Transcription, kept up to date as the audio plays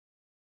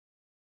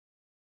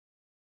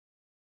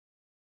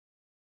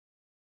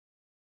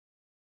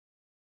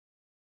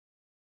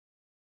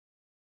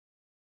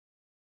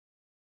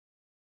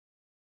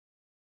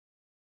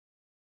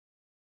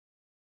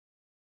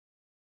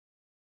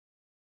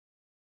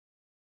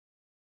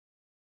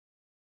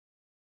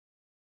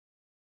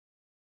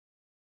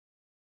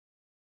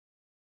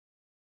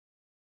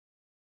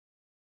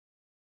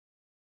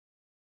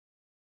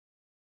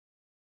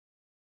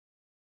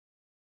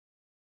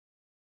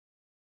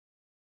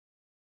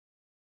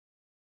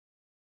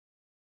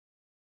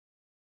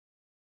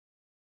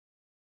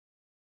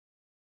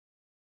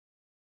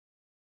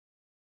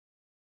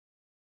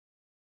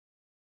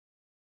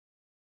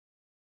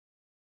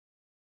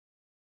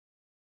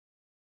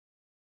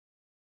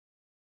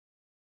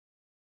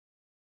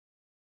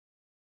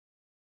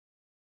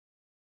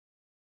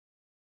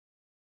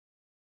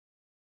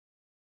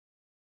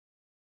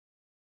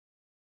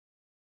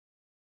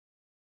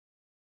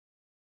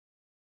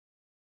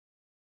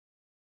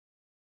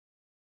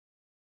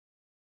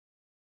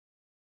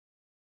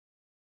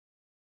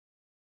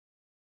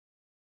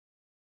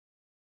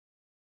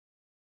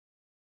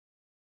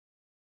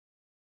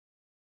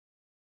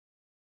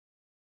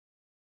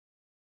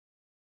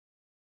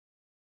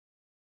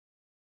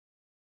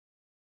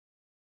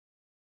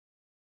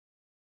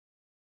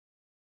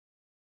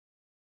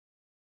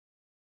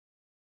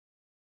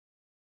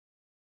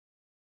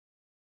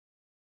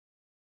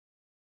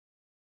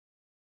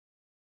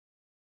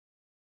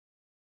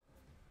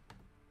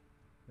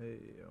Hey,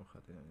 oh,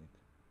 gaat hij nou niet.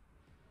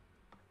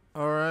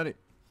 Alrighty,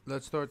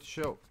 let's start the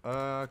show.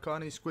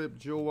 Connie, Squib,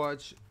 Joe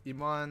Watch,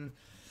 Iman,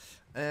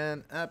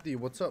 and Abdi,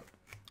 what's up?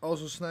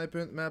 Also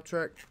Sniping, Map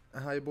Track,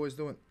 how you boys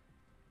doing?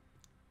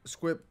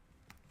 Squib,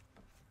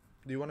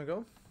 do you want to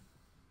go?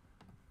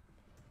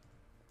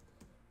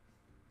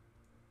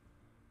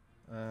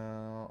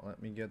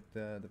 Let me get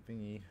the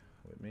thingy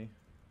with me.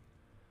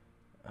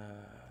 How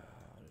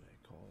did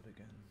I call it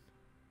again?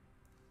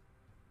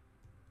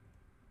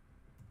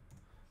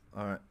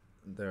 Alright,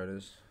 there it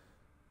is.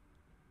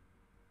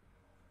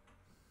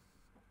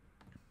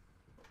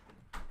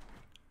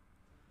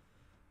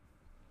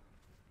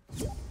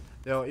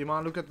 Yo,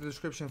 Iman, look at the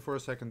description for a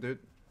second, dude.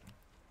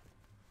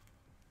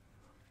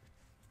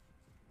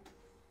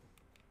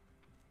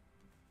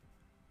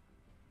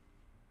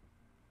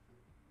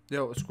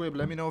 Yo, Squib,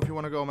 let me know if you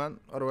want to go, man.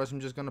 Otherwise, I'm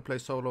just gonna play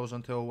solos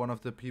until one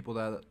of the people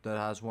that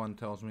has one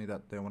tells me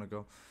that they want to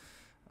go.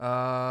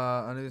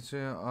 I need to see.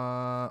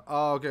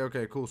 Oh,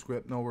 okay, cool,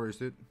 Squib. No worries,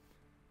 dude.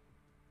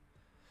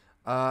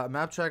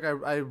 Map track.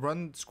 I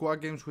run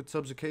squad games with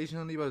subs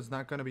occasionally, but it's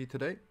not gonna be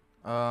today.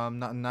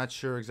 Not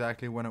sure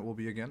exactly when it will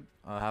be again.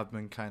 I have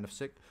been kind of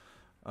sick,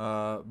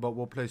 but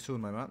we'll play soon,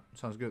 my man.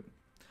 Sounds good.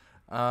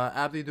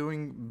 Abdi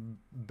doing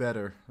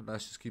better.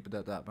 Let's just keep it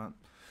at that, man.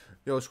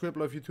 Yo, Squib,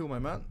 love you too, my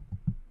man.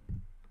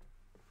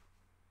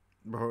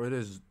 Bro, it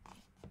is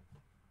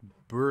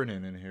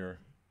burning in here.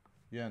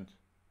 Jent,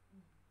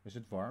 is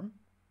it warm?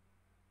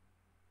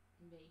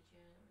 Een beetje,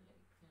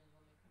 ik vind het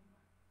wel lekker.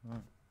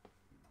 Maar...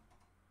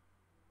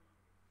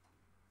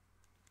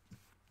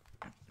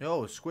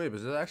 Yo, Squib,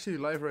 is it actually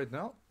live right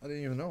now? I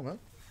didn't even know, man.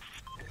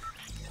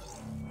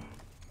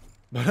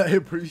 But I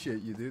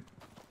appreciate you, dude.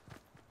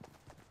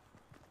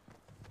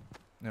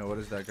 Yo, what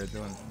is that guy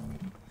doing?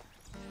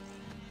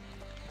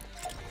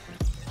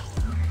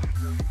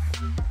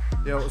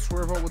 Yo,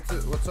 Swervo,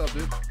 what's up,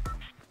 dude?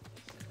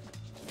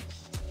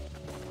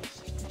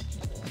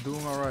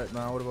 Doing alright,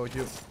 man. What about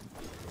you?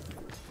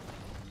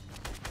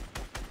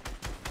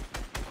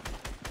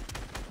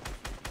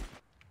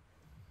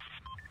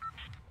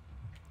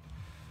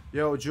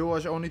 Yo,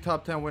 Josh, only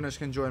top 10 winners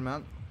can join,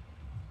 man.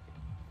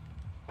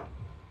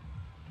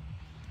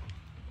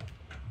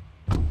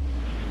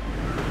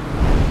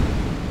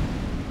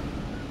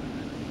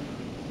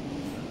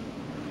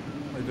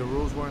 Like, the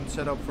rules weren't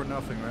set up for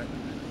nothing, right?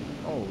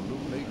 Oh, Luke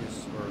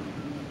Vegas, or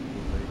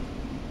Luke Lake.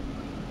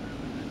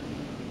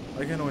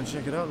 I can go and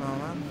check it out now,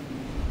 man.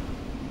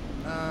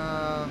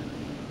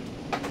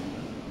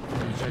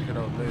 Maybe check it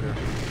out later.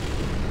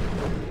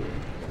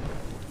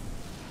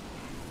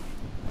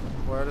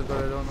 Wireless, but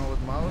I don't know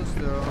what mouse.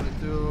 There are only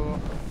two.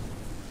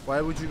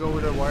 Why would you go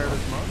with a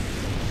wireless mouse?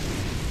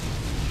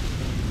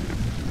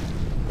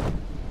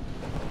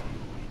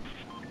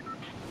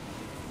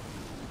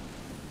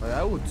 Like,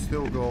 I would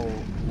still go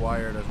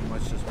wired as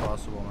much as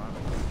possible, man.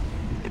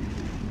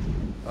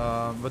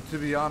 But to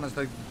be honest,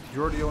 like,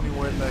 you're the only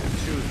one that I can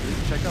choose.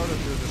 Dude. Check out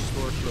if there's a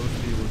store close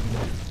to you.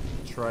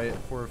 Try it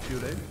for a few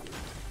days.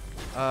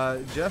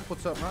 Jeff,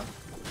 what's up, man?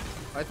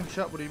 Item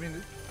shop, what do you mean,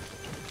 dude?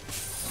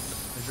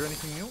 Is there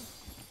anything new?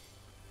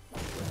 I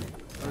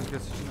was getting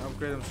such an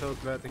upgrade. I'm so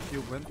glad the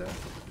cube went there.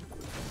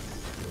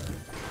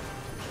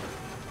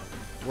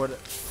 What?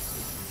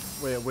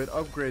 Wait, with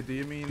upgrade, do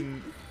you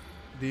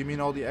mean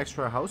all the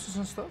extra houses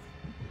and stuff?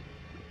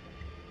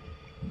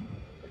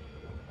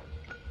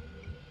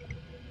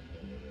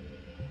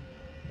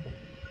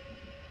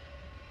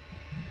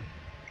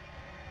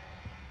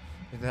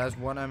 It has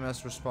 1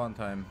 ms respawn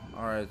time.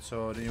 Alright,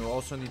 so then you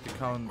also need to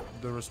count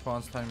the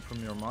response time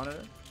from your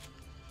monitor.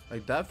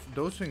 Like that,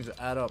 those things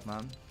add up,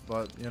 man.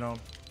 But, you know,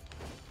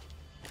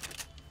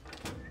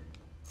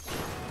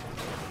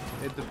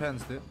 it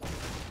depends, dude.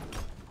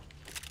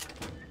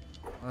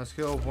 On a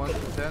scale of 1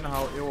 to 10,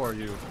 how ill are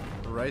you?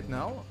 Right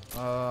now,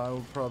 I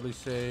would probably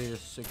say a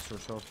 6 or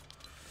so.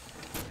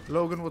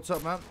 Logan, what's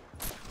up, man?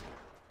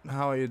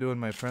 How are you doing,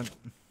 my friend?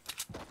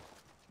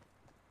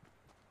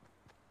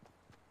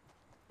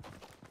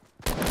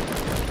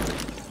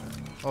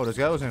 Oh, this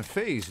guy was in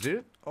phase,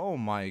 dude. Oh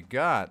my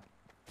god.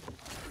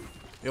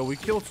 Yo, we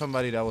killed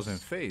somebody that was in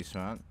phase,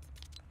 man.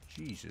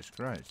 Jesus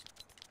Christ.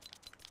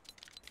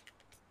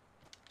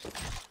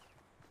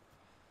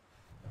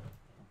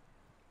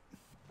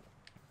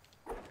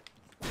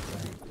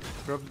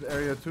 Corrupted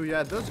area 2,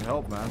 yeah, it does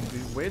help, man.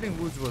 The Wailing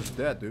Woods was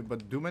dead, dude.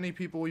 But do many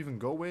people even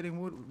go Wailing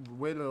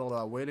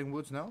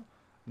Woods now?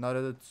 Now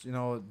that it's, you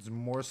know, it's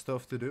more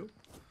stuff to do.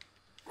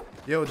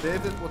 Yo,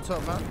 David, what's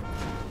up, man?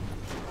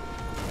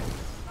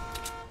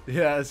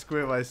 Yeah,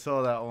 Squib, I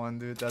saw that one,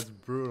 dude. That's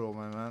brutal,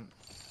 my man.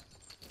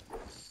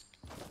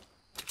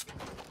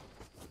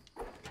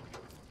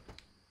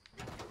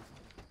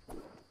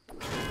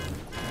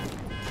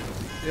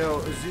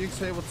 Yo, Zeke,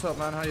 say what's up,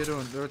 man? How you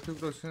doing? There are 2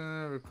 close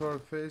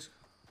record face.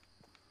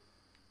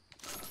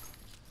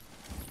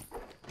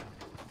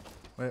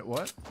 Wait,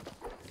 what?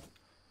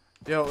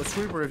 Yo,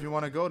 Sweeper, if you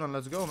want to go, then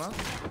let's go, man.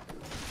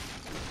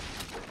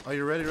 Are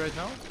you ready right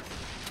now?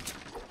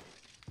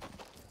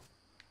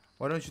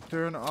 Why don't you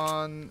turn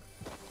on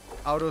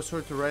auto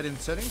sort to right in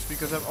settings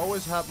because I've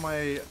always had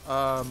my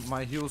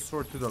my heels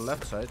sort to the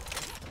left side,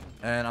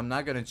 and I'm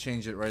not gonna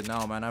change it right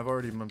now, man. I've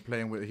already been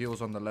playing with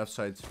heels on the left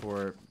sides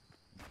for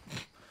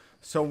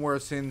somewhere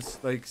since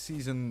like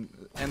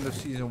end of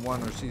season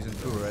 1 or season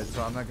 2, right?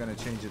 So I'm not gonna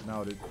change it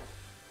now, dude.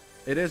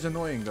 It is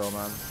annoying though,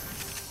 man.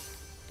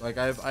 Like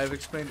I've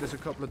explained this a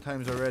couple of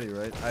times already,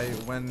 right?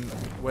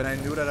 When I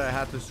knew that I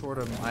had to sort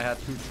them, I had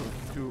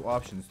two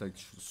options, like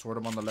sort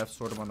them on the left,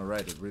 sort them on the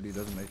right. It really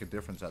doesn't make a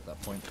difference at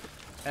that point.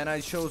 And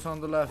I chose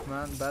on the left,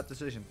 man. Bad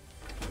decision.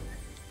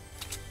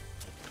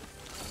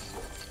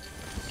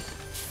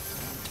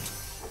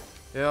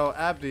 Yo,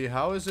 Abdi,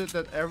 how is it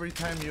that every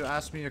time you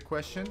ask me a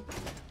question,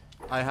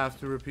 I have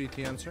to repeat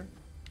the answer?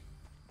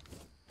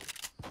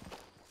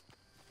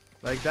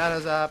 Like that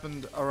has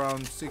happened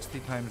around 60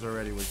 times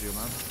already with you,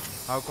 man.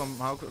 How come,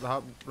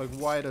 like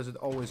why does it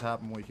always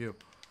happen with you?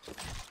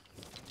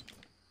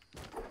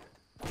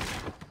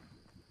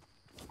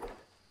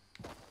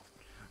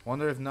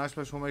 Wonder if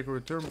NOXBUX will make a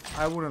return.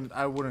 I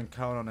wouldn't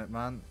count on it,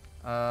 man.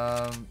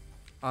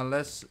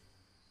 Unless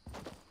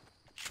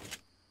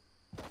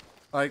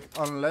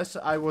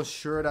I was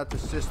sure that the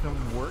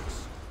system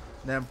works,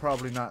 then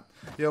probably not.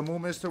 Yo, Moo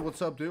Mister,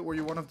 what's up, dude? Were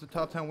you one of the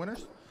top 10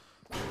 winners?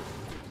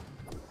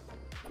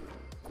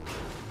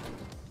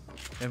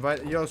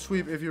 Invite, yo,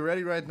 Sweep, if you're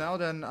ready right now,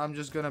 then I'm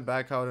just gonna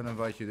back out and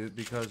invite you, dude,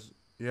 because,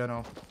 you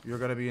know, you're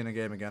gonna be in the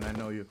game again, I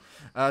know you.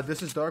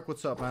 This is Dark,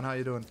 what's up, man, how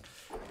you doing?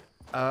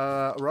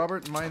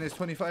 Robert, mine is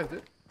 25,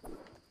 dude.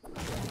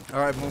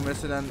 Alright, Moo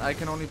Mister, then I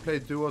can only play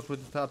duos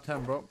with the top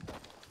 10, bro.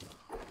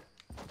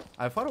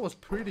 I thought it was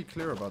pretty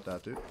clear about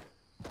that, dude.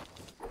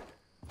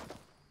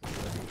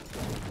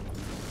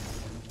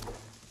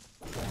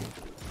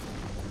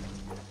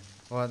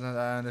 Well,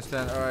 I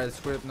understand. Alright,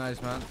 Squib, nice,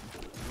 man.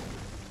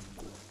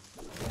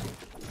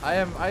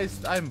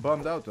 I'm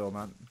bummed out though,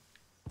 man.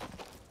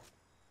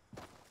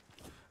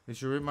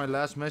 Did you read my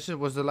last message?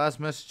 Was the last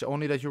message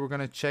only that you were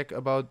gonna check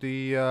about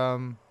the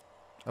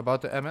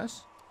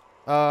MS?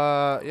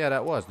 Yeah,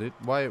 that was, dude.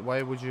 Why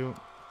would you?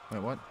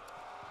 Wait, what?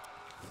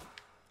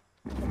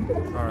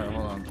 All right,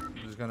 hold on. I'm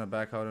just gonna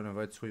back out and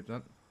invite Sweep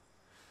then.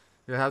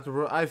 You have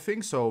to. I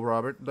think so,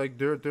 Robert. Like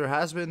there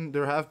have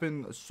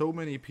been so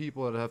many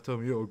people that have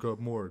told me, "Yo,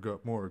 got more."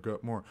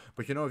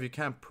 But you know, if you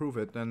can't prove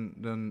it,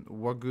 then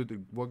what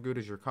good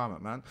is your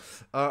comment, man?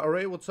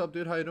 Alright, what's up,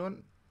 dude? How you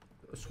doing?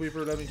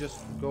 Sweeper, let me just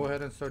go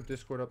ahead and start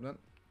Discord up then.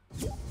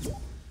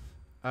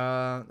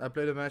 I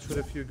played a match with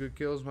a few good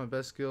kills. My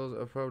best kills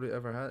I've probably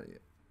ever had.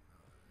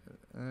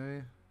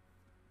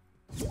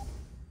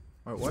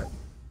 Alright, what?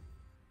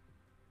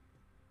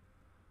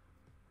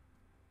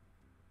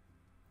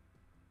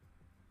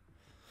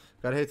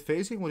 Got hate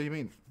phasing? What do you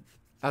mean?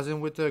 As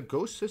in with the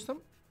ghost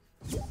system?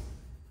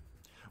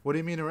 What do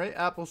you mean, Array?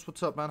 Apples,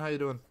 what's up, man? How you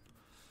doing?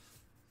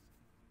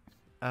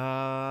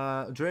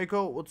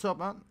 Draco, what's up,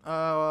 man?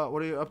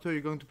 What are you up to? Are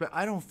you going to play?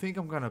 I don't think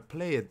I'm gonna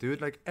play it,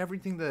 dude. Like,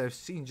 everything that I've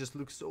seen just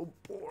looks so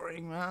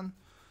boring, man.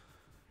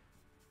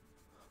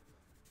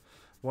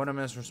 1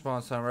 MS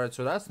response time, right?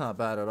 So that's not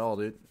bad at all,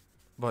 dude.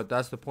 But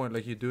that's the point.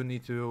 Like, you do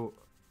need to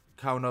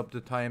count up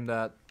the time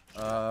that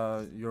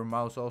your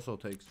mouse also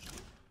takes.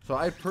 So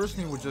I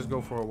personally would just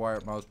go for a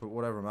wired mouse, but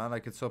whatever, man.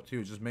 Like, it's up to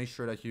you. Just make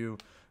sure that you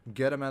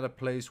get them at a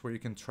place where you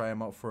can try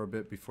them out for a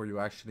bit before you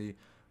actually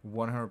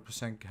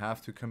 100%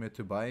 have to commit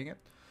to buying it,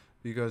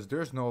 because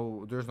there's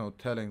no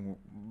telling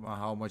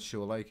how much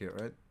you'll like it,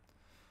 right?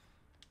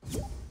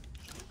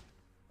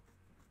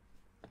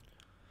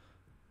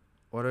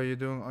 What are you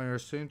doing on your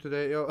stream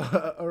today? Yo,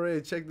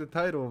 alright, check the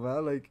title,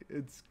 man. Like,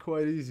 it's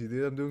quite easy,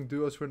 dude. I'm doing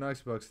duos for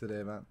NOXBUX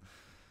today, man.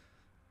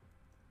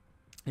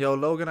 Yo,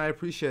 Logan, I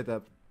appreciate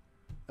that.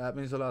 That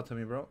means a lot to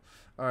me, bro.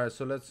 Alright,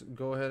 so let's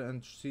go ahead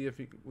and see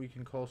if we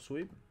can call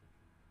Sweep.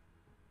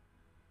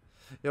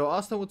 Yo,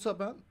 Austin, what's up,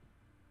 man?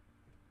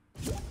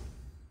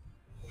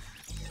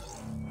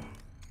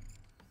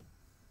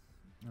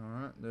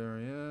 Alright, there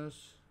he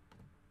is.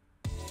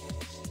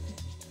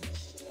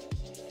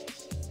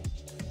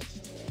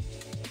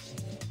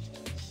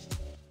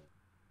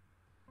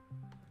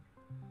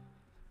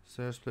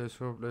 Stairs plays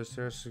 4 plays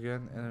stairs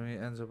again. Enemy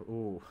ends up.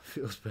 Ooh,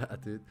 feels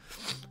bad, dude.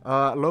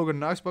 Logan,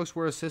 NOXBUX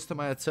were a system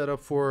I had set up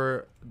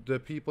for the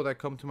people that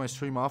come to my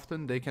stream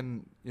often. They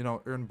can, you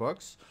know, earn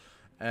bucks.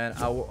 And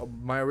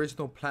my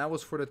original plan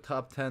was for the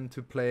top 10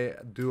 to play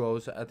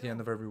duos at the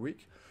end of every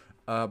week.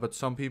 But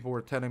some people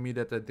were telling me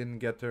that they didn't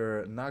get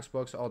their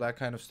NOXBUX, all that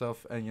kind of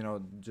stuff. And, you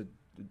know,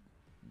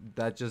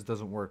 that just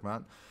doesn't work,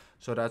 man.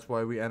 So that's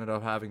why we ended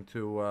up having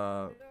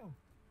to...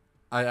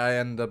 I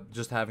ended up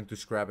just having to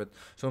scrap it.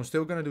 So I'm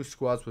still going to do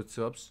squads with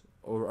subs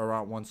or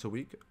around once a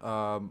week.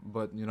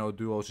 But, you know,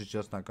 duos is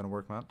just not going to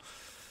work, man.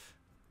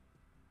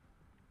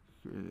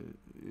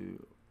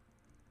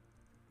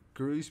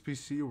 Grease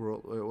PC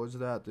World. Wait, what's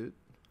that, dude?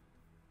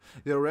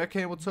 Yo,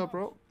 Redcane, what's up,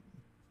 bro?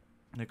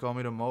 They call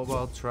me the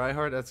mobile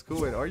tryhard. That's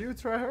cool. Wait, are you a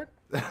tryhard?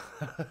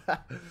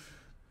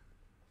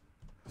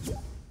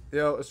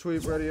 Yo,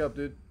 Sweep, ready up,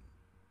 dude.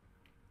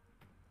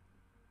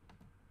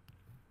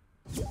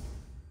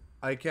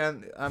 I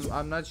can't.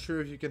 I'm not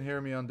sure if you can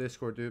hear me on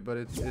Discord, dude. But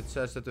it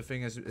says that the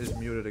thing is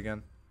muted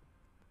again.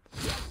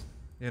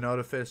 You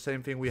know, the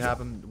same thing we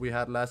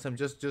had last time.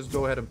 Just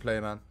go ahead and play,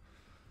 man.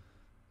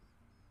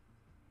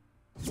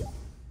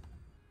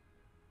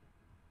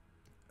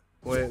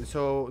 Wait,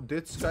 so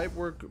did Skype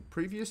work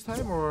previous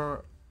time,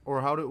 or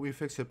how did we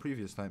fix it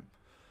previous time?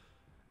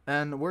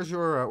 And where's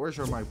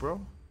your mic,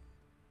 bro?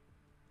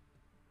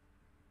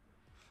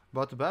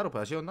 About the battle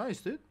pass. Yo,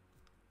 nice, dude.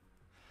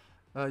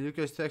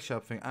 UK's tech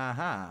shop thing.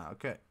 Aha.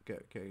 Okay.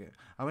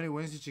 How many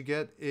wins did you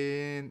get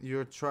in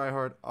your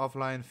tryhard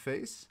offline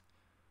phase?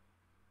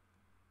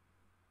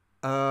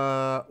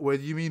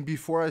 Wait, you mean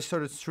before I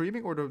started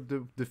streaming, or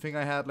the thing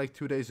I had like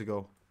 2 days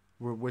ago,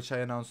 which I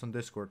announced on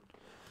Discord?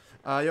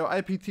 Yo,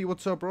 IPT,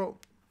 what's up, bro?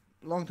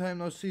 Long time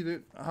no see,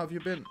 dude. How have you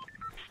been?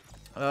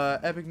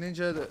 Epic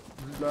Ninja,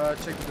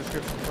 check the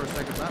description for a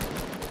second, man.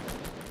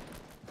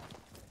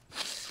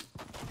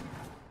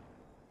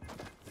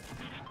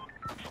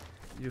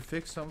 You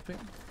fixed something?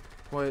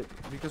 Wait,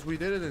 because we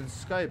did it in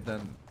Skype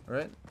then,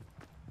 right?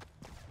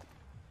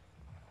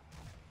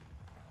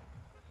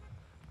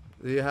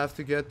 You have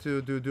to get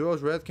to do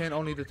duos. Red Cane,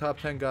 only the top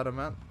 10 got a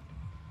man.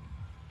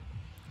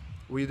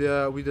 We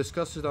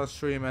discussed it on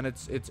stream, and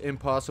it's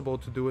impossible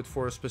to do it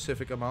for a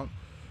specific amount,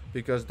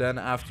 because then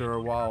after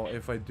a while,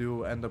 if I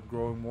do end up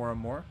growing more and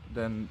more,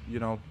 then you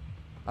know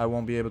I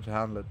won't be able to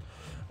handle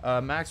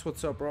it. Max,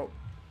 what's up, bro?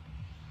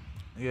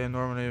 Yeah,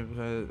 normally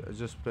I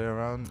just play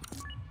around.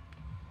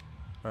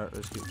 Alright,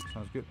 let's go.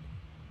 Sounds good.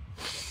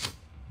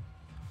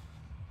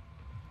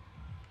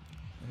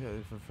 Yeah,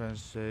 if my friends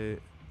say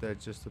that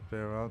just to play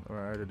around, or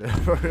are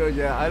they?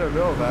 Yeah, I don't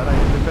know, man.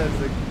 It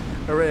depends. Like,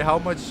 Hooray, how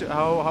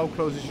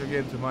close is your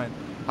game to mine?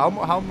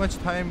 How much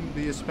time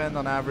do you spend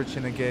on average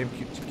in a game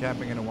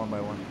camping in a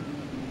 1x1?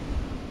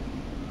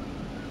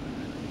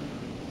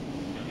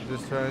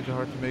 Just trying too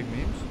hard to make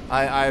memes?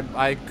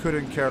 I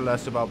couldn't care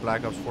less about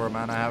Black Ops 4,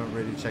 man. I haven't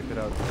really checked it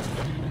out.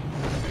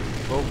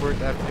 Both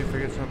worked after you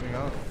figured something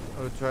out.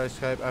 I would try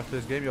Skype after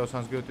this game. Yo,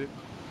 sounds good, dude.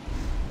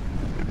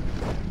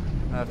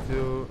 I have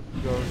to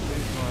go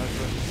sleep. No, I have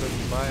to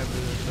buy him.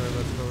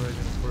 Let's go right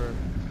in for.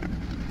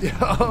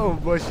 Yo,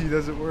 Bushy,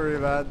 doesn't worry,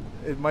 man.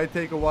 It might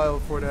take a while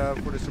for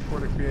the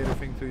support and creative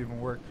thing to even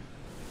work.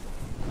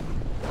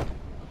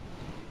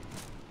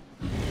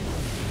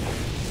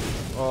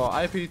 Oh,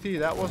 IPT,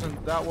 that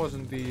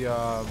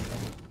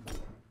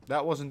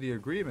wasn't the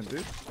agreement,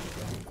 dude.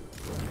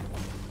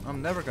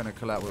 I'm never gonna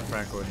collab with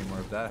Franco anymore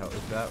if that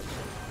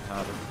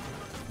happened.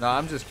 Nah,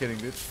 I'm just kidding,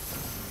 dude.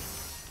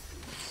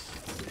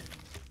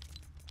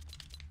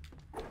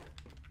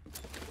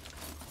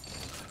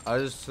 I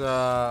was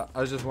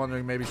just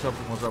wondering, maybe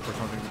something was up or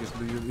something,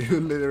 because you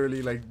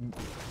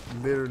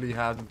literally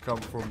hadn't come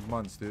for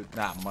months, dude.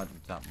 Not months.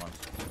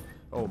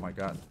 Oh my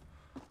god.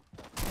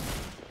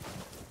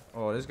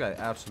 Oh, this guy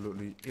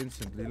absolutely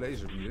instantly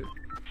lasered me, dude.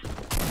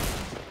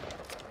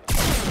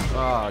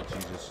 Ah,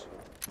 Jesus.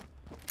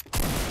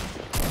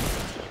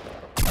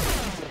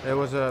 It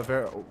was a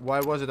very. Why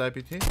was it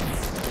IPT?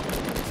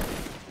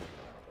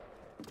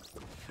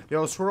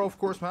 Yo, Swirl, of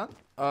course, man.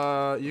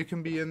 You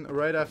can be in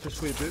right after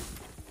Squib, dude.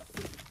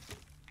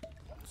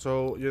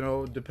 So, you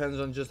know, depends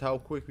on just how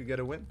quick we get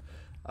a win.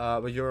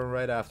 But you're in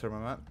right after, my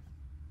man.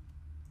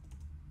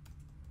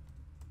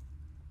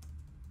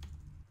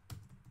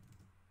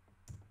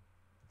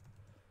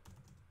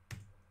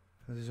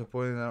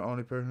 Disappointing that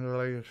only person who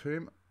like your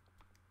stream.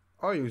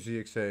 Are you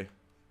ZXA?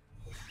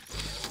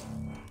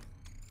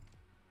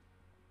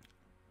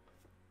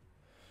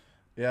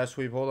 Yeah,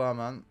 Sweep, hold on,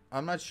 man.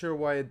 I'm not sure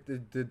why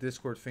the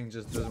Discord thing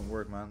just doesn't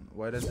work, man.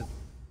 Why does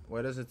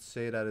it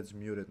say that it's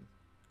muted?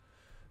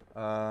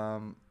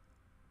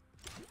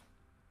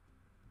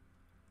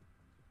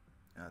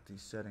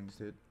 These settings,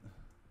 dude.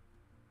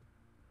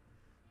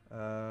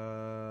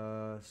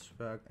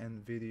 Spec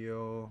and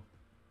video.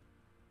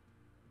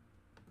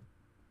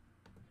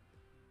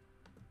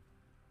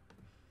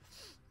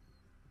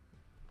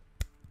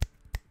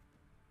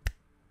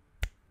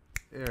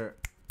 Here.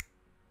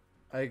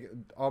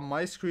 On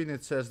my screen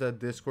it says that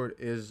Discord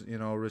is, you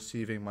know,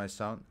 receiving my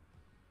sound.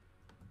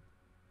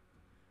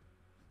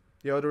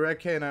 Yo, the Red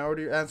Cane, I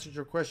already answered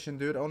your question,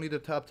 dude. Only the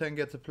top 10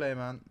 get to play,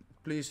 man.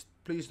 Please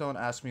don't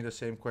ask me the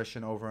same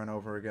question over and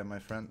over again, my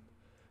friend.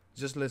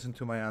 Just listen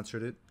to my answer,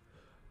 dude.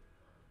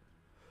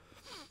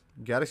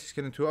 Galaxy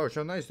skin in 2 hours.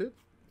 So nice, dude.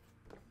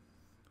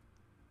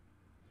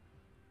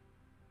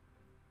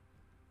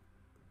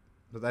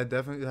 But I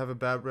definitely have a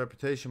bad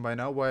reputation by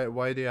now.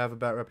 Why do you have a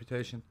bad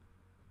reputation?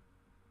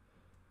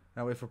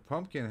 Now wait for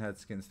pumpkin head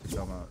skins to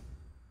come out.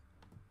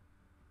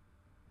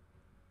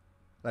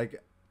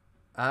 Like,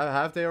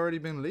 have they already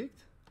been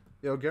leaked?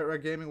 Yo, Get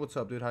Red Gaming, what's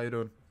up, dude? How you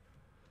doing?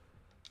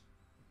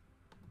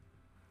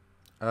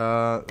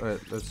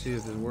 Wait, let's see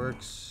if this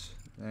works.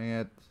 Dang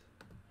it.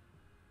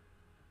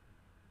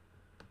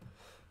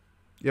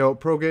 Yo,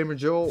 Pro Gamer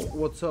Joel,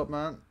 what's up,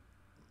 man?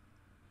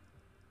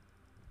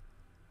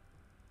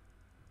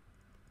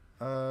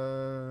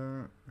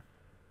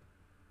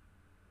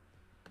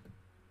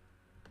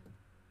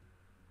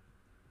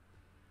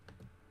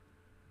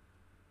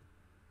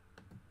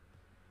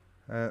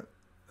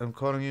 I'm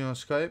calling you on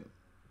Skype.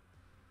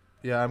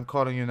 Yeah, I'm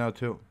calling you now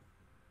too.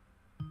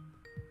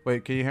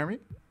 Wait, can you hear me?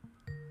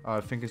 Oh,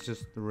 I think it's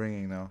just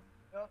ringing now.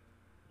 Yo,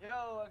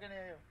 I can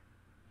hear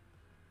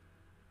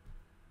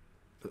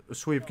you.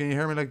 Sweep, can you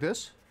hear me like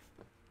this?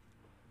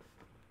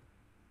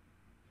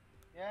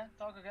 Yeah,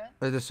 talk again.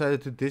 I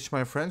decided to ditch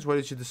my friends. Why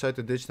did you decide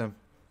to ditch them?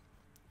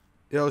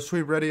 Yo,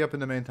 Sweep, ready up in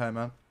the meantime,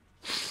 man.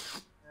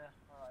 Yeah,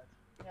 alright.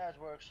 Yeah, it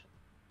works.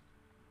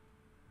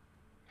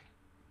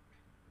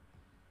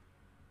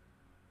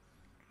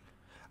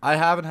 I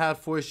haven't had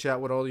voice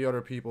chat with all the other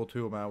people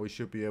too, man. We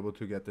should be able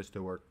to get this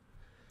to work.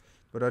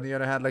 But on the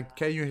other hand, like,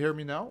 can you hear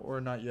me now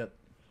or not yet?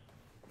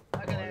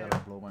 I can hear you. I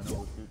gotta blow my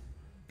nose, dude.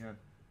 Yeah.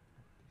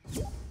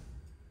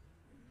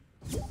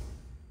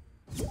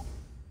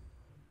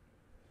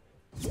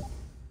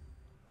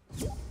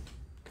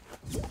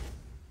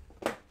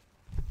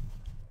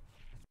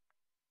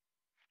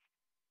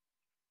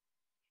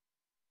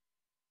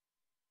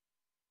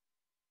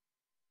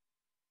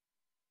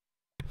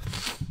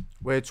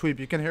 Wait, Sweep,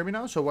 you can hear me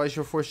now? So why is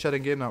your voice chat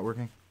in game not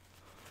working?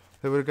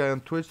 There was a guy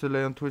on Twitch,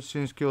 delay on Twitch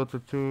streams killed the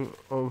 2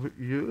 of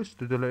views.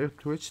 The delay of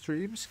Twitch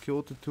streams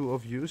killed the 2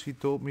 of views. He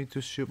told me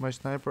to shoot my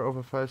sniper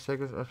over 5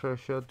 seconds after I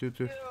shot due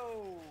to...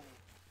 Yo.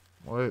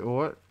 Wait,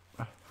 what?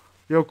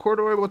 Yo,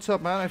 Corduroy, what's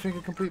up, man? I think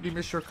I completely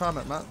missed your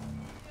comment, man.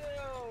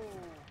 Yo.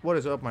 What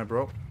is up, my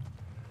bro?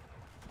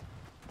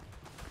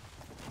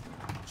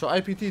 So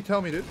IPT,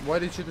 tell me, dude, why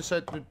did you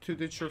decide to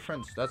ditch your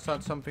friends? That's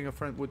not something a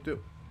friend would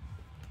do.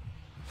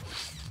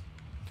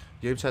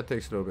 Game chat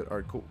takes a little bit.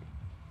 Alright, cool.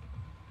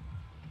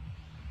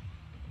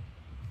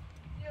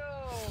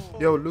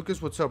 Yo,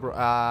 Lucas, what's up, bro?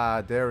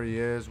 Ah, there he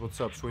is.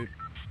 What's up, Sweep?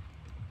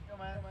 Yo,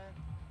 man.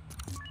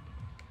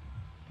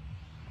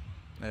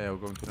 Yeah, we're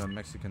going to the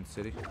Mexican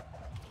city.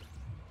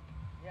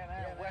 Yeah,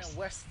 man.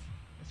 West.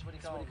 That's what he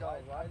called it,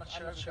 right? I'm not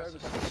sure because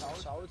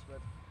it's south,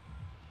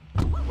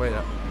 but... Wait,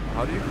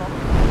 how do you call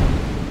it?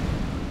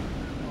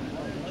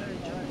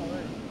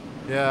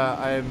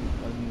 Yeah,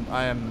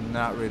 I am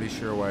not really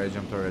sure why I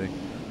jumped already.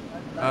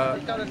 They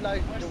call it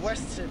like the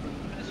West City.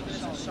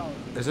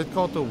 Is it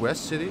called the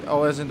West City?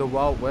 Oh, as in the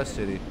Wild West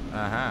City.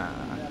 Yeah.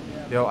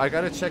 Yo, I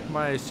gotta check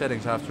my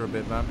settings after a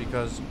bit, man,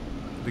 because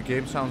the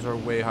game sounds are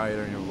way higher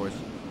than your voice.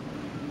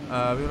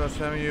 We love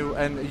having you,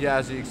 and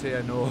yeah, ZXA,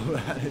 I know,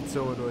 it's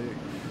so annoying.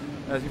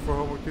 Asking for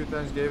homework 2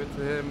 times, gave it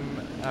to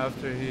him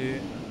after he...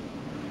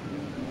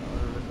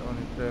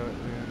 only play,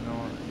 no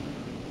one.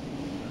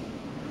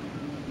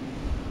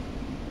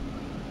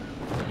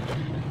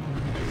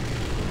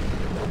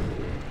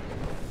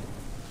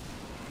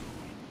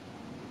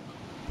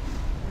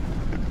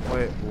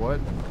 Wait, what?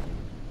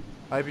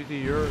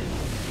 IBD, your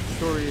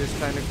story is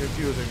kind of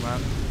confusing, man.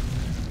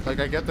 Like,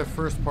 I get the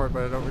first part,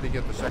 but I don't really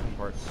get the second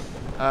part.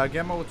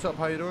 Gemma, what's up?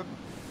 How you doing?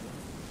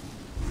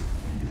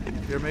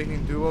 You're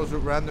making duos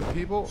with random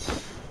people?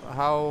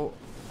 How...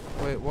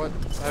 Wait, what?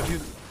 Have you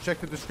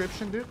checked the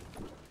description, dude?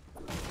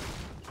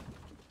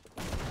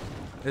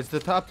 It's the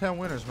top 10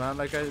 winners, man.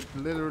 Like, I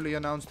literally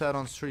announced that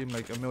on stream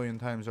like a million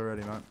times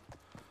already, man.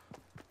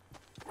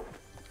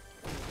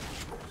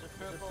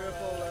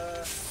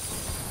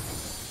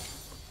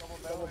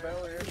 Double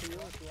barrel here for you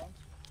if you want.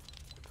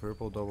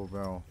 Purple double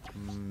barrel.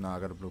 Nah, I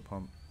got a blue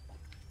pump.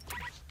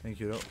 Thank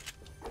you, though.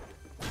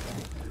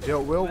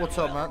 Yo, Will, what's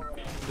up, man?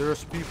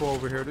 There's people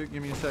over here, dude.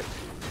 Give me a sec.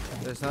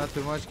 There's not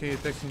too much. Can you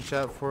text in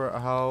chat for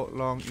how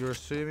long you're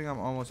streaming? I'm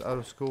almost out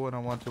of school and I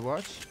want to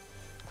watch.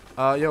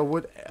 Yo,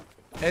 would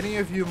any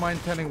of you mind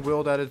telling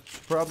Will that it's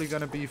probably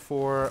gonna be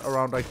for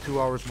around like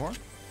 2 hours more?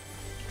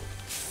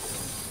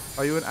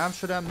 Are you in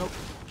Amsterdam? Nope.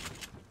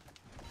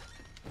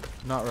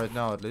 Not right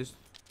now, at least.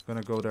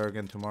 Gonna go there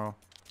again tomorrow.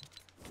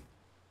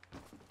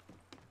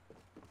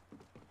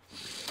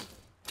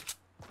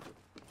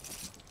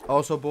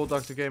 Also,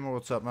 Bulldog the Gamer,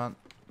 what's up, man?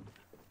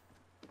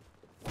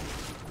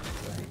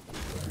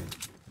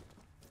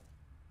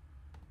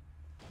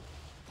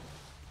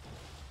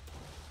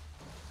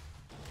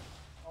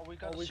 Oh, we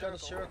got a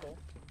circle.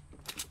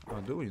 Oh,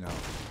 do we now?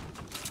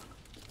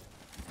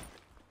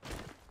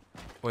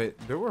 Wait,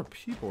 there were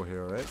people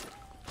here, right?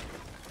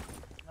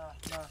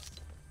 No.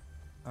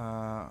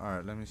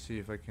 Alright, let me see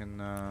if I can,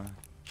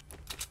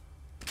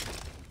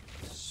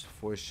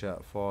 voice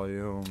chat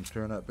volume.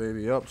 Turn that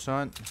baby up,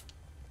 son.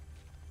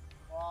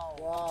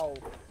 Wow.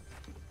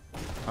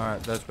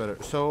 Alright, that's better.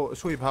 So,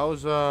 Sweep,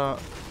 how's,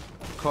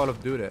 Call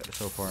of Duty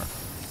so far?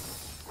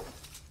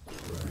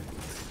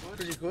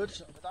 Pretty good.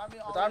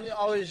 But I'm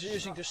always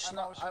using the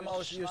I'm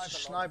always using the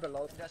sniper a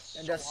lot,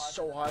 and that's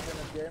so hard in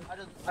that game.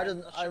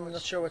 I'm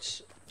not sure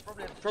what's.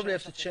 Probably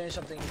have to change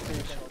something before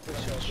you can quick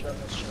show. I'm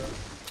not sure.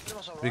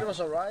 It was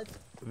alright.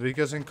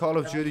 Because in Call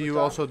of Duty you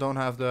also don't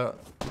have the...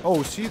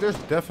 Oh, see, there's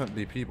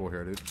definitely people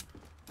here, dude.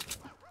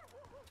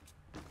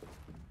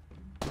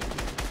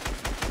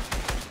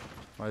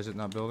 Why is it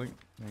not building?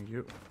 Thank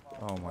you.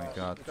 Oh my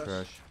god,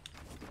 trash.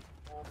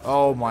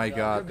 Oh my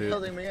god, dude.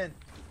 Building me in.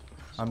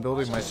 I'm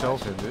building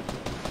myself in, dude.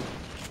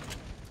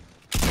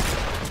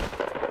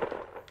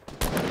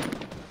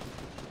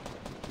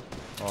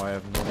 Oh, I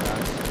have no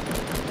match.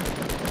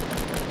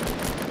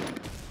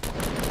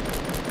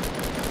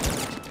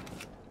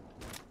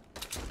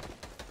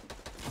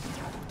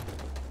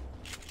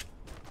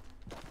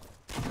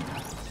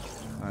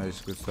 Nice,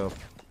 good stuff.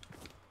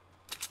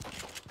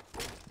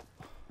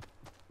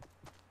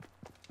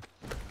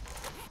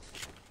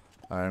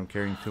 Alright, I'm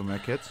carrying 2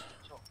 med kits.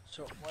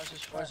 So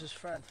where's his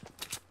friend?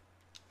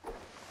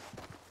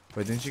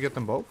 Wait, didn't you get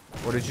them both?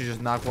 Or did you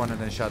just knock one and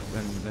then shot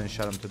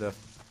him to death?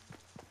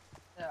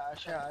 Yeah, I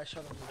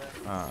shot him to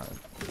death. Alright.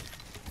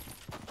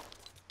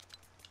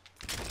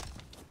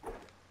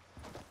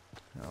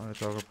 I want to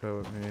talk or play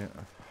with me.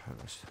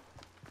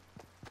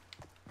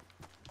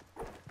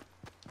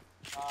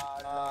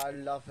 I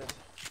love it.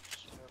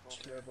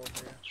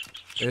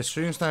 Is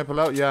stream snipe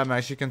allowed? Yeah,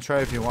 Max, you can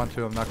try if you want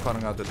to. I'm not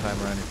cutting out the time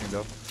or anything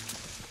though.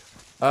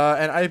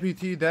 And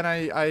IPT, then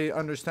I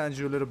understand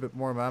you a little bit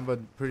more, man, but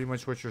pretty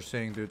much what you're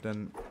saying, dude,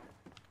 then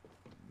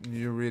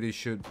you really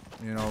should,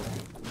 you know,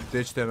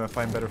 ditch them and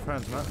find better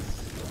friends, man.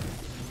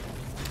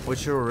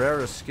 What's your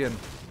rarest skin?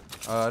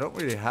 I don't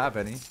really have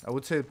any. I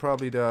would say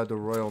probably the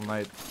Royal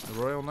Knight. The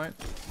Royal Knight?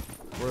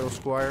 Royal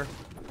Squire.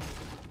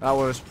 That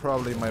was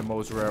probably my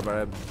most rare, but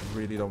I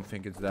really don't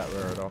think it's that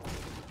rare at all.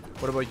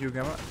 What about you,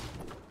 Gamma?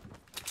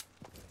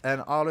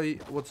 And Ollie,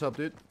 what's up,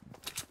 dude?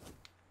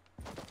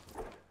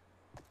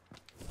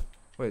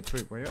 Wait,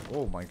 where you?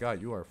 Oh my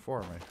god, you are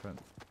far, my friend.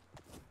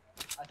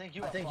 I think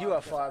you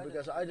are far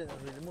because I didn't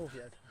really move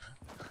yet.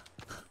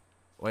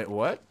 Wait,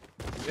 what?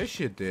 Yes,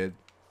 you did.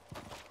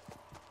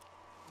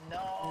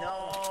 No.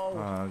 Oh,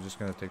 I'm just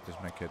gonna take this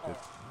med kit, dude.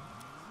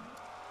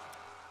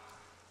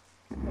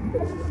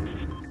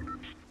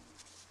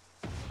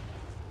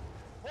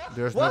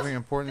 There's nothing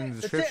important in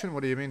the description?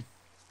 What do you mean?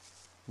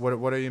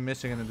 What are you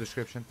missing in the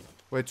description?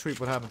 Wait,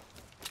 Tweet, what happened?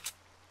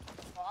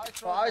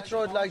 Well, I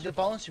tried like the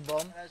bouncy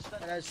bomb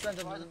and I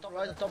landed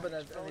right on top of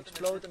it and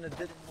exploded and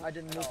I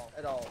didn't move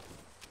at all.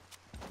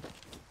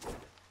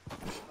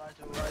 Try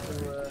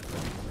to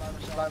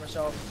fly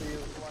myself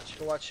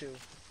to watch you.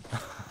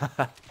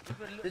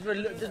 Did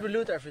we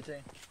loot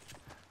everything?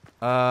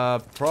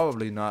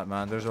 Probably not,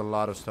 man. There's a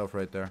lot of stuff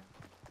right there.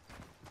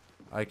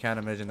 I can't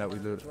imagine that we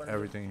loot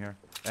everything here.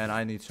 And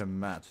I need some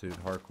mats, dude.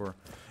 Hardcore.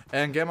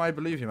 And Gem, I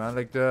believe you, man.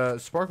 Like, the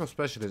Sparkle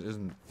Specialist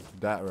isn't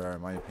that rare,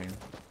 in my opinion.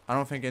 I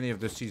don't think any of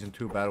the Season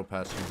 2 Battle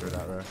Pass things are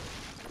that rare.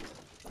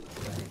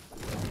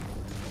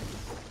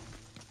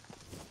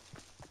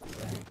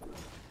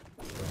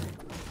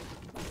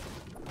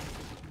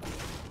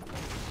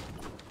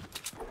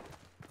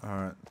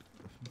 Alright.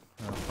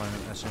 I'll find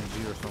an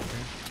SMG or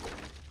something.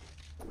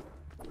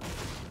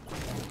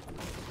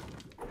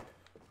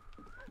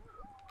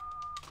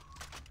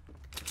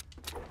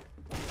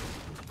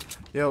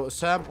 Yo,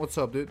 Sam, what's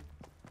up, dude?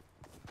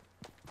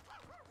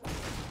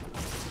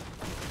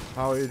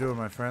 How are you doing,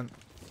 my friend?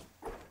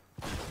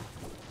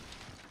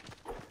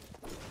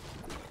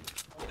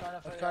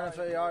 What kind of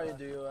AR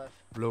do you have?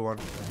 Blue one.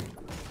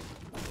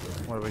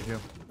 What about you?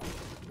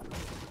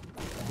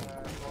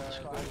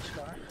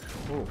 Scar.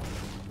 Oh.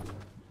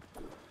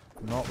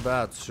 Not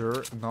bad,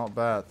 sir. Not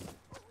bad.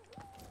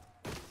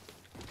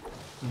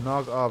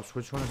 NOXBUX,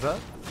 which one is that?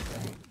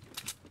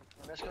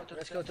 Let's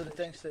go to the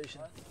tank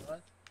station.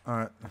 Right?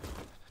 Alright.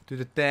 To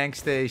the tank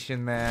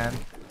station, man.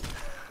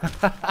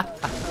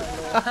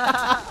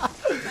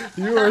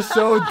 You are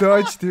so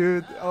Dutch,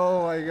 dude.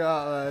 Oh my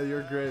god, man.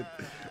 You're great.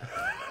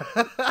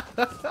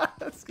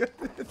 Let's go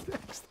to the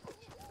tank station.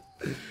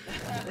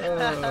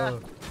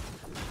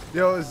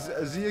 Yo,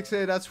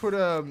 ZXA, that's for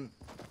the...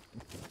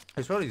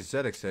 it's probably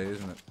ZXA,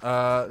 isn't it?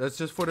 That's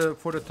just for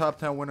the top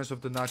 10 winners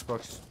of the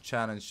NOXBUX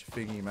challenge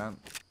thingy, man.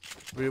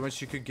 Pretty much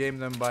you could game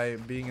them by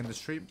being in the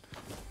stream.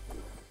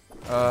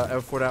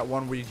 And for that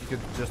 1 week, you could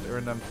just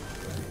earn them.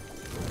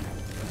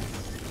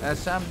 And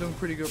Sam doing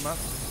pretty good, man.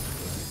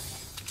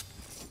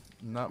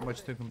 Not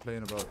much to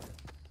complain about.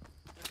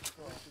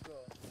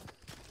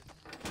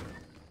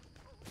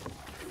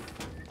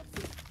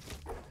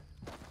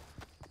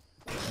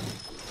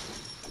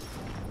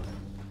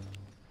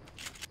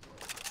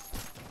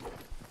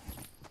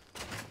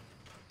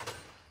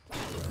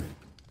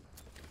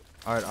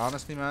 Alright,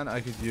 honestly, man,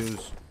 I could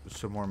use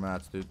some more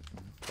mats, dude.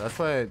 That's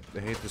why I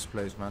hate this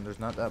place, man. There's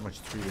not that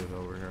much trees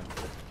over here.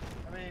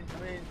 I mean,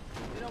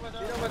 you know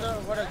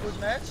what are good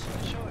mats?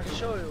 I can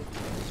show you.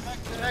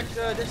 Smack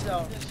this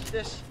down.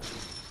 This.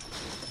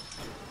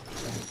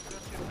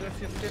 We'll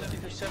give you 50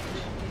 to 70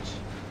 each.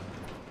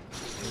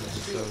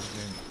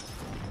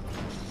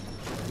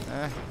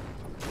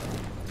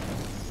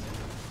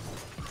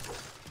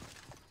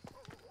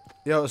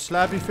 Yo,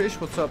 Slappy Fish,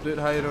 what's up, dude?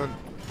 How you doing?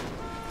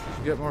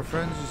 You get more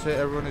friends? You say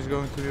everyone is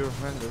going to be your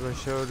friend. If I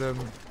show them...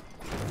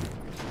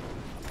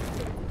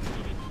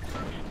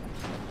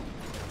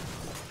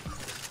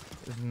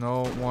 there's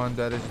no one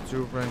that is a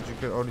true friend you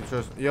can only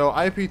trust. Yo,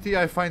 IPT,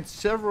 I find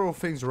several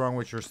things wrong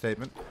with your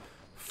statement.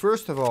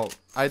 First of all,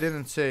 I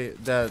didn't say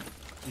that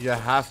you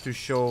have to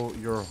show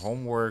your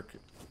homework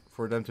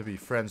for them to be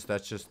friends.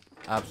 That's just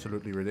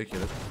absolutely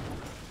ridiculous.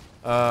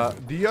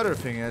 The other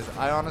thing is,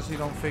 I honestly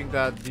don't think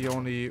that the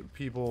only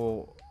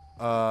people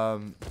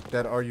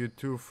that are your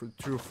true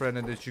friend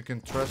and that you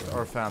can trust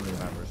are family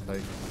members.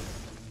 Like,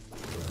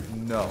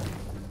 no.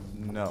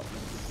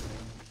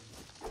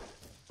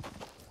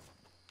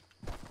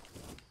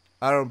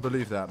 I don't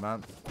believe that,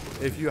 man.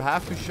 If you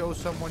have to show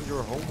someone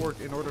your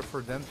homework in order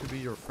for them to be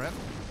your friend,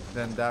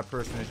 then that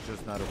person is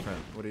just not a friend.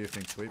 What do you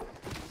think, Squib?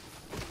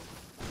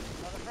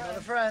 Not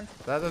a friend.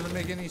 That doesn't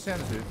make any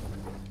sense, dude.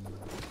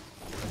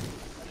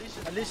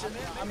 At least,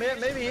 I mean,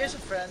 maybe he is a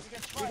friend.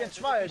 You can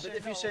try it, but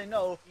if you say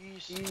no,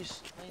 what's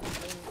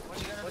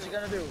he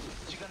gonna do?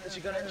 Is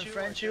he gonna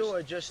unfriend you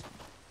or just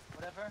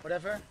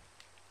whatever?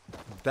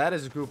 That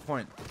is a good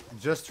point.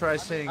 Just try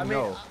saying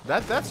no.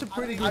 That's a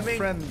pretty good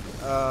friend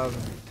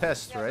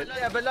test, right?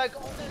 Yeah, but like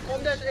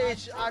on that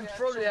age, I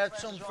probably had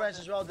some friends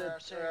as well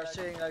that are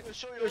saying like,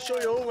 "I'll show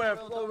you homework.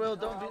 Oh well,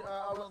 don't be.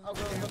 I will not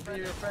be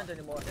your friend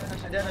anymore."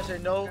 And then I say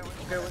no.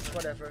 Okay,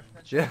 whatever.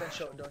 Yeah.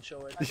 Don't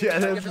show it. Yeah,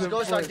 Like, that's if it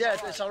goes like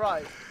that, it's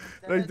alright.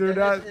 Like they're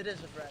not. It is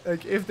a friend.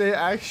 Like if they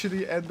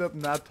actually end up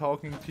not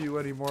talking to you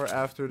anymore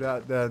after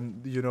that,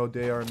 then you know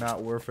they are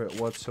not worth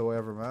it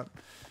whatsoever, man.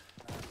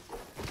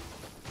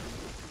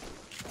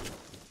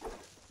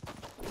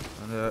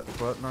 And a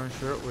quad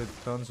launcher with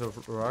tons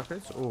of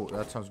rockets. Oh,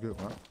 that sounds good,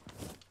 man.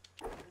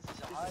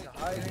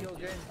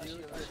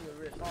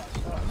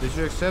 Did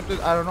you accept it?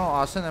 I don't know,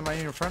 Austin. Am I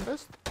in your friend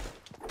list?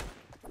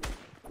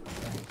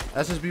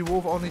 SSB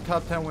Wolf, only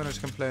top 10 winners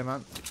can play,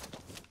 man.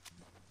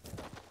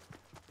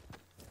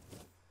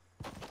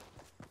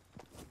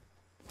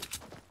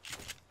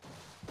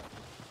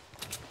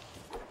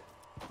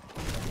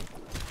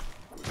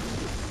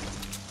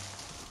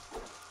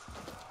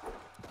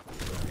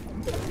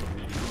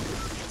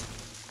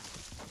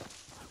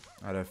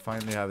 I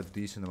finally have a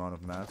decent amount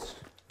of mats.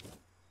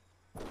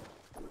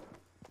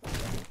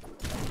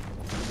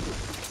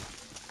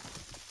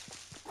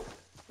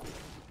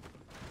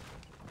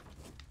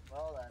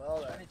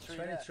 Well then,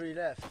 23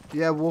 left.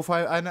 Yeah, Wolf,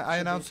 I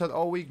announced that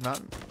all week,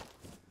 man.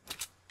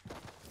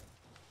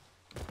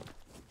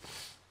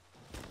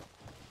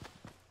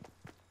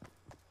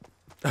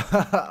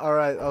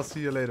 Alright, I'll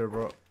see you later,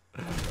 bro.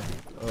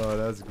 Oh,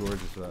 that's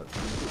gorgeous, man.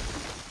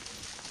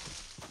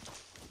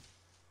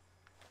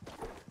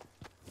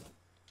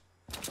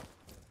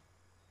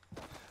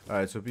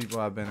 Alright, so people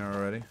have been here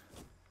already.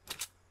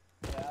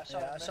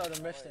 Yeah, I saw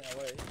them rifting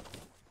away.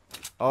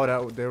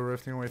 Oh, they were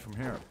rifting away from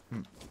here.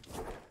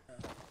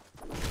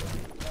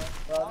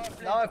 Well,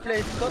 now I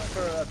played cut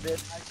for a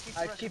bit.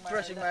 I keep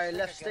pressing my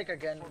left stick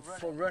again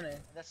for running,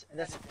 and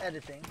that's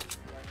editing.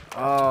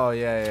 Oh,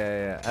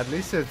 yeah. At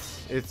least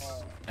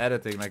it's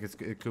editing, like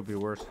it could be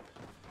worse.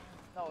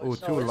 Oh,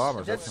 two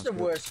llamas. That's the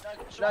worst.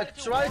 Like,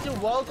 try to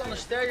walk on the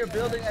stair you're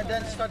building and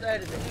then start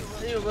editing.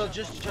 Then you will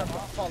just jump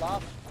and fall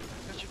off.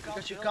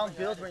 Because you can't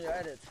build when you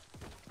edit.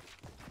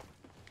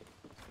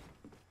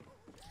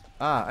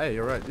 Ah, hey,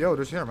 you're right. Yo,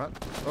 there's here, man.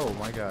 Oh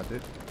my god,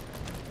 dude.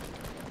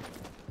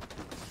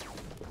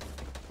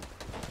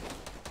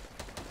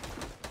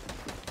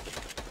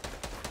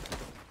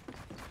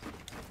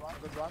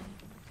 Good run.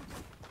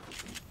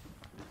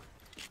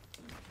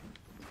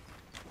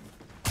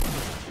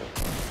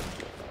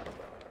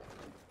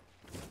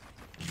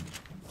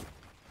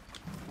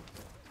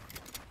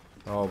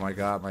 Oh my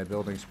god, my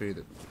building speed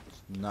is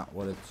not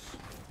what it's.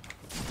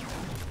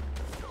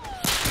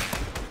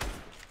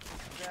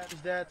 He's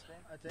dead,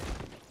 I think.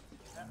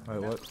 Wait,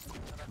 what?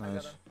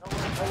 Nice.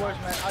 No worries,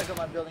 man. I got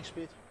my building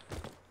speed.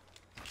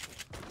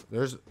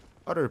 There's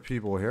other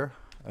people here,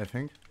 I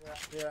think.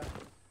 Yeah.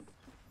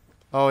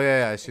 Oh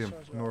yeah, I see him.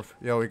 North.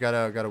 Yo, we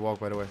gotta walk,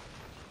 by the way.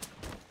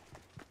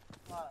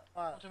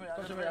 Come to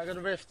me. I got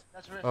a rift.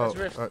 That's Oh,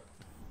 rift.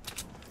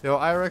 Yo,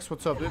 IRX,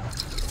 what's up, dude?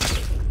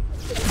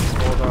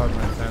 Hold on,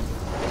 my friend.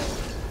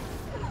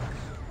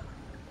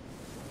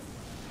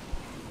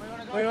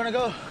 Where you wanna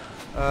go?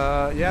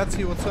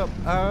 Yeti, what's up?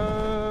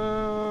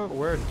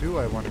 Where do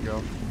I want to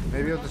go?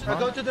 Maybe I'll just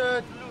Go to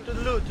the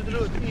loot,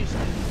 east.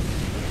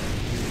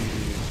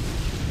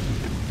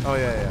 Oh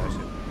yeah, I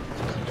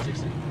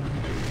see.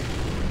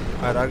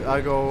 Alright,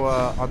 I go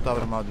on top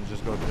of the mountain,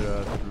 just go to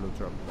the loot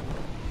drop.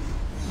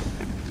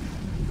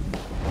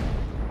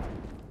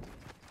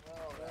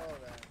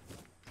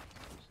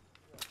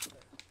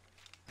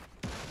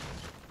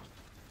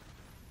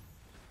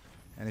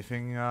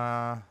 Anything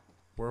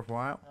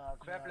worthwhile?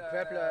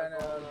 Grappler and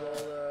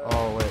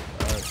oh wait,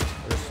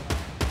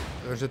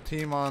 there's a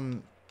team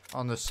on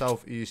the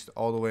southeast,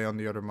 all the way on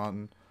the other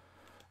mountain.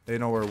 They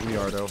know where we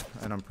are though,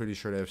 and I'm pretty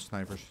sure they have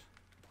snipers.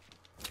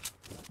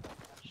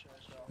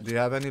 Do you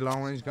have any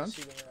long range guns?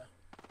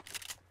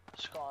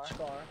 Scar.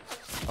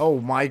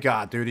 Oh my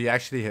god, dude, he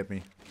actually hit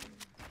me.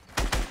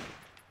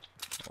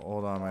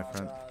 Hold on, my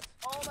friend.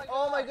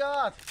 Oh my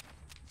god!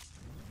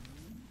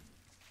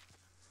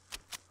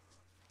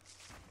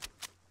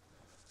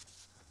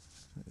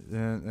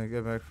 Then I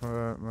get back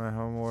for my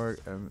homework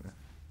and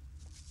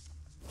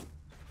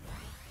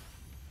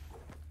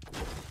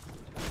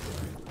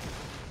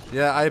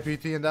yeah,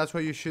 IPT, and that's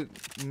why you should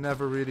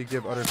never really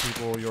give other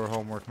people your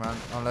homework, man,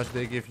 unless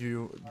they give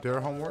you their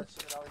homework.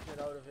 Get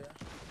out of here.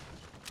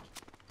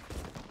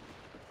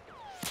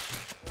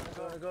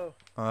 Go.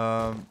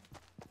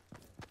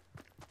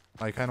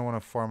 I kind of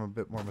want to farm a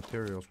bit more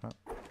materials, man.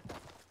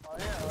 Oh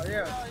Oh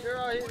yeah,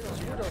 it's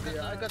good over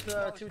here. I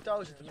got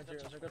 2,000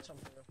 materials. I got some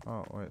for you.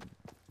 Oh wait.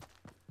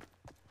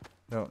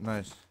 Oh,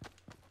 nice.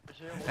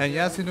 And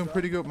Yeti doing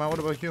pretty good, man. What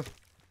about you?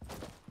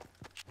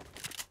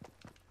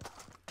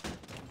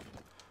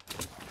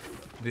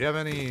 Do you have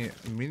any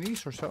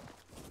minis or so?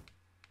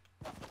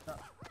 No.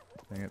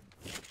 Dang it.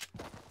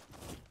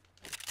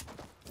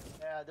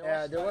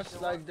 Yeah, there was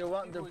like the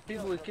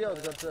people we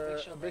killed got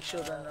a big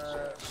shield and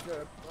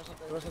Squib.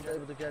 I wasn't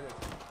able to get it.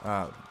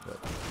 Ah,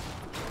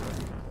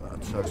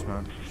 that sucks,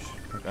 man.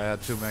 Like, I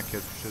had 2 mech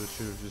kits.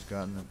 Should have just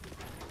gotten it.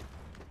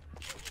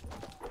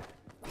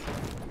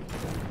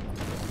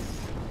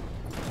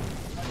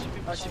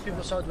 I see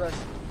people southwest.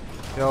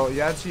 Yo,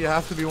 Yeti, you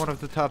have to be one of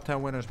the top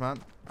 10 winners, man.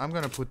 I'm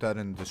gonna put that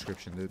in the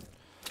description, dude.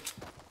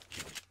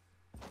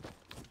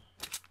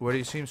 Where do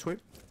you see him,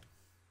 Squib?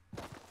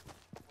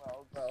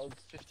 Well,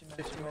 15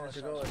 minutes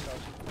ago or so.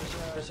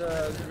 There's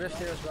a rift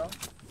here as well.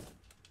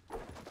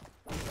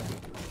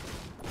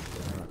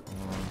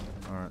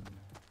 Alright.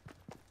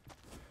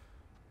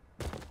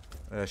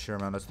 Yeah, sure,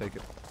 man. Let's take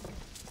it.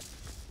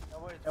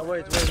 Oh,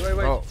 wait.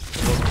 Oh.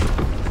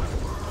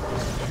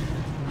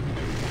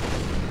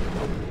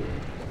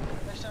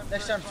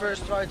 Next time,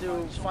 first try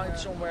to find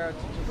somewhere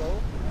to go.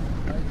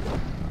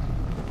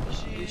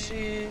 You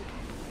see.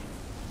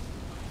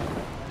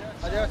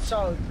 They're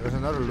south. There's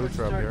another loot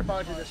drop here. Third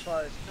party this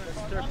fight.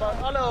 Third party.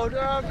 Oh no,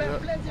 there are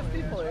plenty of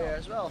people here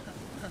as well.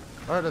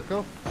 Alright, let's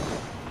go.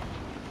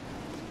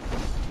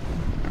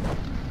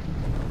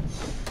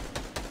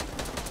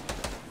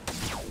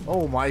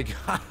 Oh my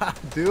god,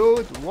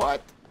 dude,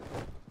 what?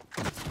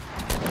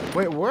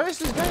 Wait, where is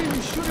this guy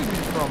even shooting me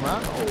from,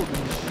 man? Holy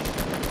shit.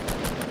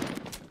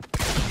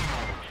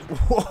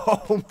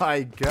 Whoa,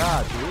 my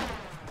god, dude.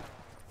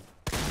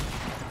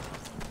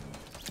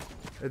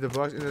 Hey, the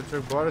box in the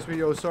truck bothers me.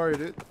 Yo, sorry,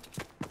 dude.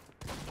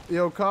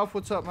 Yo, Cough,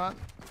 what's up, man?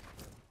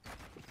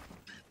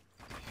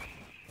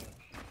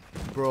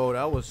 Bro,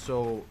 that was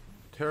so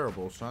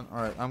terrible, son.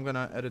 Alright, I'm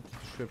gonna edit the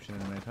description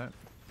in the meantime.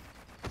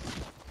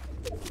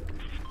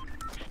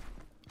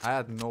 I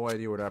had no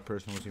idea where that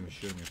person was even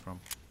shooting me from.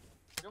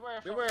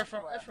 You were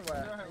from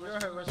everywhere. You were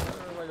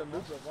where the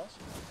loot drop was.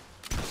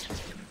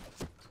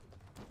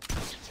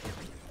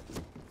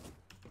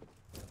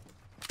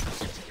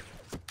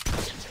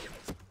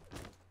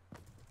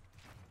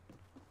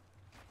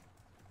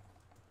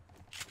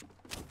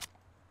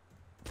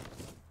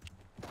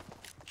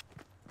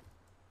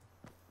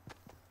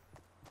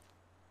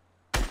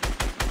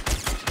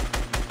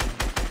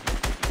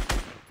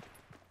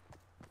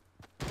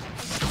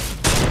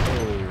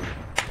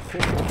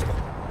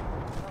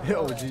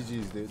 Yo,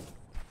 GG's, dude.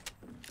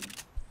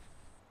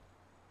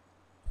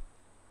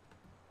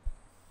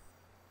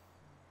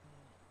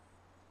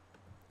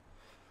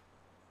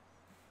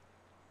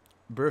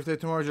 Birthday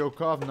tomorrow, Joe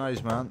Cough.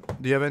 Nice, man.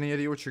 Do you have any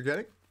idea what you're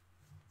getting?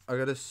 I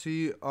gotta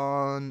see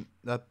on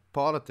that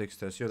politics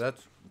test. Yo,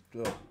 that's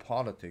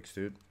politics,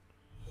 dude.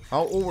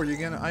 How old were you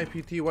getting an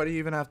IPT? Why do you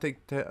even have to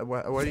take?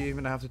 Why do you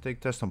even have to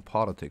take tests on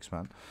politics,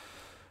 man?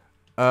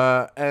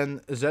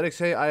 And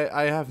ZXA,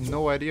 I have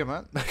no idea,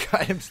 man. Like,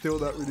 I am still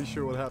not really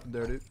sure what happened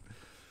there, dude.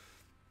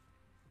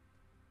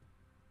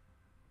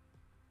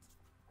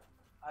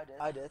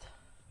 I did.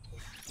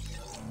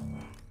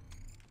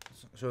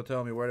 So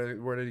tell me,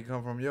 where did he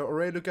come from? Yo,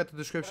 already look at the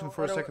description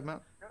for a second,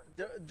 man.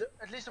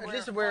 At least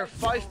there were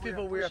 5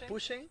 people we were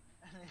pushing,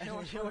 and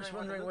he was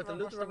wondering what the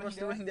loot drop was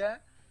doing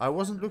there. I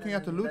wasn't looking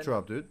at the loot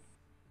drop, dude.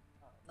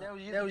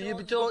 Yeah,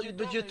 but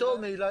you told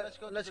me, like,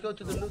 let's go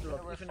to the loot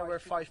drop, even though there were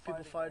 5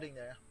 people fighting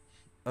there.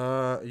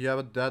 Yeah,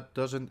 but that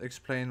doesn't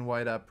explain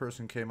why that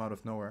person came out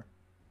of nowhere.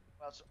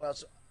 Well,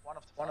 it's one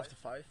of the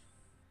 5.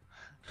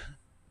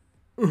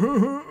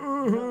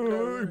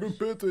 Ik ben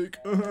pittig.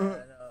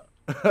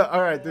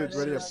 Alright, dude,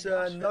 ready up. It's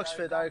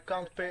Noxvids, I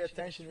can't pay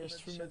attention to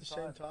stream at the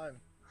same time.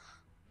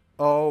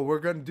 Oh, we're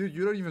gonna, dude,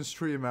 you don't even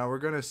stream, man. We're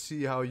gonna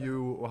see how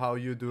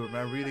you do it,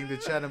 man. Reading the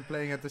chat and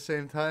playing at the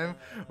same time.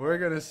 We're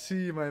gonna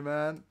see, my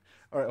man.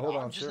 Alright, hold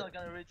on, I'm just sir. not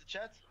gonna read the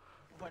chat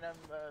when I'm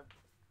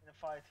in a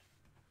fight.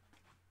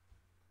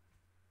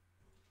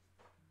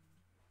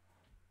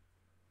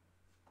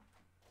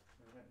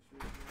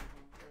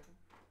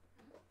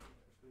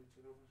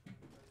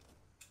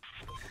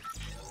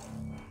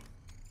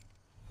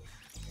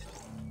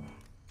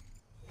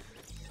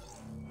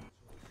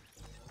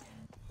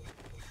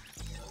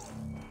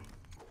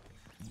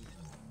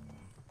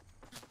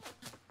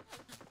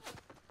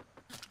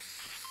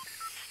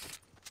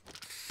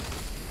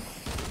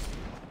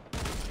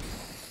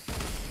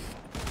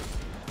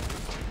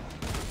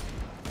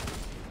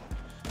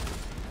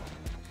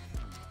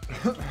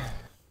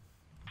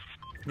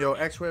 Yo,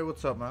 X-Ray,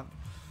 what's up, man?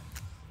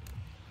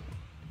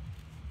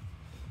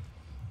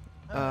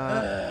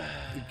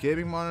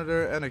 Gaming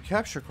monitor and a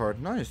capture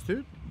card. Nice,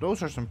 dude.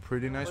 Those are some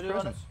pretty nice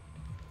presents.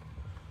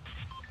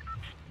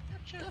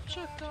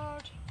 Capture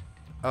card.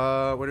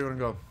 Where do you want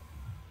to go?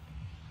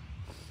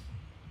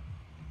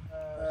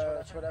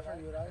 It's whatever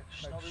you like.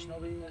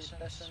 Snobby,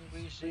 lessons,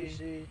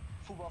 easy,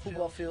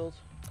 football field.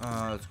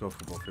 Let's go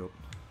football field.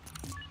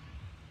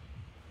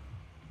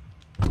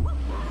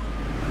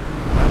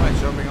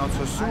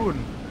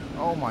 soon.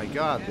 Oh my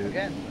god, dude.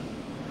 Again.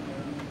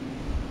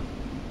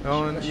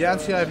 Oh, and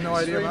Yancy, I have no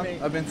idea,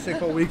 man. I've been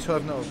sick all week, so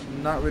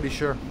I'm not really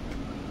sure.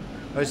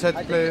 I just had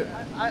to play.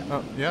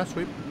 Oh, yeah,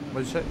 sweet.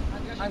 What did you say?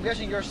 I'm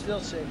guessing you're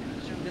still sick.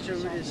 Because you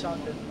really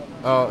sounded.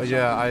 Oh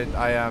yeah,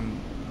 I am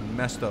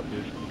messed up,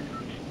 dude.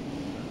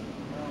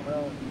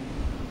 Well,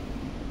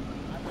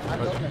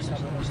 I'm not messed up.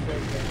 I'm still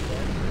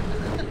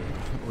sick.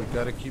 We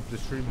gotta keep the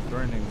stream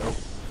burning, though.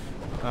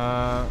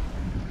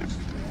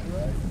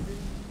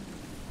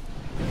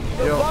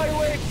 Yo, by the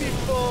way,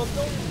 people,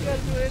 don't forget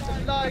to hit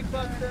the like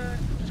button,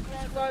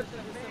 subscribe to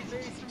the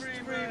amazing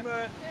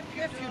streamer.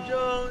 If you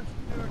don't,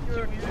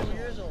 you're 2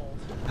 years old.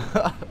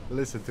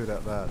 Listen to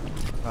that, man.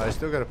 I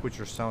still gotta put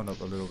your sound up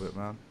a little bit,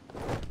 man.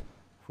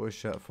 Voice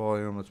chat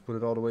volume, let's put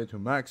it all the way to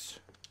max.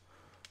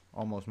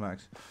 Almost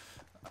max.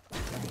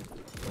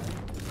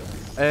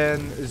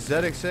 And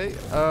ZXA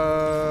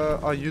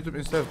on YouTube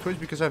instead of Twitch,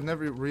 because I've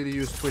never really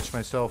used Twitch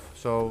myself,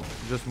 so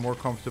just more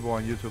comfortable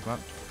on YouTube, man.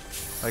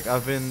 Like,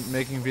 I've been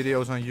making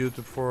videos on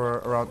YouTube for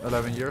around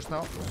 11 years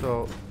now,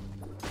 so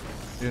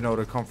you know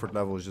the comfort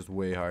level is just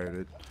way higher,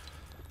 dude.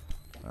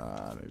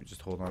 Maybe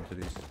just hold on to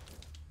these.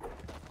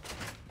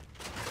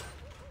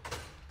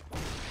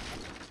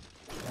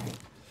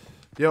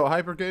 Yo,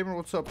 Hyper Gamer,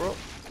 what's up, bro?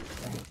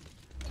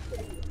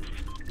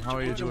 How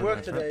are you doing? Did you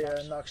work today,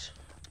 Nox?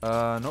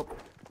 Nope.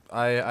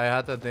 I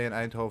had that day in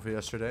Eindhoven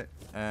yesterday,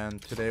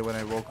 and today when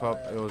I woke up,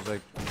 it was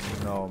like,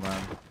 no,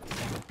 man.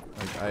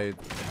 Like,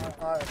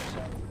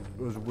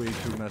 it was way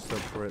too messed up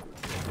for it.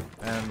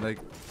 And like,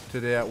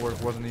 today at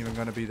work wasn't even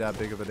gonna be that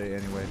big of a day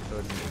anyway, so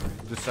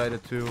I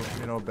decided to,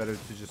 you know, better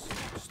to just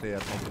stay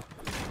at home.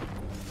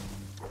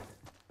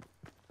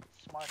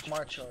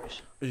 Smart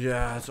choice.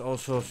 Yeah, it's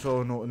also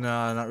so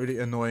nah, not really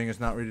annoying. It's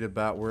not really the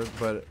bad word,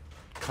 but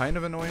kind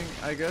of annoying,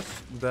 I guess,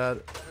 that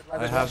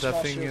I have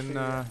that thing in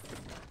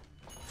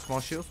small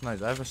shield.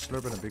 Nice. I have a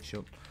slurp and a big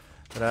shield.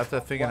 But I have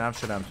that thing in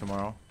Amsterdam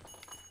tomorrow.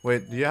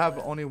 Wait, do you have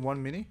only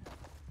one mini?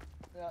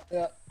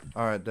 Yeah.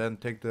 All right, then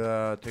take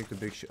the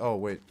big shield. Oh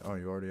wait, oh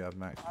you already have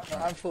max.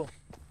 I'm full.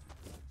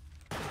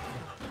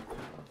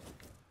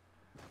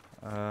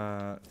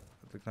 The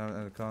climate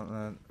and the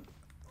continent.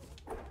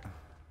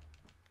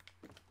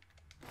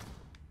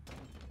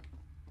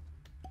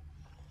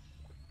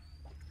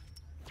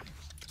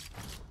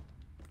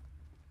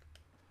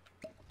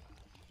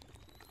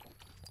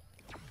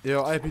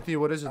 Yo, IPT,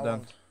 what is it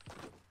then?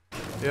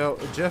 Yo,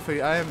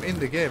 Jeffrey, I am in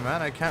the game, man.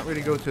 I can't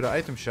really go to the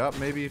item shop.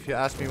 Maybe if you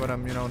ask me when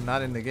I'm, you know,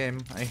 not in the game,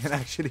 I can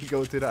actually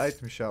go to the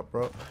item shop,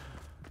 bro.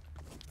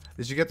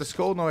 Did you get the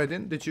skull? No, I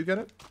didn't. Did you get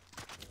it?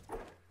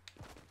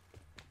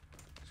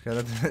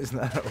 Skeleton is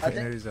not a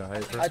winner, he's a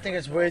hyper. I think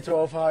it's way too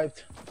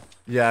overhyped.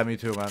 Yeah, me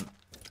too, man.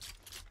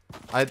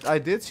 I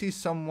did see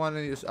someone,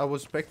 I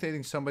was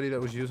spectating somebody that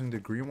was using the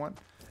green one.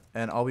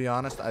 And I'll be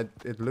honest,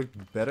 it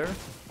looked better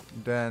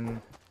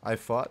than I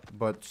thought,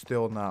 but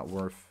still not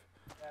worth.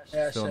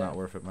 Yeah, still same. not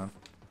worth it, man.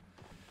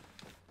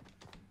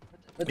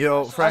 But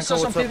Yo, Franco, I saw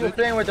some what's up, people dude?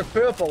 playing with the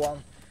purple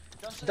one.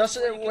 Does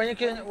it when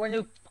it's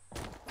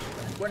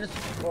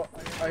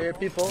I hear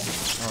people.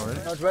 Oh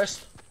really?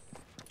 Northwest.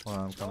 Hold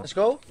on, I'm coming. Let's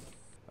go.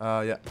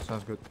 Yeah,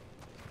 sounds good.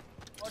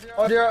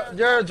 Oh,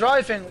 they're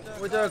driving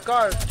with their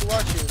car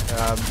towards you.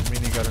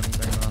 Mini got him.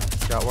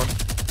 Got one.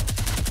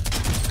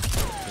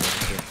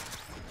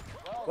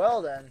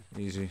 Well then.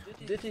 Easy.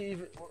 Did he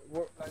even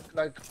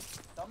like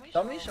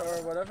dummies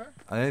or whatever?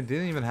 I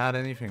didn't even have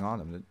anything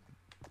on him.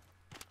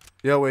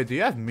 Yo, wait, do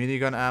you have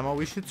minigun ammo?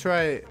 We should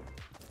try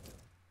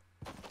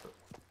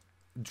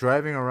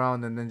driving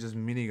around and then just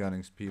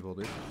minigunning people,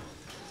 dude.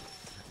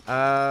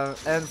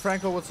 And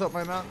Franco, what's up,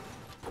 my man?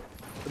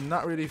 I'm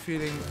not really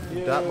feeling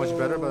that much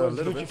better, but a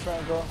little bit.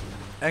 Franco.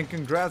 And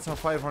congrats on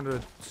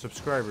 500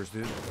 subscribers,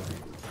 dude.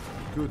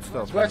 Good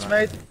stuff. Congrats,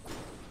 mate.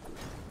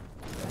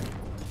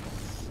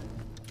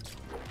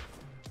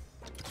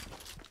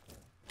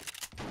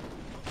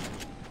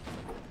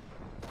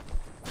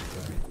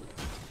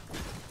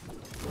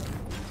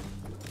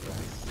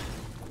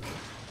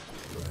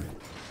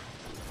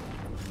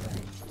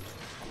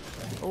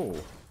 Oh.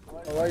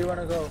 Where you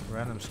wanna go?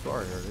 Random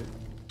scar here, dude.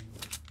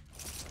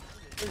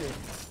 Really?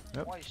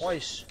 Yep.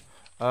 Twice.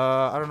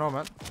 I don't know,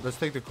 man. Let's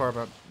take the car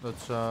back.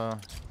 Let's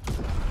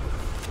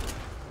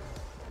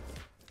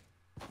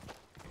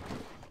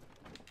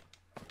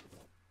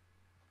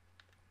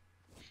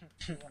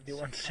You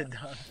want to sit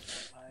down?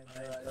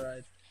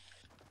 Alright.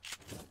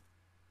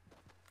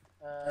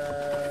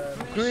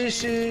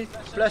 Greasy,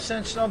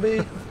 pleasant,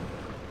 snobby.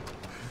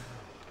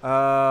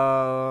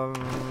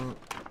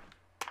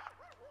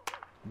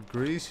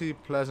 Greasy,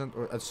 pleasant,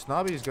 or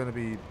snobby is gonna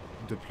be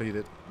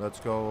depleted. Let's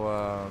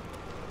go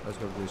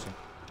greasy.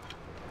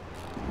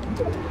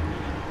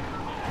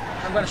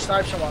 I'm gonna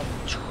snipe someone.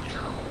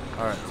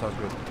 Alright, sounds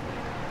good.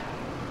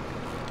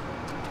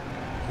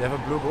 You have a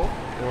blue ball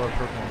or a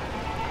purple one?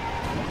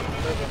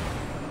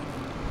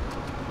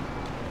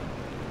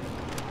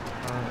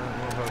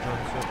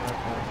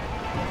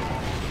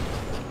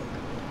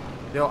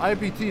 Yo,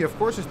 IPT, of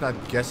course it's not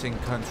guessing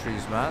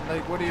countries, man.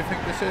 Like, what do you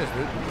think this is,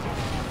 dude?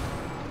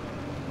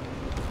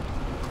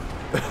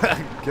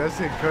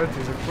 Guessing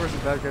countries, of course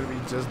it's not gonna be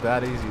just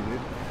that easy, dude.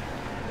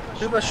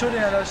 People are shooting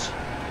at us.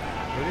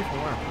 Really?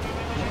 From where?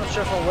 I'm not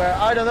sure from where.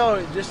 I don't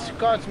know. This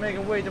car's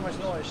making way too much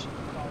noise.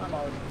 I'm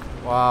out.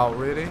 Wow,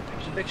 really?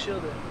 There's a big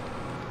shield there.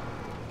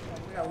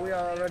 Yeah, we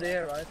are already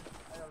here, right?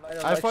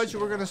 I thought you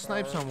were gonna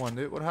snipe someone,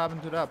 dude. What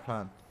happened to that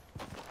plan?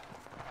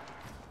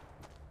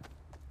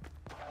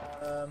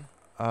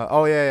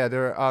 Oh yeah,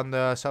 they're on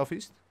the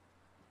southeast.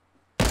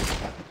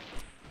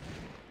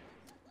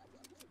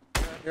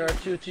 There are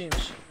two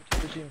teams.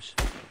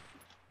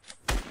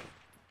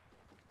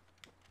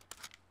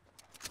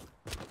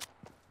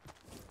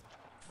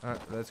 Alright,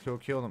 let's go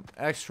kill them.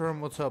 Extrum,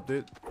 what's up,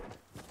 dude?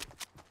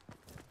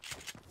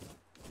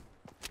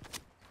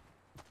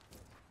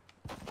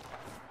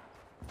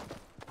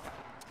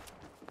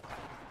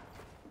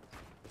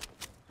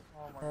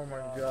 Oh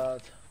my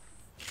god.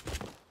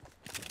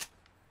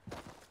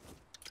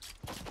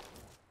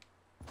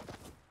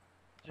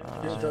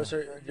 Those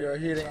are, you're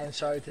healing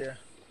inside here.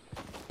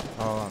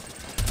 Hold on.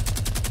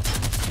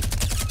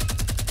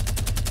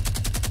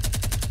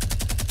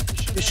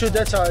 You shoot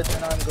that side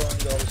and I'm going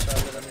the other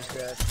side, but I'm just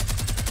dead.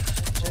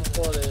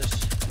 Simple is.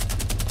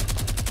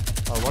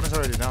 Oh, one is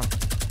already down.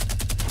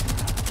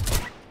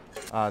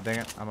 Ah, dang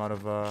it. I'm out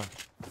of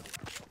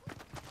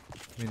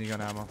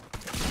minigun ammo.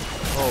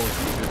 Oh,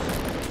 Jesus.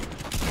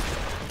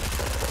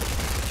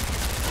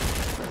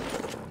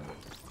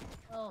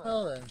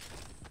 Well then.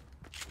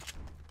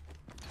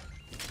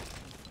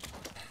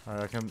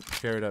 Alright, I can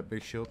carry that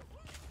big shield.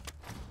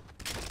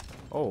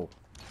 Oh.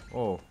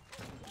 Oh.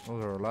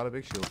 Those are a lot of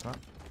big shields, huh?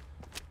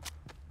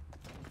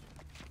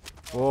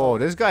 Whoa,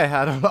 this guy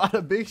had a lot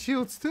of big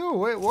shields too.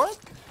 Wait, what?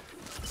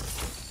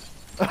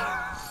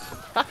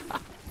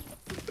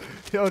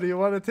 Yo, do you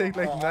want to take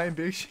like 9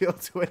 big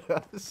shields with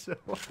us?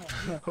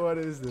 What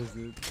is this,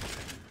 dude?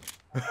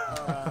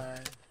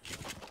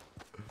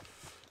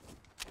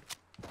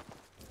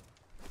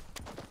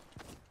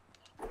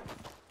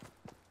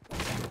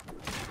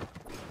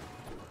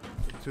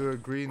 To a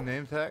green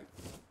name tag?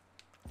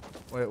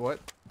 Wait, what?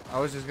 I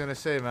was just gonna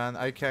say, man,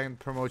 I can't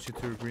promote you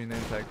to a green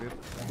name tag, dude.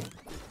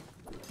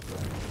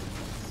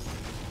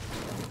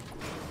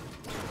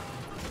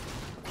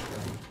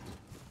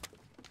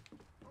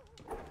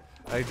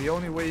 Like the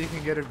only way you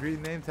can get a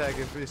green name tag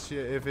is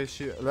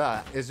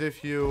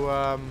if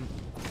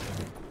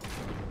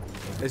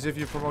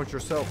you promote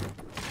yourself.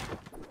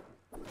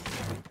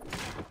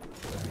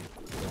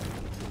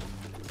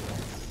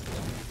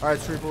 Alright,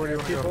 Street, where do you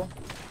want to go?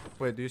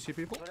 Wait, do you see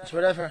people? It's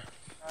whatever.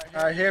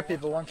 I hear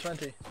people,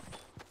 120.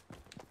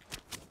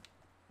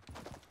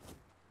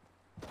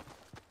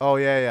 Oh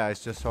yeah, I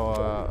just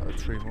saw a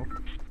tree move.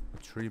 A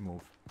tree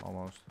move,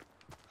 almost.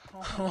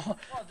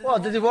 Well,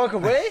 did he walk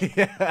away?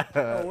 Yeah.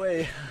 No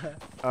way.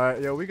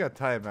 Alright, yo, we got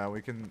time, man.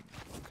 We can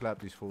clap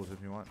these fools if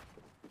you want.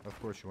 Of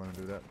course you want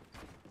to do that.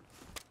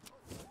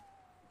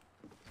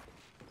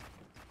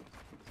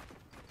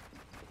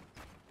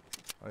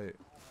 Wait.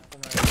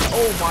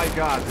 Oh my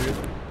god, dude.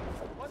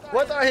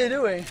 What are you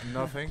doing?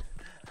 Nothing.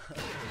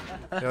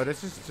 Yo,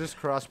 this is just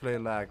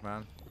crossplay lag,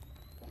 man.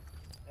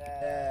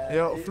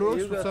 Yo,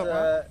 Flux, what's up,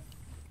 man?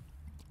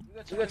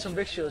 You got some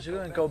big shields. You're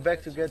gonna go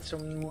back to get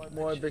some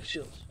more big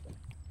shields.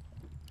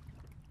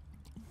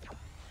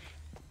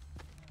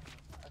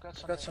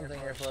 I've got something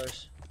here for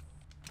us.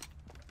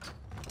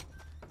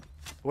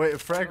 Wait,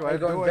 Frank, I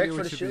have no idea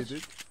what you shields?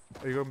 dude.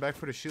 Are you going back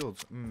for the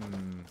shields?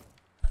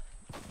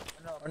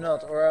 Or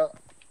not, or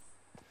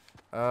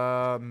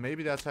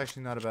maybe that's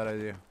actually not a bad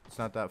idea. It's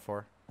not that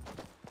far.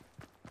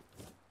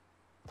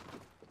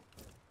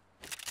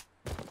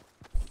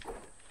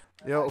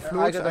 Yo,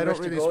 Flux, I don't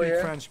really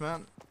speak French,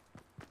 man.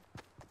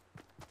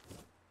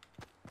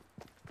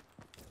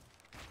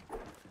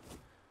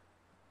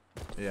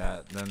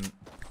 Yeah, then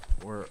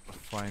we're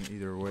fine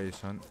either way,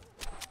 son.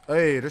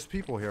 Hey, there's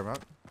people here, man.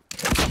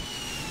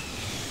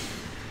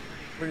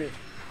 really?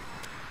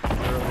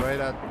 They're right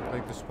at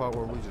like the spot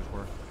where we just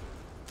were.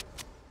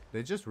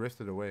 They just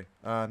rifted away.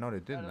 No, they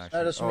didn't actually.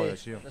 No, that's me.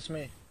 That's you. That's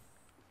me.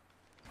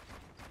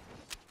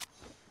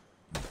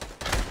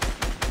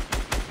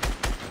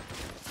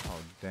 Oh,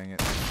 dang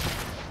it.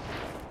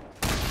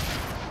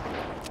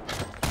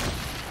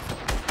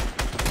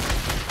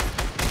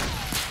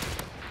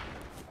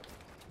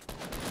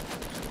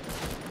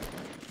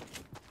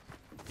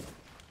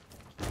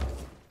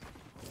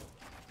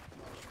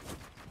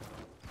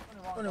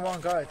 Only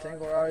one guy, I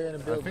think, or are you in a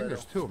build? I think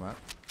there's 2, man.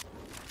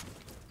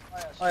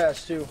 Oh yeah,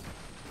 it's 2.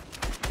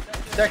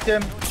 Attacked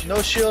him,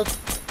 no shield.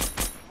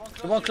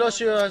 The one close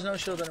to you has no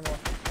shield anymore.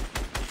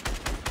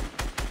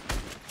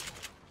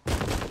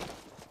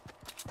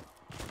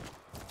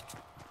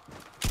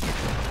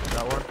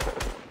 That one.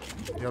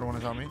 The other one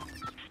is on me.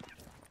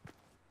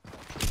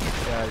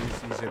 Yeah,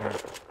 he's in here.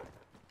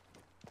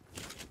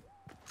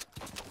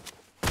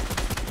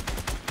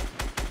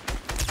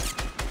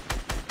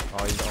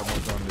 Oh, he's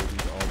almost done, dude.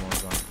 He's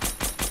almost done.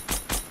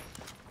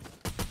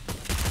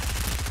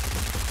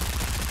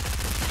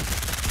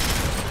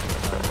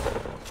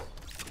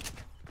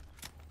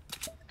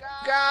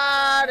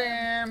 Got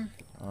him!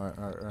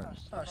 Alright.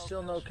 Oh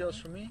Still no kills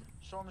for me.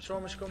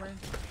 Storm is coming.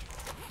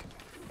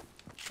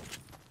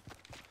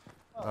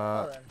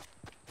 Then.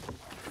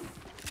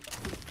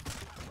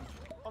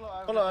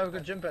 Hello, I have a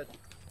good jump pad.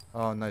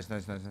 Oh, nice.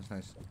 7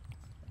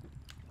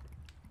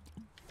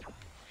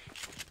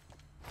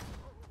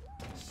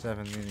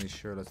 minis,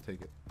 sure, let's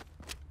take it.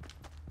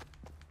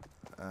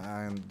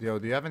 And yo,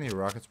 do you have any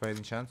rockets by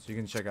any chance? You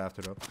can check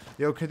after though.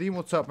 Yo, Kadeem,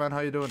 what's up, man? How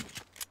you doing?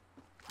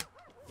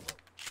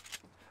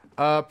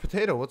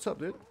 Potato, what's up,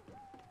 dude?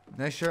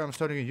 Next year I'm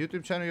starting a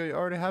YouTube channel. You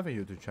already have a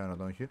YouTube channel,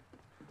 don't you?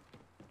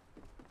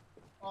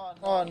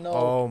 Oh no.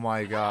 Oh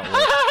my god.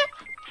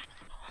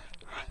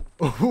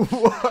 Oh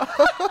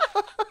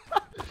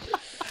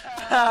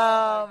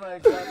my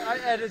god. I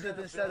edited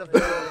instead of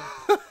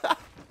editing.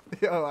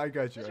 Yo, I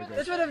got you.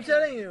 That's what I'm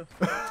telling you.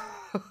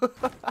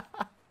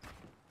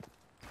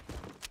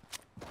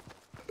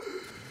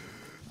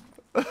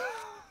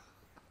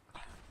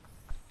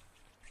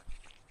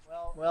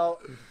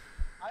 Well,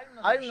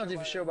 I'm not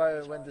even sure why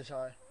I went this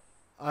high.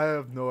 I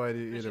have no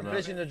idea either, man.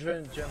 Placing the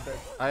jump pad.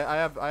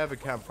 I have a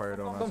campfire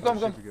though, man. Come.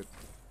 Good.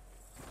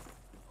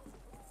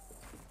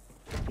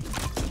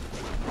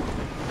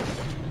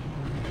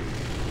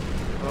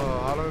 Oh,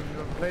 how long have you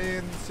been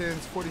playing?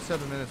 Since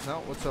 47 minutes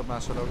now. What's up,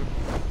 Master Logan?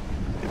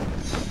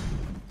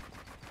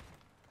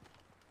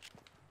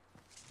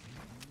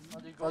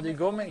 Well, they're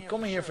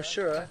coming here for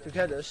sure to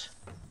get us.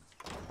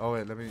 Oh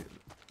wait,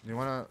 you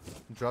wanna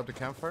drop the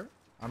campfire?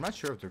 I'm not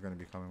sure if they're gonna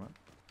be coming, man.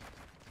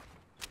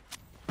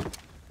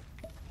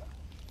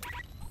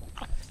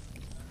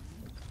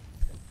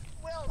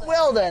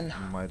 Well then.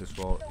 Might as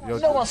well. Yo,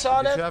 No one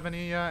saw that. Did you have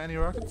any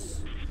rockets?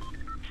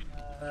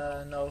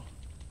 No.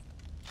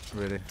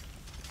 Really?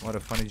 What a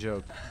funny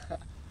joke.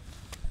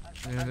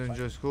 You didn't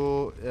enjoy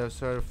school? Yeah,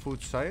 started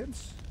food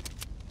science?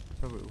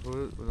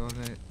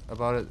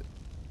 About it.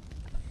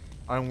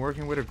 I'm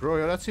working with a girl.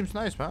 Yo, that seems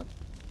nice, man.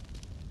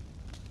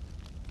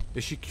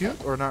 Is she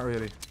cute or not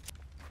really?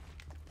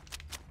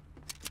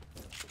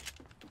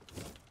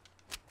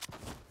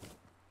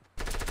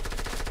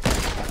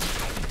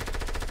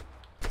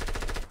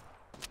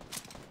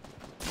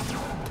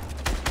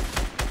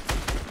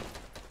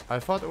 I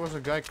thought there was a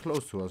guy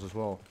close to us as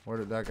well. Where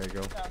did that guy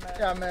go?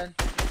 Yeah, man.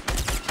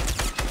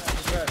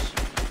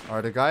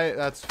 Alright, the guy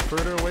that's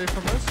further away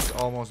from us,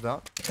 almost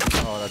down.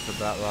 Oh, that's a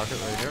bad rocket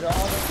right here. The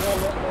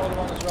other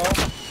one as well.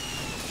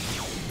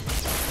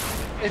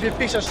 If you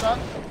pick a shot.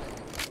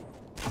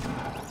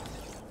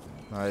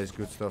 Nice,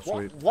 good stuff,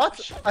 sweet.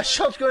 What? I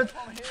shot good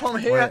from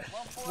here. Wait.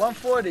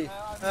 140.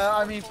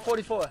 I mean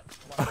 44.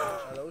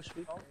 Hello,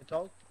 speak. Can you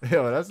talk?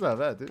 Yo, that's not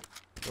bad, dude.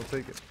 We'll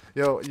take it.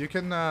 Yo, you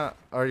can, are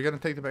you gonna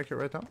take the back here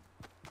right now?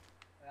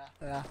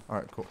 Yeah.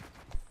 Alright, cool.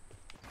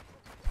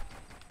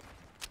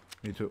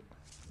 Me too.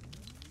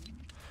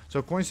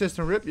 So coin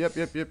system rip, yep.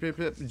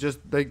 Just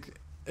like,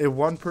 if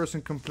one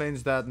person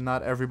complains that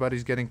not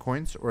everybody's getting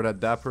coins, or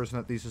that person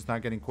at least is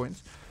not getting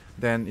coins,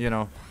 then, you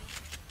know,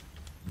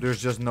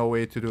 there's just no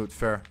way to do it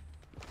fair.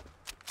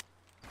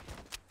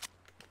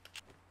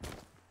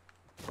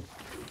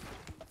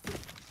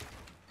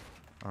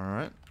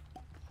 Alright.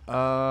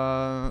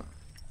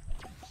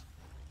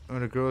 When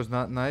the girl is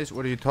not nice.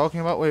 What are you talking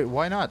about? Wait,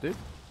 why not, dude?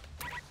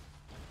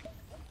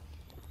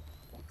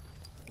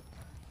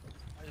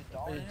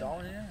 Are you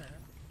down here?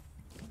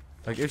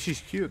 Like, if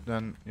she's cute,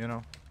 then, you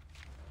know,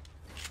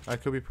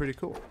 that could be pretty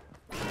cool.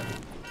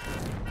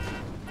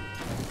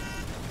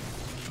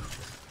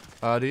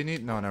 Do you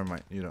need? No, never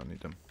mind. You don't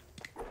need them.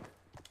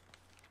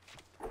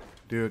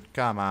 Dude,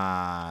 come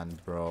on,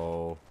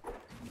 bro.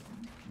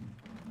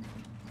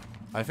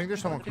 I think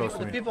there's someone close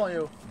to me. People on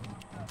you.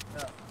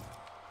 Yeah.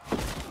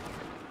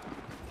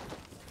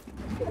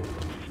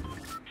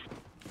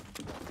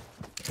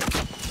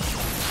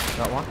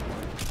 Got one.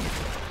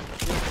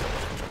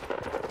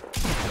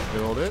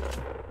 Build it.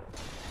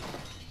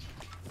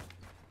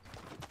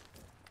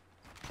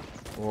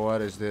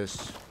 What is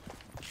this?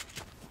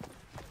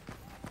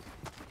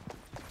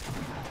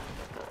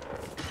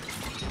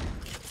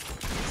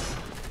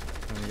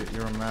 Let me get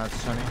your mad,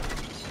 Sonny.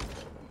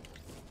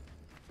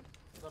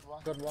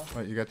 Good one.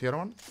 Wait, you got the other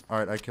one?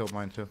 Alright, I killed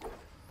mine too.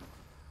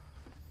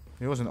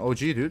 He was an OG,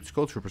 dude.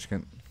 Skull Trooper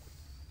skin.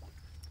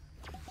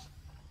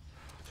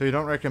 So you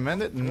don't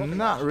recommend it?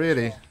 Not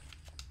really.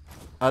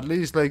 At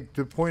least, like,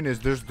 the point is,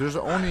 there's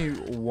only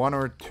 1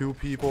 or 2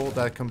 people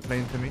that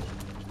complain to me.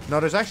 No,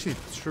 there's actually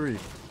 3.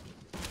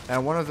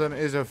 And one of them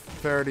is a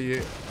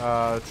fairly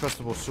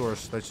trustable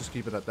source. Let's just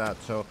keep it at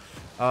that. So,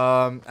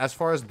 as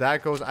far as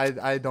that goes,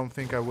 I don't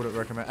think I would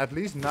recommend. At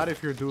least not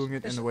if you're doing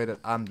it in the way that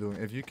I'm doing.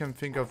 If you can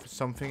think of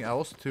something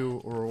else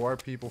to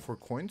reward people for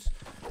coins,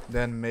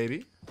 then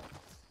maybe.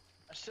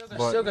 I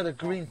still got a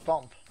green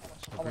pump.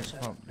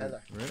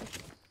 Really?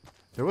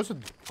 There was a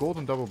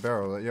golden double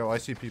barrel. Yo, I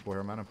see people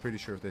here, man. I'm pretty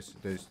sure they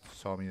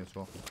saw me as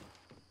well.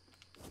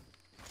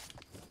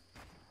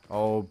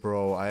 Oh,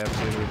 bro, I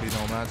have literally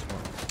no match for.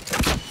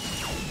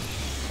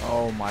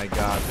 Oh my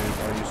god, dude,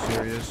 are you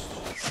serious?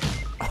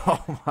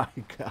 Oh my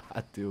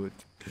god, dude.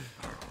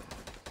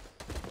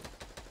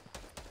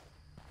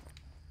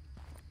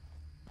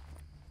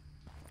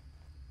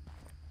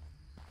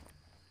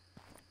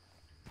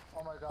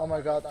 Oh my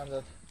god, I'm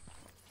dead.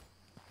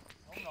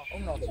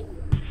 I'm not.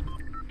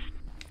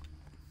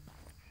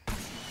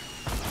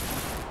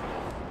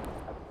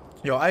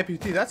 Yo,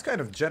 IPT, that's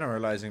kind of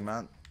generalizing,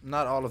 man.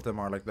 Not all of them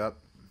are like that.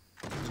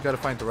 Just gotta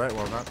find the right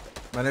one, man.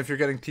 And if you're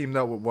getting teamed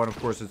up with one, of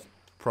course, it's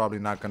probably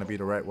not gonna be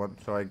the right one.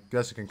 So I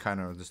guess I can kind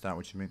of understand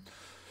what you mean.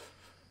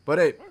 But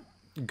hey,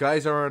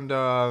 guys aren't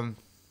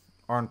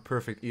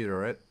perfect either,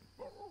 right?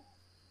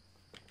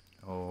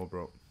 Oh,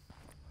 bro.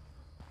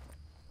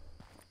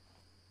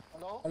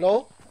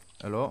 Hello?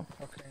 Hello?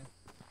 Okay.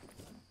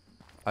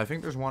 I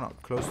think there's one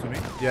close to me.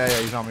 Yeah,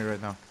 he's on me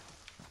right now.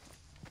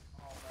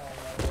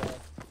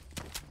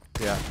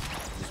 Yeah,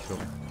 just kill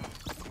me.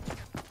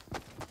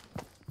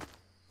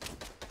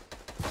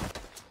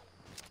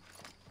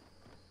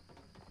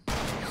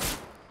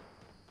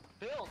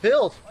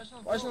 Build!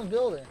 Why is it not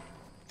building?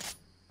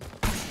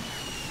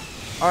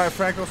 Alright,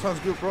 Franco, sounds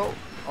good, bro.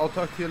 I'll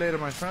talk to you later,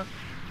 my friend.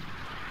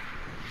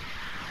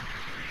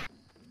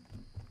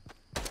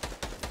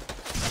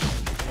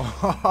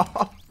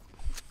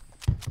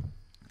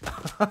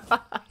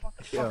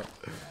 Yo,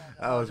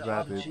 that was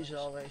bad, dude. RPGs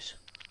always.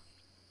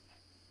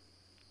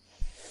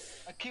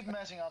 I keep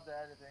messing up the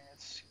editing,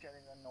 it's getting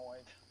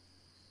annoyed.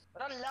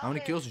 But I love How many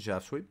kills did you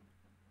have, Sweep?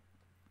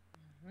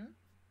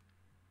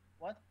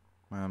 What?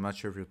 I'm not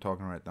sure if you're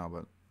talking right now,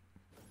 but...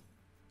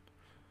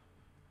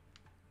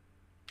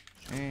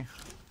 Eh.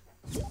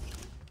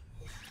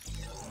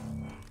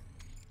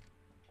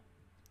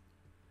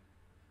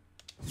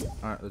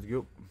 Alright, let's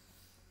go.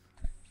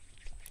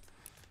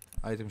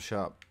 Item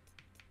shop.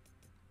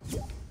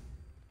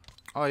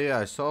 Oh yeah,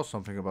 I saw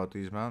something about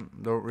these, man.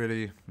 Don't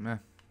really, meh.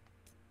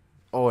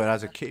 Oh, it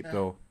has a cape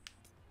though.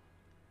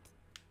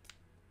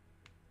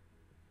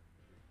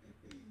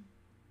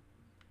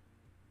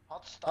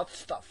 Hot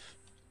stuff.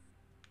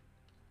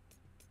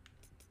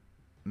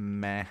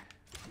 Meh.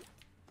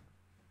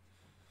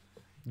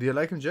 Do you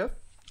like him, Jeff?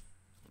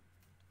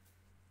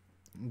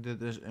 Did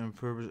this on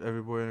purpose?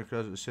 Every boy in the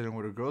class is sitting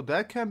with a girl.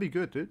 That can be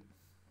good, dude.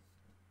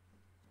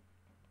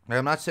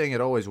 I'm not saying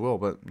it always will,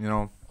 but you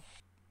know,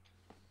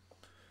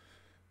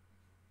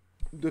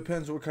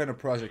 depends what kind of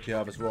project you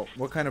have as well.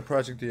 What kind of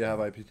project do you have,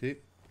 IPT?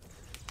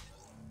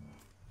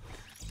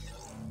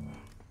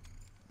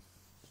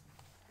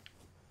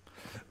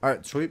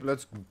 Alright, sweep,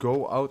 let's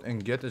go out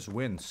and get this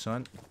win,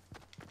 son.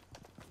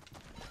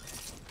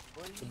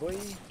 Boy.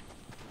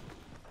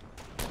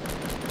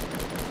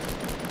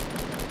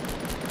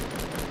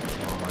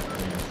 Oh, my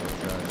aim is so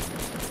trash.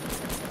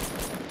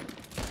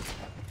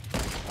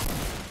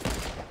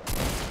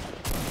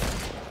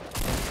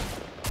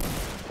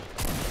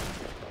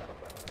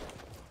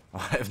 I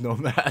have no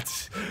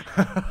match.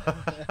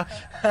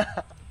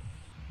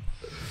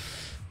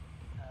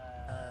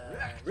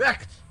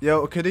 Wrecked.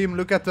 Yo, Kadeem,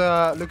 look at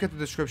the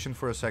description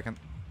for a second.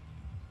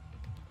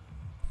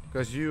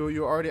 Because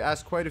you already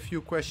asked quite a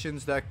few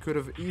questions that could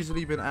have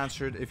easily been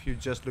answered if you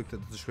just looked at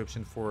the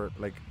description for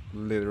like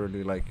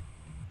literally like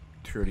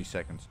 30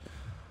 seconds.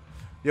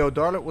 Yo,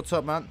 Darlet, what's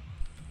up, man?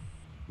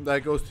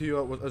 That goes to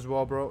you as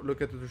well, bro.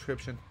 Look at the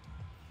description.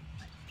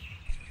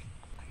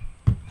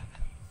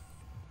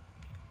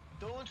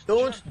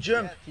 Don't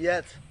jump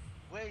yet.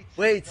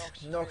 Wait,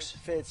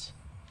 Noxvids.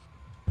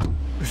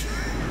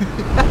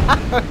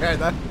 Okay,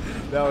 that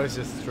was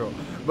just a troll.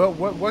 But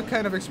what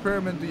kind of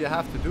experiment do you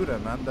have to do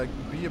then, man? Like,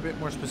 be a bit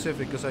more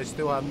specific, because I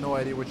still have no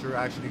idea what you're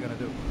actually gonna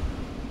do.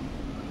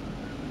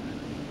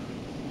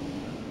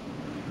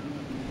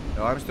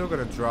 No, I'm still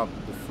gonna drop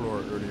the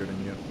floor earlier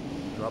than you.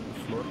 Drop the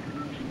floor?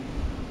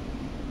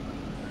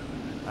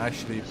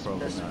 Actually, probably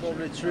That's not.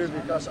 probably true,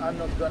 because I'm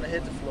not gonna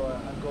hit the floor.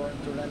 I'm going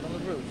to land on the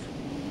roof.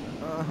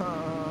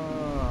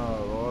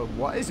 Oh,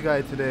 wise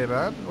guy today,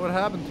 man. What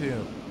happened to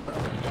you?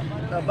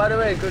 By the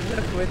way, good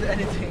luck with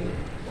anything.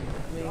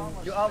 I mean,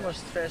 you're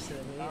almost faster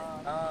than me.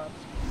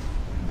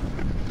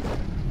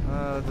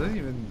 Doesn't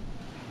even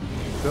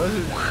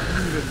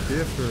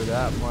differ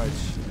that much.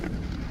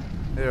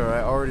 Here,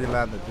 I already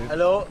landed, dude.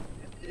 Hello?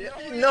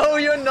 No,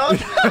 you're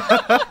not.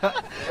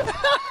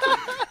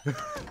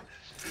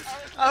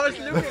 I was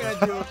looking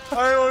at you.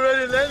 I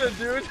already landed,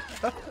 dude.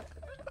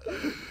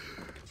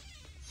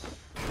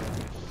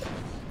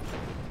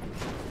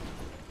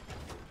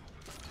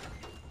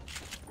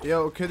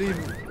 Yo, Kadeem,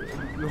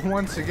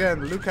 once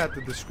again, look at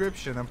the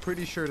description. I'm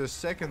pretty sure the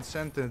second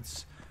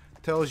sentence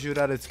tells you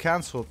that it's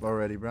cancelled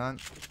already, Bran.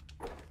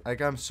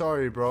 Like, I'm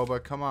sorry, bro,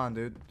 but come on,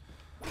 dude.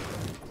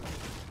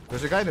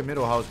 There's a guy in the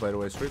middle house, by the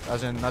way, Sweep.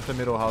 As in, not the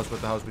middle house,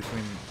 but the house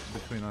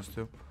between us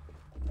two.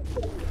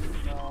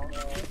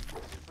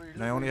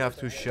 And I only have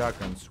 2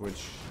 shotguns,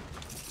 which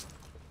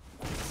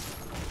a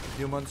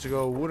few months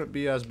ago wouldn't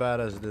be as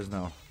bad as it is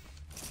now.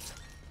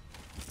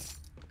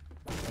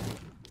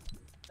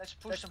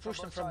 Let's push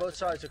them from both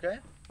sides, okay?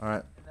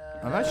 Alright.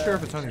 I'm not sure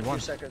if it's only one.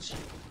 Seconds.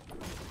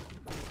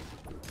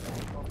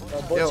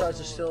 Both sides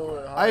are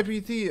still high.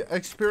 IPT,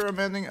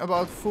 experimenting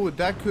about food.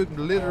 That could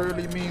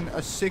literally mean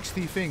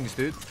 60 things,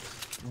 dude.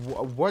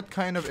 What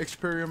kind of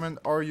experiment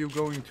are you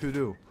going to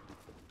do?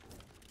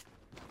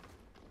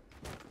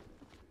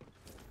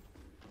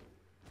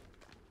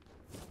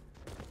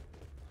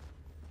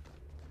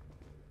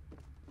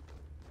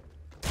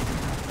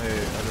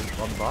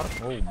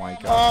 Oh my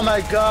god. Oh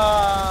my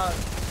god!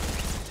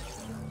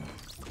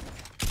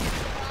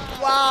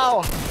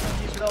 Wow!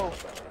 He's low.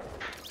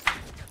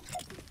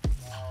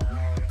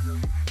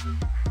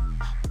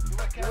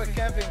 You were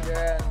camping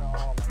there.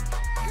 No.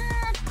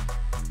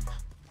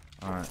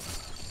 Alright.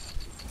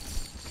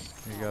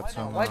 You got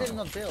some. Why did it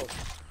not build?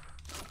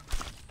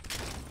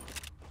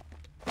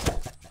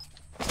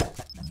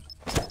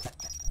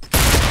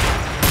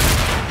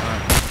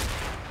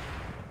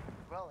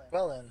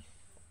 Well then.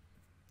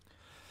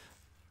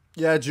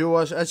 Yeah,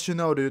 DUOS, as you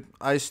know, dude,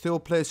 I still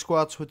play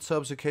squads with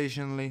subs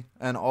occasionally,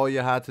 and all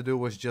you had to do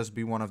was just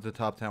be one of the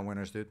top 10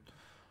 winners, dude.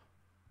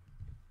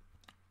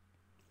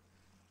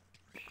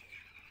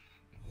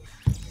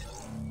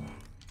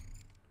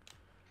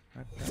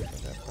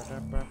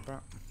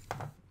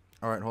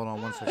 Alright, hold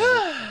on one second.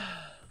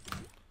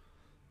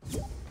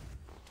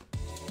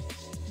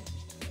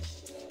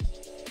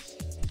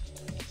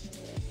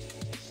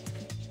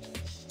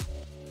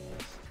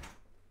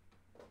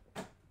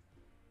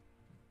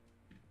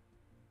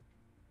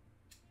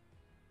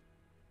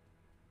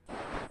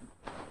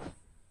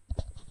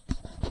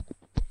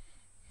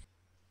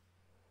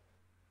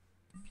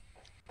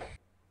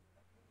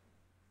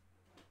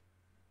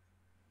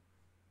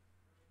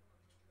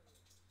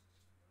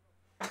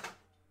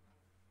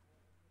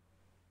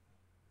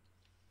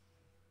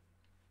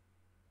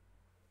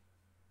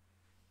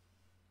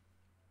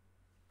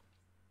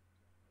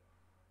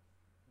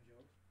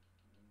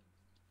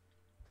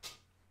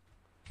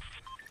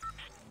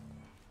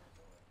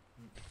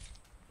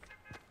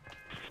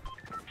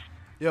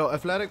 Yo,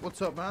 Athletic,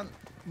 what's up, man?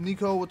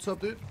 Nico, what's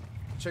up, dude?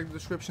 Check the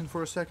description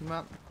for a second,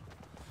 man.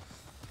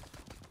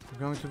 We're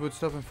going to put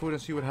stuff in food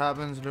and see what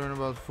happens. Learn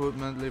about food,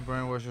 mentally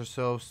brainwash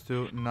yourselves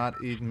to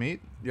not eat meat.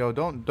 Yo,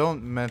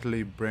 don't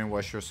mentally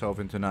brainwash yourself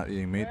into not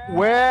eating meat.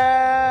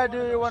 Where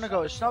do you want to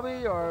go?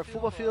 Snobby or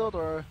football field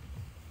or?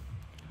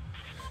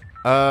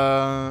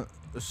 Kind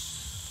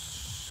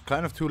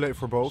of too late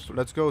for both.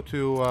 Let's go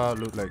to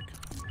Loot Lake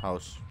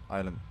House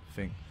Island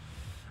thing.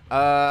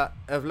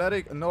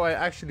 Athletic, no, I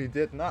actually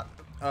did not.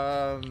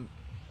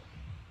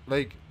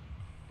 Like,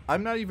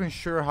 I'm not even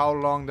sure how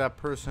long that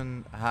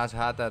person has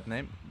had that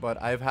name, but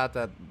I've had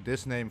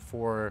this name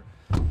for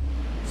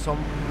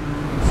some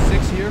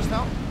 6 years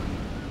now.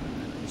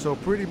 So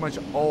pretty much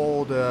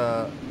all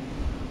the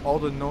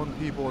known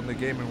people in the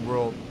gaming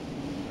world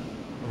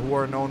who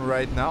are known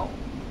right now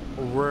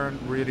weren't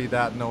really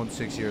that known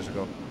 6 years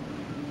ago.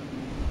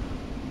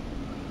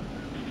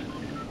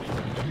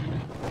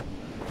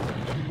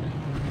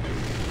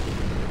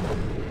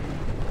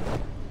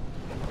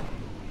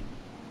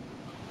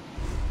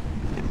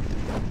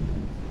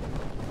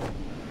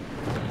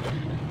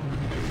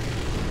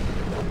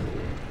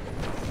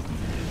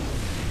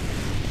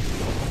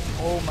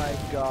 Oh my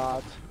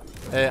god.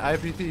 Hey,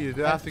 IPT, you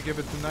do have to give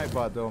it to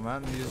Nightbot though,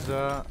 man. He's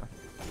that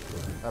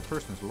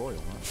person's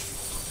loyal, man.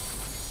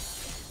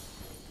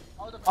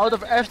 Out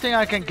of everything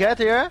I can get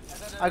here,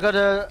 I got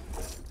a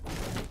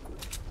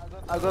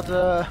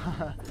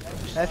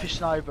heavy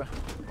sniper.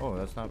 Oh,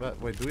 that's not bad.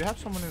 Wait, do we have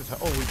someone in this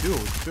house? Oh, we do.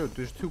 Dude,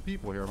 there's 2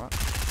 people here, man.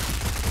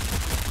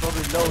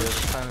 Probably Oh,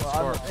 loads.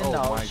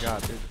 oh my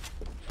god, dude.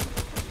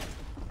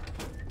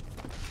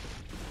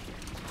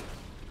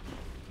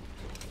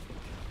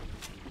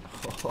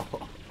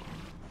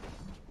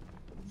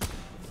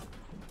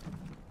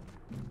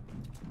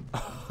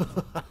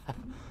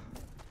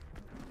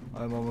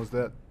 I'm almost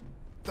dead.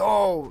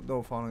 Oh,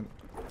 no falling.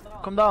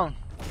 Come down.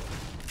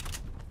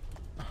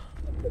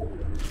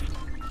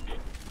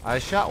 I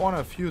shot one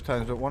a few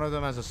times, but one of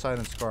them has a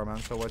silent scar, man,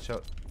 so watch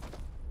out.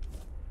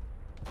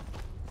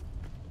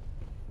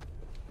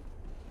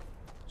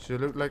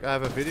 Should it look like I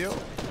have a video?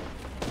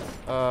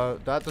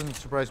 That doesn't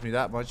surprise me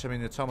that much. I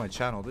mean, it's on my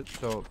channel, dude,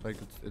 so like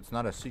it's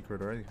not a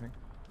secret or anything.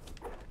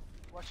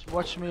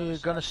 Watch me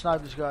gonna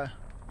snipe this guy.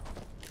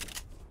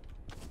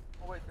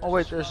 Oh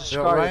wait, there's a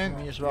scar Ryan, for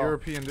me as well.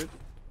 European, dude.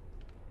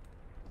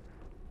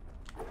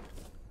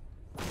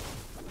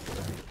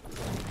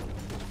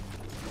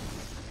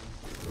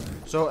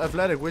 So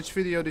Athletic, which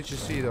video did you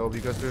see though?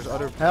 Because there's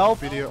other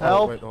video.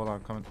 Help! Oh wait, hold on,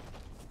 coming.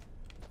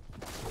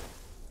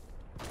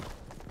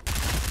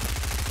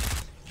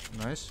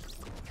 Nice,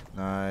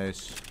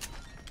 nice.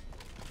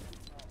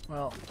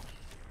 Well,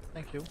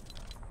 thank you.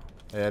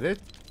 Yeah,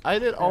 I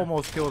did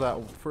almost kill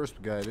that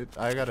first guy, dude.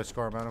 I got a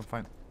scar, man. I'm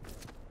fine.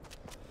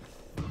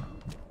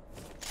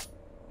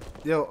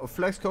 Yo,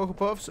 Flex Cocoa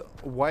Puffs,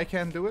 why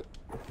can't do it?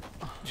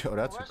 Yo,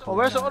 that's a cool. Oh,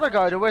 where's the other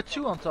guy? There were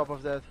 2 on top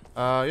of that.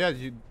 Yeah,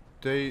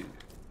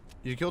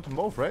 you killed them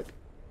both, right?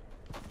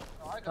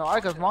 No, I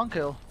got 1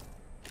 kill.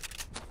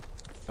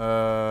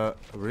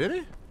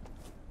 Really?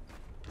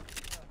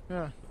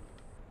 Yeah.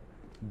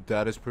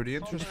 That is pretty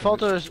interesting.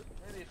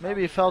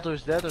 Maybe Felter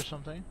is dead or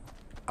something.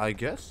 I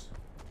guess.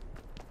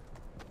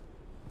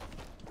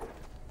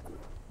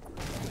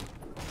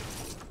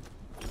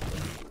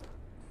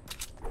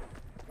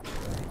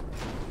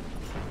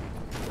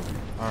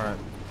 Alright.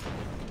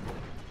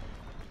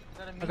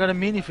 I got a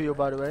mini for you,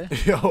 by the way.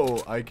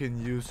 Yo, I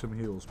can use some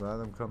heals, man.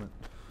 I'm coming.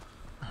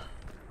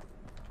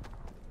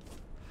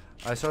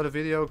 I saw the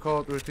video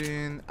called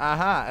Routine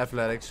Aha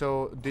Athletic.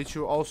 So did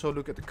you also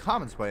look at the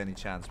comments by any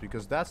chance?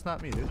 Because that's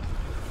not me, dude.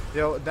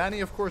 Yo,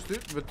 Danny, of course,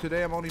 dude. But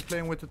today I'm only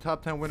playing with the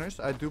top 10 winners.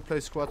 I do play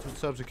squads with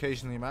subs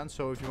occasionally, man.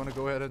 So if you want to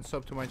go ahead and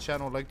sub to my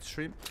channel, like the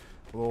stream,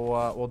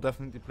 we'll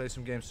definitely play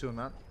some games soon,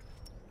 man.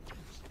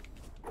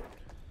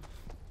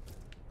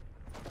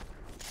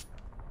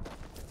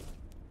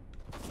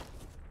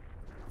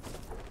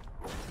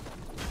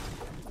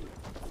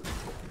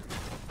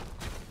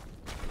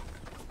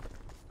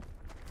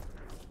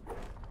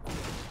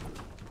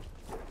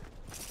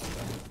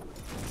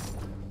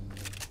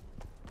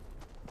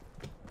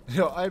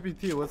 Yo,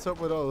 IBT, what's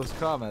up with all those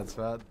comments,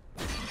 man?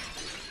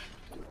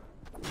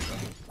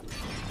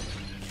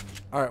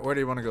 Alright, where do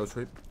you want to go,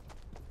 Sweep?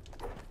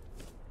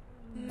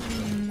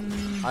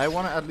 I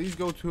want to at least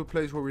go to a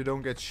place where we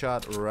don't get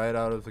shot right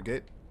out of the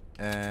gate.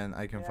 And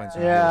I can find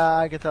some Yeah,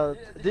 deals. I can tell.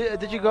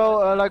 Did you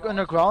go like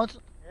underground?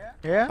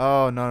 Yeah?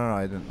 Oh, no,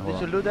 I didn't. Did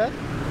you loot that?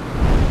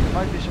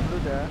 Might be some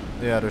loot there.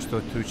 Yeah, there's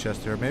still 2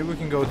 chests here. Maybe we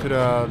can go to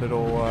the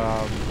little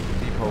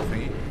depot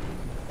thingy.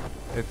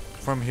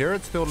 From here,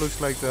 it still looks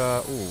like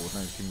the... Ooh,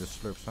 nice, give me the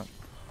slurps, huh?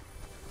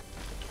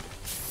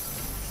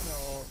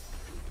 No.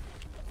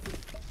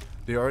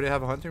 Do you already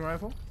have a hunting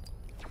rifle?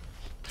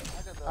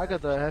 I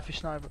got the heavy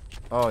sniper.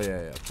 Oh, yeah,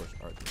 of course.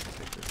 Alright,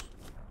 take this.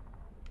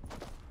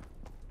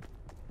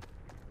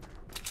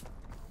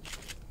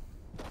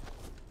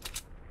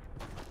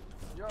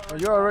 Oh,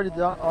 you're already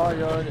done. Oh,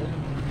 you're already... Not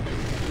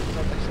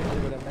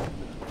exactly what I meant.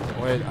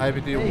 Wait,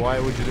 IBD, Hey. why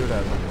would you do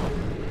that?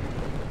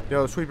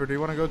 Yo, Sweeper, do you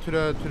want to go to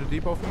the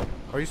depot?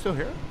 Are you still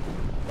here?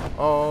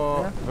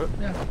 Oh, Yeah.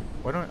 Yeah.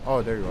 Why don't?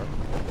 Oh, there you are.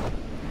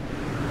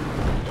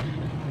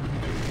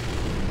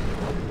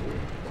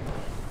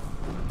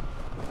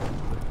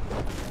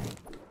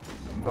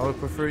 I would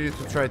prefer you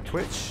to try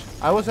Twitch.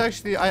 I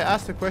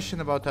asked a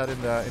question about that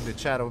in the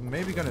chat. I'm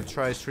maybe gonna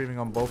try streaming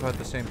on both at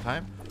the same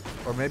time,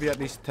 or maybe at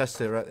least test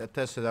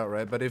it out,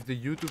 right? But if the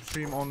YouTube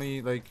stream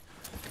only like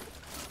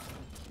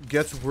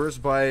gets worse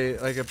by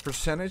like a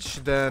percentage,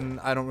 then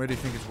I don't really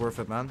think it's worth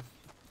it, man.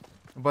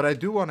 But I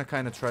do want to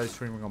kind of try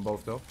streaming on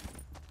both, though.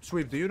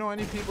 Sweep, do you know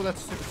any people that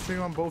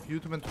stream on both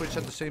YouTube and Twitch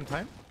at the same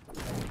time?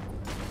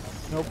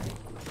 Nope.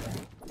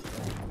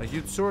 Like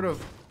you sort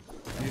of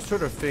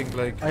think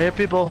like. I hear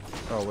people.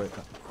 Oh wait.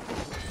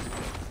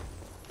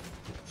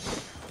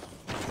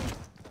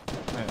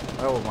 Hey,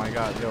 oh my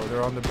God, yo,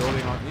 they're on the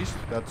building on east.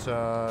 That's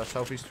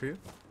southeast for you.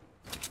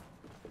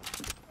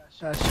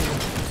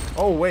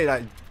 Oh wait,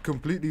 I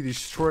completely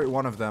destroyed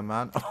one of them,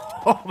 man.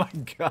 Oh my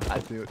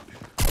God, dude.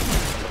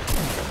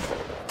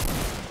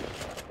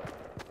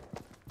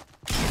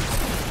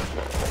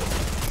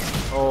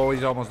 Oh,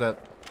 he's almost dead.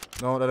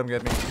 Don't let him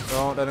get me.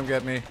 Don't let him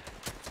get me.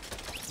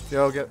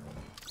 Yo, get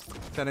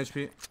 10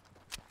 HP.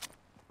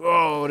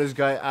 Whoa, this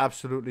guy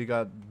absolutely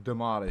got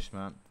demolished,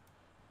 man.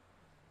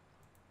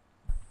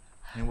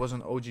 He was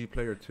an OG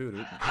player too,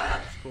 dude.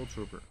 Skull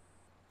Trooper.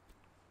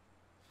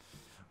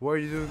 What are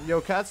you doing?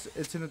 Yo, cats,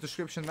 it's in the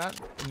description, man.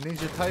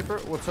 Ninja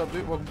Typer, what's up,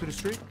 dude? Welcome to the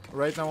stream.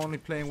 Right now, only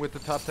playing with the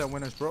top 10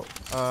 winners, bro.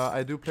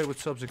 I do play with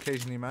subs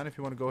occasionally, man. If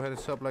you want to go ahead and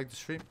sub, like the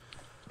stream,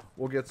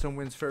 we'll get some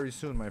wins very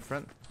soon, my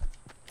friend.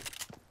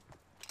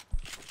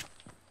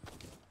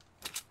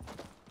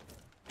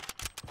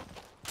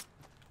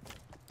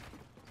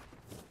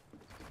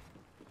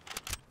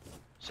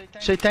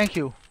 Say thank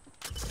you.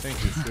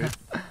 Thank you, Squib.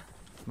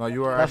 No,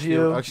 you are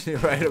Love actually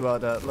right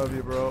about that. Love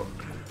you, bro.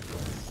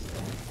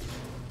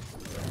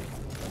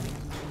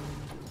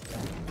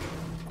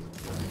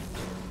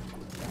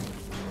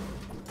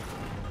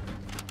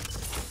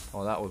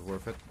 Oh, that was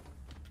worth it.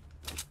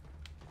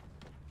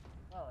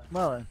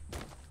 Well then.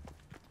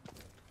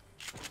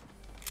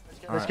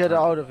 Let's Alright, get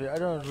out of here. I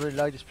don't really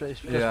like this place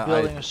because yeah, the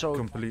building I is so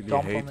completely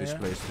dumb hate on this here.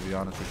 place, to be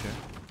honest with you.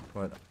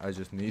 But I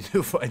just need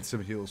to find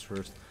some heals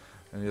first.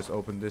 And just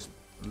open this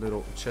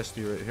little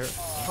chesty right here.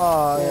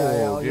 Oh,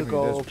 yeah, Oh, you give me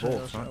go this open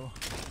bolt, it huh? also.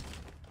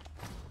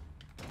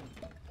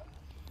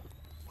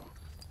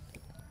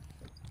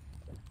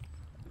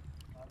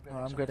 Oh,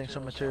 I'm getting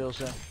some materials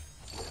there.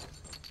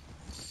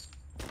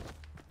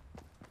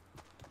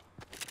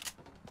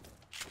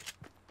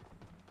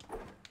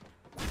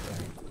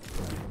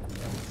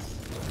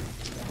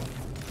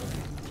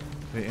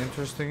 Be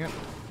interesting it.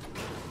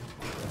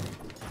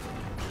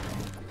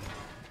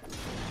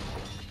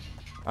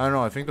 I don't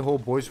know, I think the whole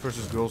boys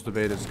versus girls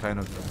debate is kind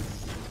of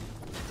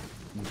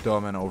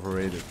dumb and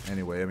overrated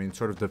anyway. I mean, it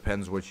sort of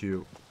depends what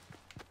you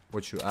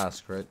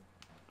ask, right?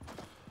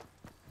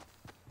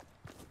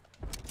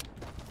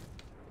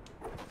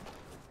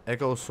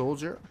 Echo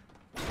Soldier.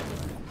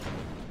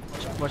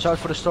 Watch out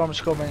for the storm is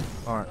coming.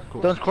 Alright,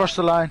 cool. Don't cross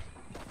the line.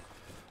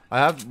 I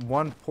have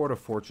one Porta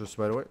Fortress,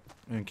 by the way,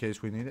 in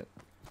case we need it.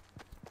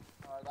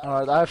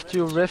 Alright, I have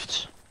 2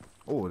 rifts.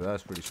 Oh,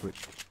 that's pretty sweet.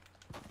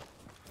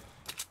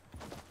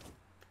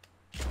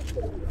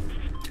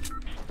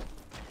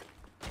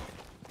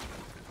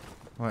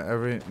 Wait,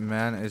 every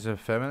man is a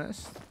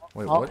feminist?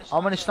 Wait, what?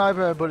 How many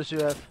sniper bullets do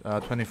you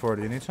have? 24.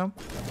 Do you need some?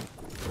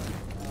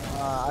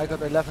 I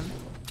got 11.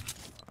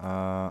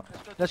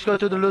 Let's go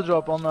to the loot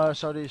drop on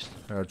southeast.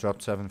 I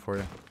dropped 7 for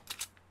you.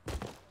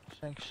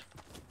 Thanks.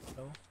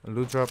 A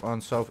loot drop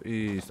on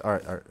southeast.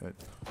 Alright, alright.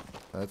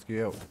 Let's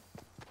go.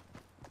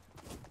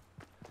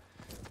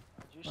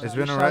 It's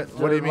been alright.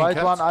 What do you mean, right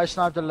Kat? one, I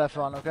sniped the left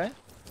one, okay?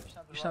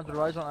 You sniped the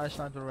right one, I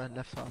sniped the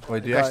left one.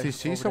 Wait, do you actually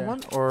see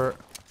someone or?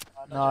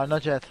 No,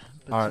 not yet.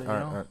 Alright,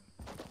 alright, alright.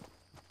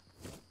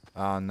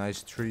 Ah,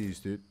 nice trees,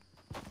 dude.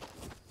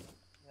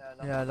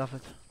 Yeah, I love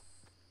it.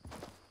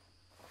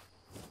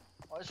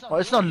 Oh,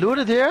 it's not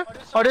looted here?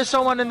 Oh, there's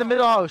someone in the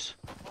middle house.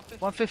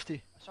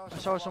 150. I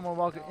saw someone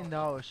walking in the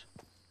house.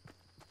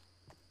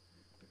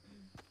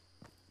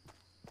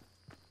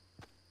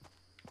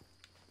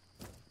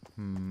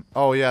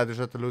 Oh yeah, there's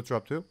at the loot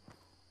drop too.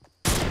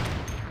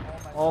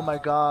 Oh my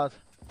god.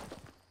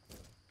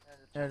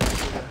 Yeah, there's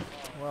two there.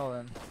 Well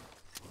then.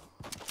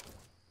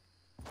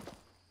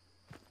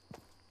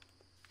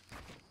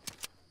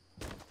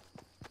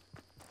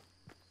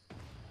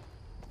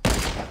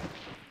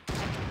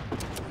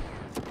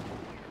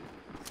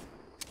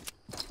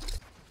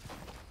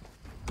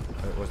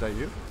 Was that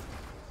you?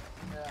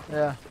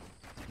 Yeah.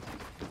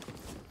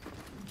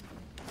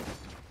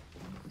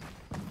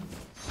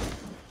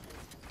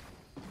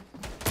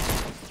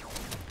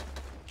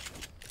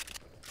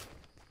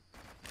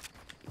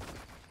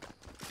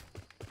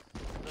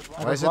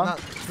 Why is it not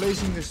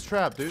placing this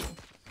trap, dude?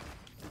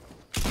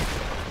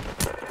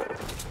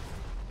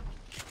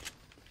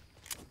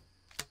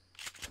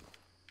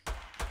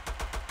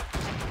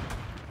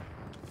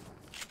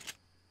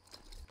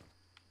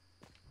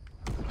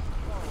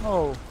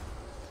 Oh.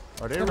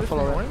 Are they ripping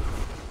away?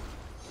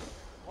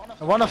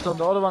 One of them,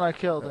 the other one I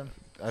killed him.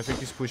 I think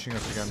he's pushing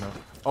us again now.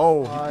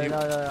 Oh,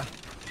 yeah.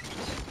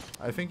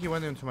 I think he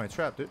went into my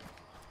trap, dude.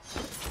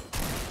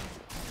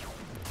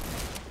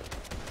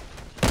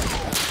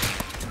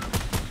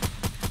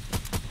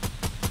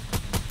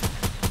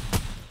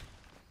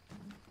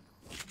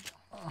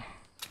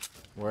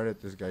 Where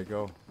did this guy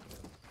go?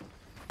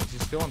 Is he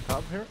still on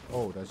top here?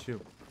 Oh, that's you.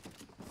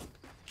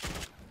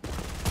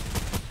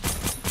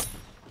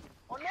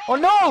 Oh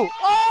no!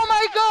 Oh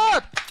my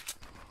god!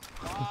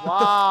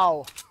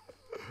 Wow!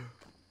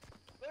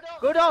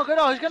 Go down,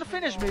 he's gonna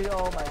finish me!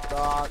 Oh my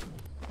god.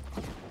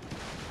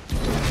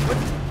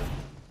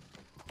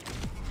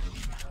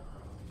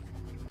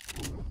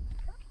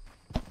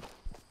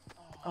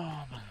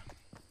 Oh man.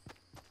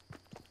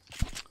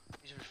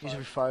 He's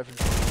reviving.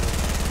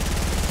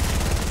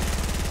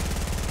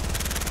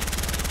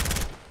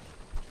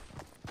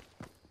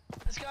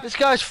 This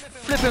guy's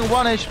flipping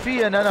 1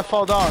 HP and then I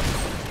fall down.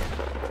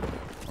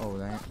 Oh,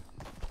 dang it.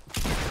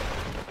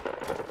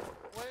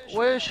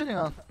 Where are you shooting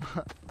on?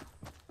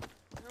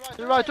 To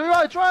your right!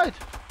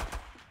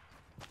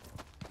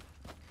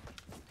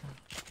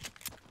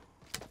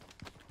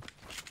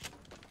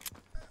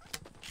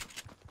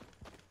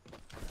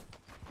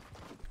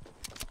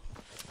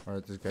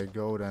 Alright, this guy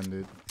go then,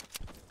 dude.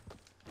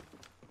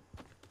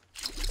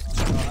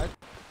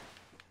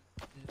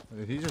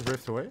 Did he just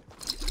rift away?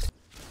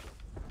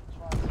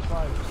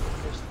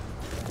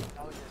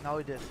 Now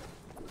he did.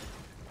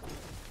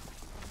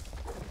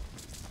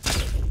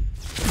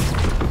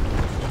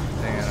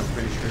 Dang it, I'm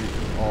pretty sure he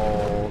took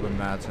all the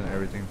mats and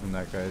everything from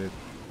that guy, dude.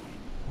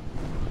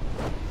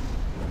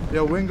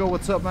 Yo, Wingo,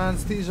 what's up, man?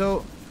 It's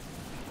Tizo.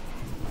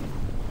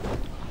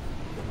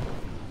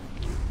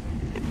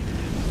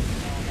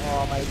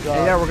 Oh my god.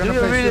 Hey, yeah, we're gonna Do you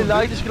play really soon,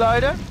 like dude. this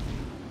glider?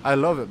 I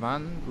love it,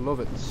 man. Love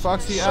it.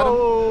 Foxy, Adam.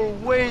 So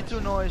way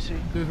too noisy.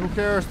 Dude, who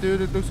cares,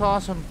 dude? It looks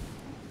awesome.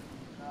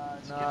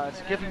 Nah,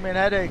 it's giving me a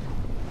headache.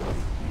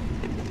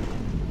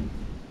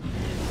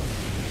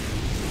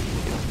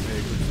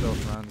 Hey, good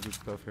stuff, man. Good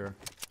stuff here.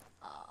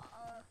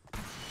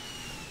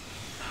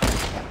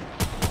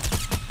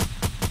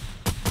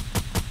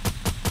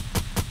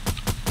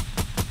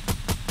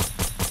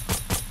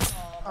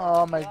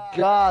 Oh my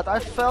god, I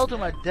fell to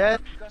my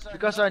death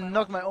because I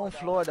knocked my own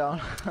floor down.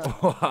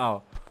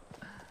 Wow.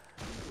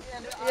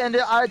 And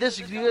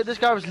this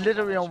guy was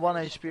literally on 1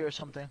 HP or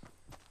something.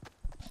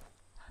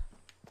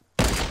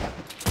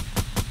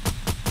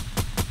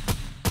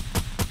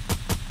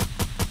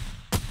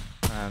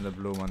 And the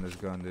blue one is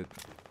gone, dude.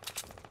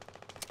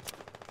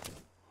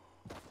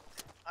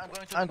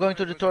 I'm going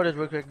to the toilet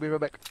real quick, be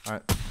right back.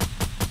 Alright.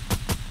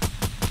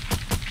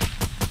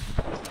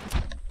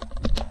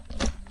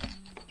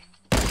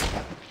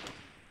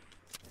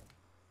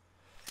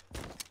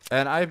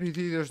 And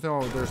IPT, there's no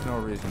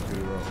reason to,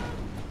 bro.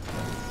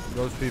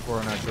 Those people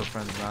are not your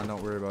friends, man.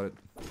 Don't worry about it.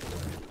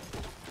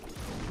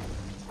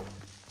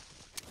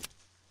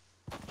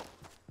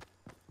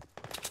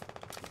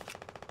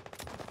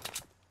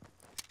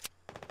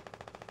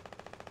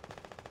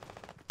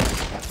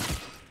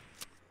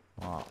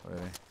 Wow,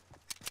 really?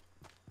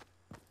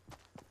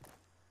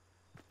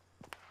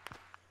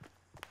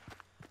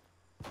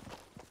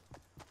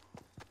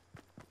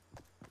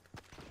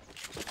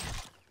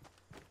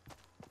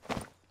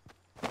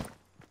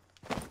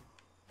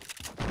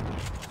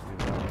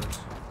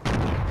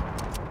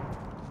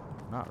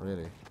 Not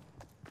really.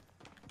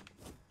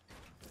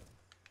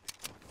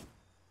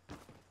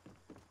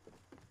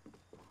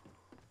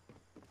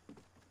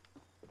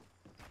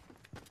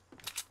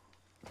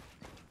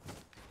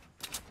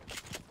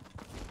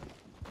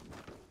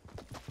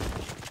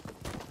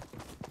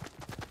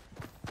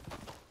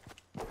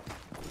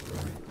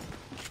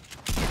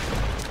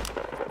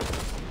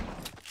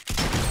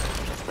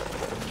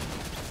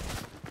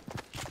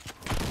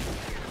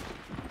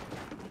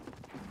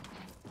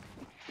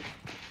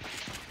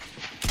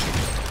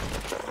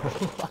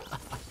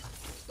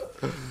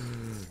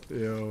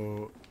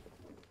 Yo.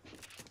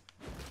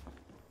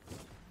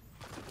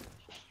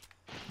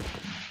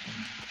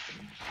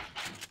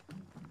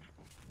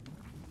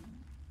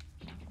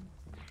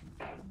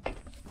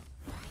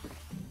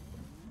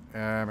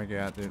 Oh my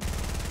god, dude.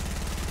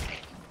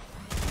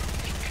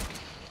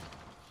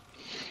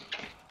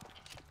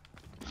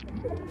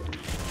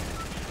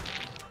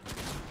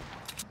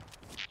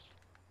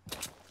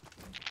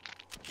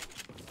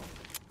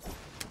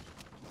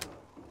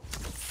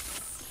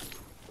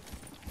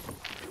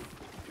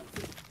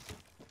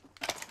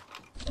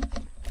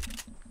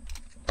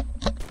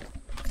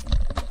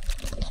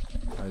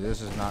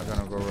 This is not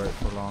gonna go right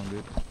for long,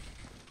 dude.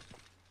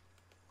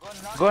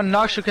 Go on,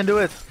 Nox, you can do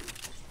it.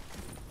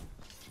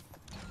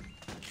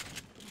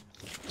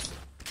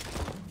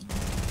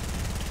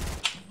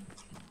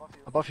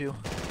 Above you.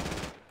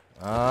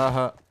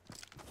 Uh-huh.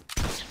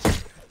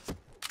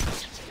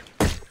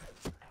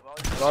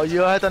 Well,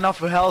 you had enough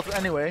health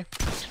anyway.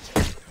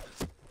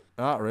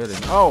 Not really.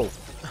 Oh!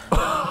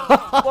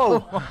 Whoa!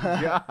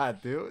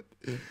 God, dude.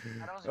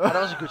 That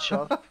was a good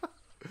shot.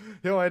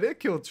 Yo, I did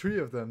kill 3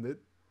 of them, dude.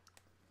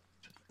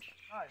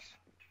 Nice.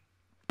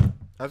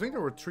 I think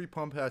there were 3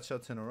 pump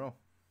headshots in a row.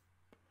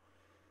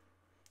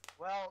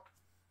 Well.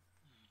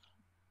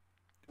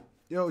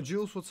 Yo,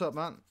 Jules, what's up,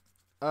 man?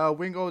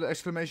 Wingo, the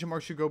exclamation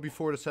mark should go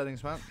before the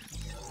settings, man.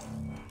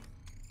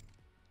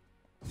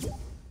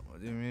 What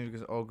do you mean?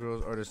 Because all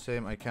girls are the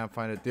same? I can't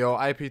find it. Yo,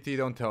 IPT,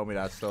 don't tell me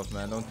that stuff,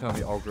 man. Don't tell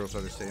me all girls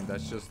are the same.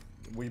 That's just,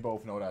 we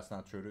both know that's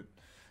not true, dude.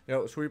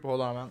 Yo, Sweep,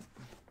 hold on, man.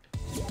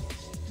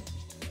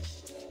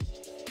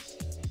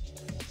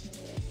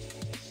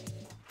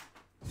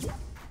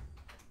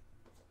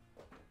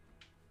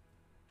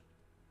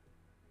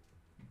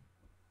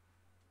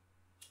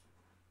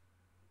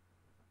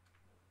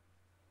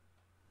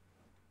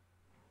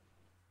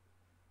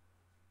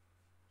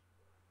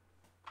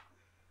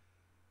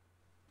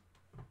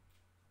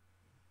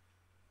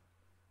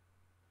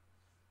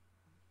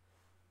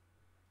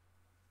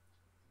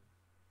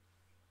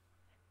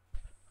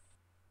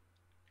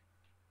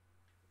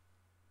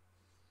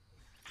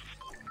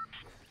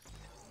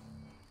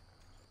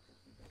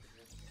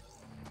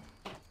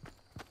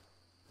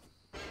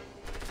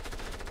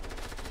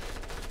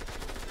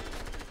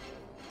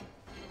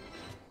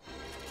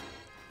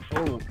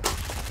 Oh.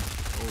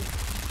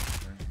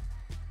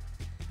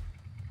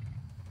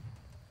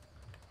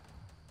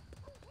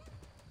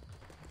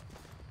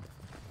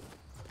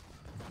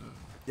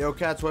 Yo,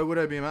 Cats, why would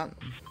I be, man?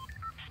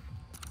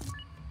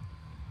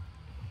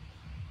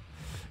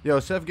 Yo,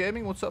 Seth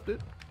Gaming, what's up,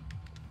 dude?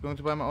 Going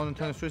to buy my own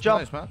Nintendo Switch.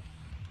 Nice, man.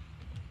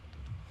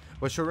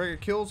 What's your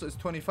record kills? It's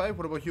 25.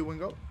 What about you,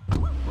 Wingo?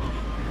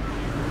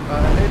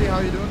 Lady, how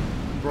you doing?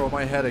 Bro,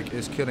 my headache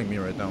is killing me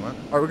right now, man.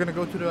 Are we gonna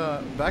go to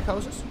the back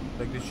houses?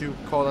 Like, did you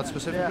call that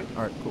specifically? Yeah.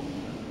 Alright, cool.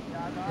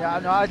 Yeah,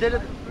 no, I did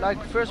it.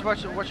 Like, first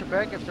watch your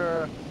back. If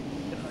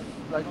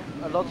like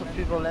a lot of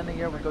people landing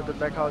here, we go to the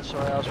back house,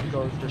 or else we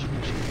go just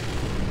reach.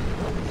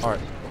 Alright.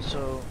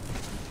 So.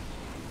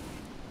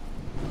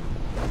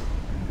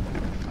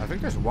 I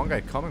think there's one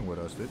guy coming with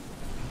us, dude.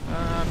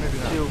 Maybe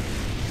not. 2.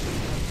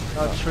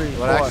 No, 3.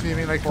 What actually you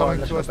mean, like,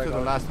 coming to us to the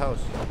last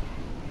house?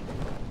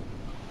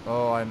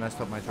 Oh, I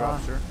messed up my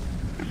drop, sir.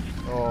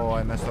 Oh,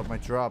 I messed up my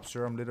drop,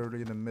 sir. I'm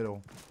literally in the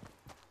middle.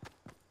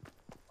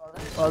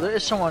 Oh, there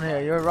is someone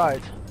here. You're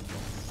right.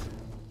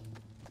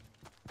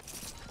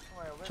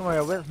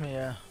 Somewhere with me,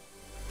 yeah.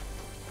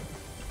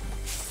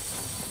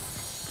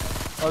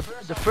 Oh,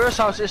 the first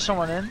house is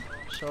someone in,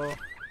 so.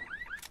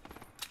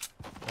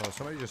 Oh,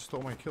 somebody just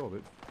stole my kill,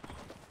 dude.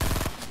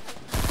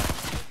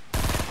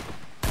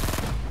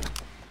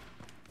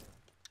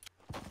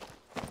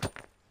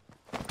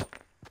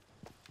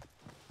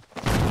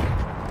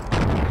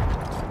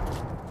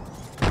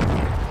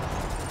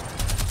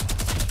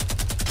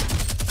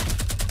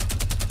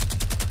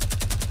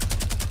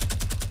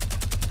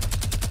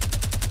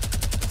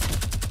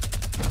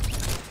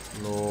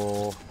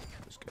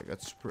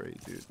 Sprayed,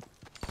 dude.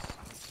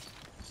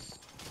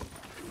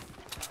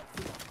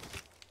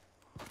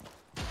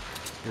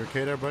 You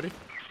okay there, buddy?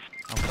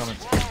 I'm coming.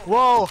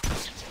 Whoa!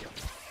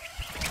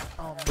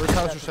 Oh, first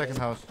house or second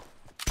house?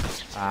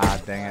 Ah,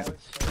 dang it.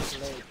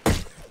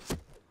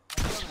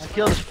 I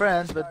killed his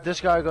friend, but this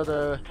guy got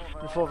a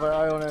revolver.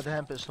 I only had a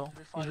hand pistol.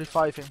 He's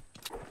reviving.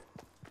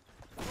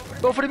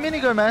 Go for the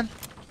minigun, man!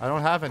 I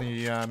don't have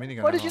any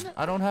minigun What did you?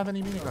 I don't have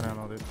any minigun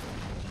ammo, dude.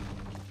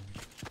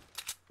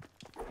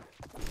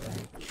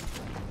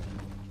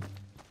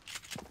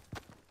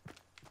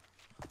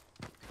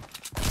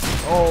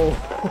 Oh!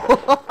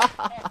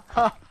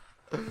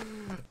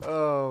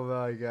 Oh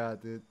my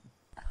god, dude.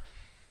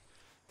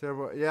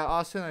 Terrible. Yeah,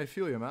 Austin, I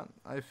feel you, man.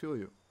 I feel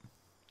you.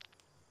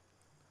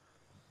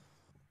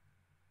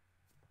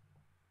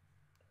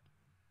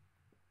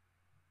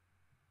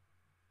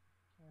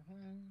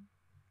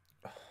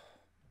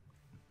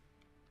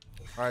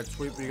 Alright,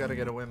 Sweep, we gotta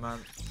get a win, man.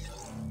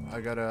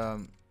 I gotta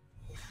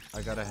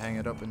hang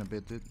it up in a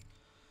bit, dude.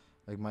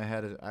 Like, my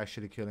head is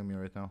actually killing me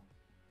right now.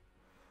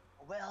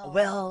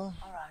 Well,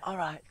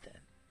 alright then.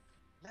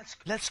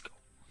 Let's go.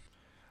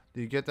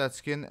 Do you get that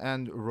skin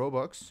and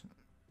Robux?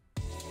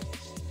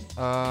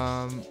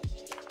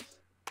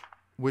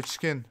 Which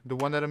skin? The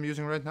one that I'm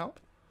using right now?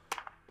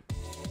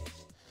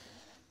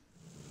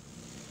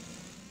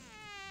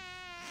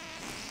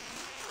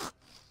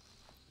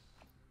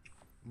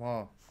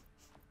 Wow.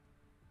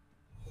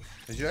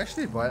 Did you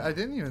actually buy it? I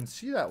didn't even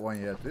see that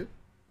one yet, dude.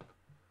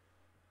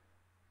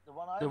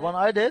 The one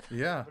I did?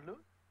 Yeah.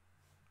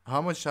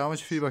 How much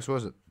V-Bucks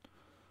was it?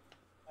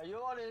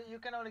 You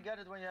can only get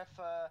it when you have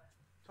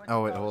 20,000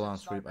 Oh wait, hold on,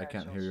 Squib. sniper I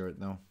can't headshots. hear you right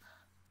now.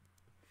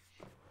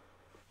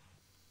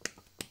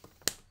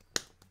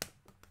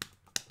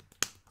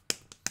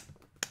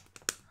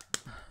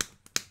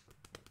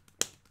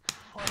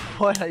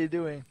 What are you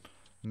doing?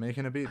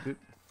 Making a beat, dude.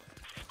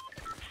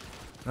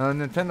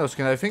 Nintendo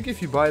skin. I think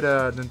if you buy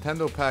the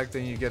Nintendo pack,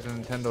 then you get a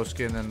Nintendo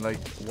skin and like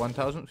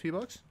 1,000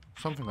 V-Bucks,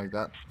 something like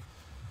that.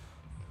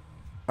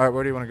 All right,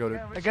 where do you want to go,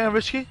 dude? Again,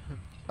 risky?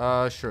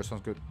 Sure,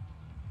 sounds good.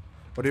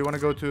 Or do you want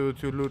to go to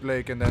Loot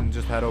Lake and then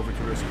just head over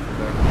to Risky from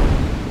there?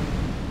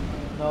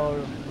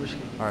 No, risky.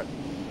 All right.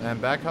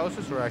 And back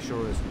houses or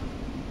actual Risky?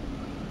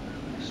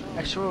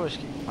 Actual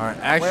risky. All right,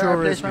 actual Where I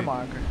place Risky. my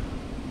marker.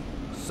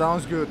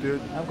 Sounds good,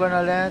 dude. I'm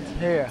gonna land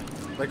here.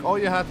 Like all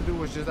you had to do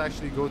was just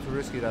actually go to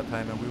Risky that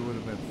time, and we would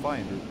have been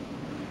fine, dude.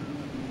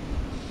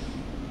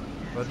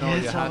 But no, Yeah,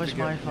 you it's had always to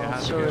my get, fault. you had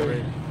to Sorry. get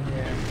ready.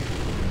 Yeah.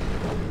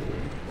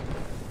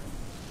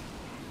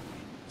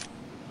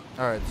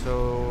 All right,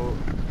 so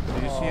do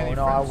you see any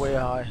no, friends? I'm way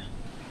high.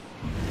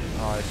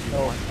 Oh, I see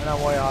No, one. and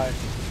I'm way high.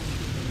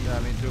 Yeah,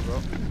 me too,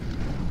 bro.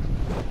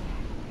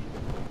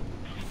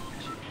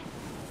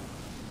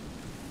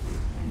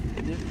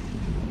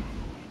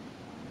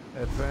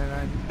 At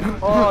 29.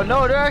 Oh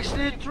no, they're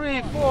actually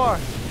 3, 4.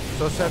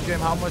 So Seth game,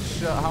 how much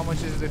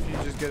is it if you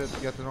just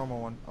get the normal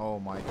one? Oh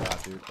my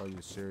god, dude, are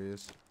you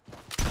serious?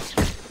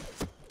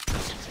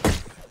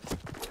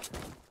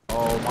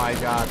 Oh my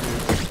god,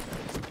 dude.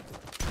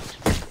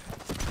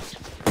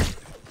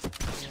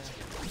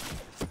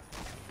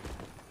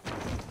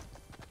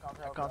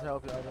 I can't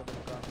help you, I don't have a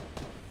gun.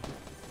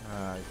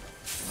 Alright,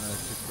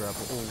 let's just grab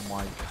it. Oh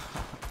my god.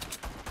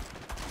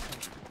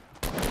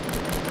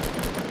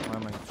 Why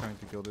am I trying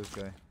to kill this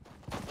guy?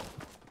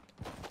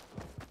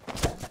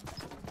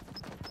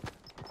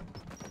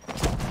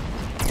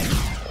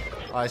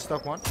 I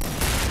stuck one.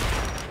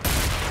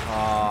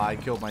 Ah, I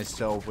killed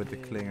myself with the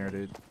clinger,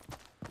 dude.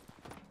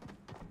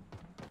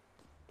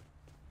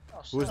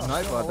 Who is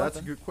Nightbot? That's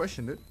a good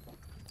question, dude.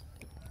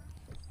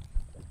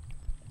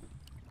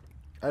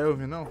 I don't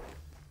even know.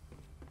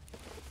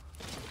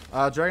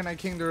 Dragon Knight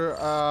King, they're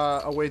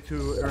a way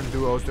to earn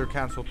duos. They're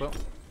cancelled though.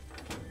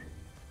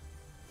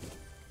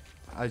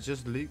 I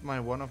just leaked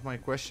one of my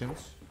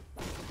questions.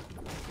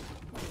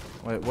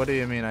 Wait, what do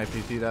you mean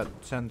IPT? That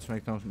sentence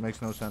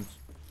makes no sense.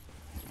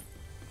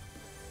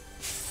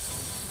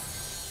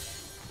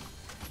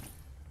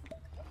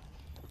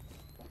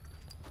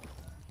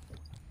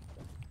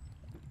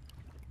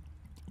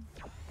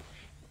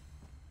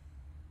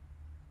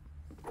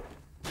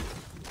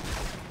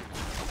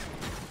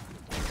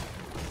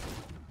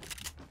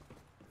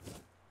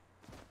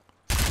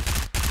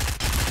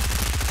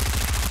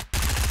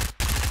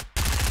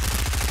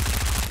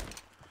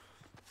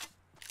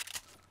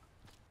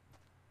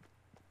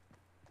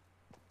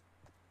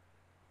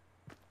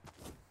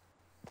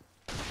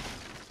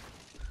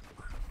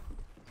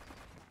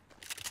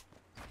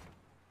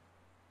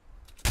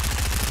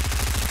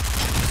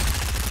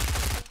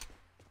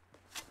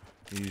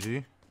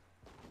 Easy.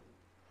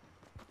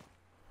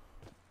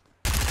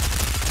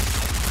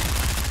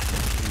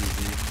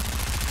 Easy.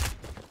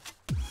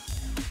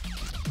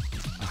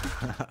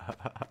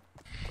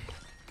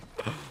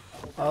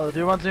 Oh, do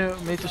you want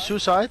me to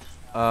suicide?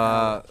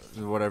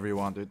 Whatever you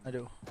want, dude. I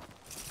do.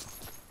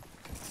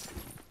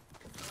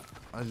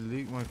 I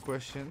leaked my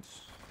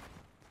questions.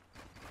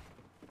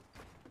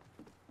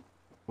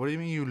 What do you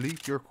mean you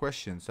leaked your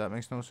questions? That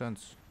makes no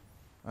sense.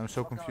 I'm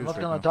so confused I'm not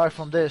right gonna now. die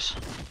from this.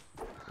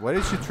 Why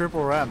did you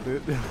triple ramp,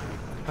 dude?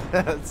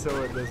 That's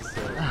so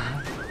unnecessary.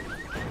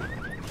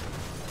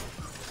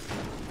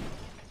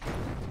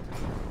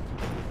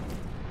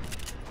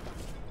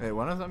 Hey,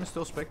 one of them is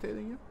still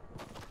spectating you?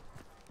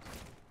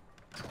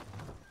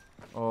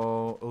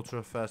 Oh,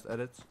 ultra fast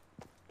edits.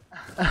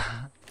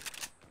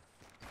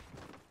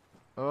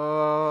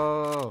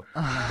 Oh,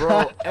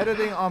 bro,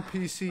 editing on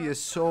PC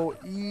is so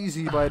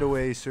easy, by the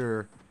way,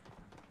 sir.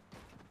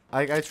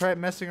 I tried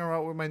messing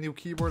around with my new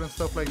keyboard and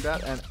stuff like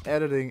that, and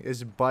editing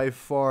is by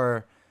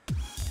far...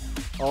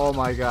 Oh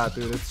my god,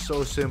 dude, it's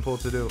so simple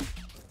to do.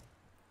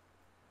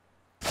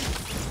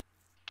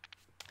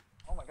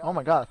 Oh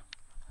my god.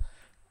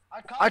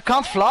 I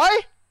can't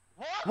fly?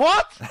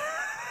 What?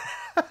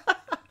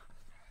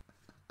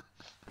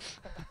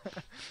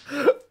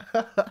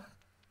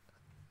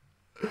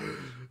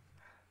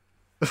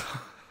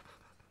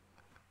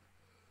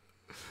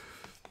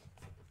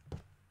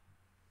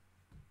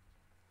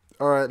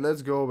 Alright,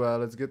 let's go, man.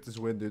 Let's get this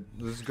win, dude.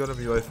 This is gonna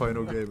be my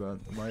final game,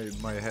 man.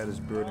 My head is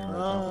burning right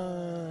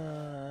now.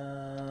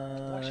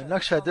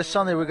 Noxvids, this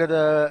Sunday we got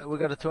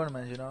a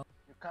tournament, you know.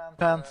 You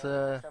can't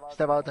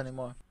step out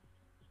anymore.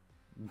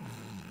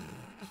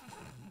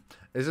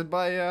 Is it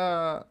by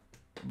the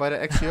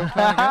XCO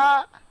clan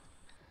again?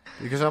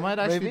 Because I might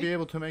actually be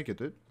able to make it,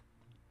 dude.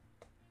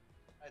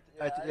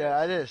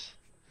 Yeah, it is.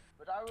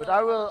 But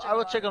I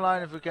will check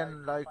online if we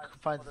can like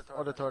find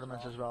other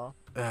tournaments as well.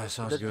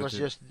 Sounds good. That was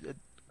dude. just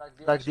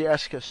like the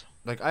ASUS.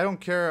 Like I don't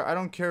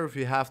care if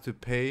you have to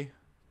pay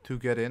to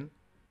get in.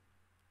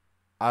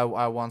 I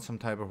want some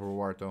type of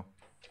reward though.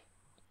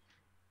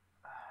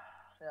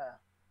 Yeah.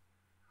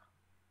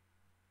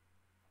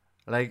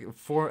 Like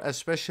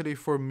especially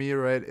for me,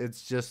 right?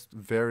 It's just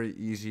very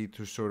easy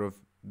to sort of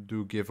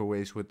do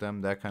giveaways with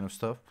them, that kind of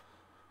stuff.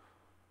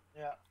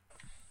 Yeah.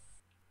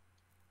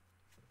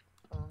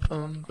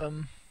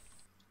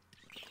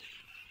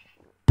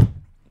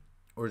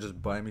 Or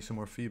just buy me some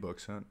more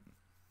V-Bucks, huh?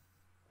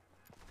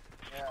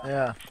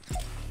 Yeah.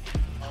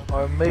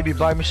 Or maybe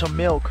buy me some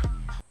milk.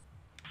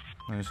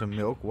 Some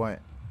milk? Why?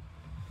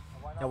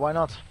 Yeah, why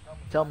not?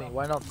 Tell me,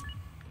 why not?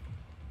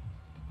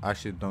 I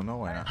actually don't know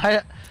why not.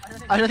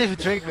 I don't even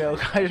drink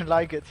milk. I don't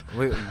like it.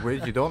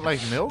 Wait, you don't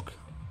like milk?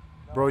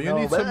 Bro, you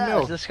need but some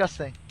milk. It's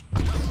disgusting.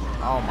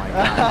 Oh my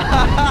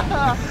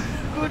god.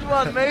 Good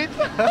one, mate.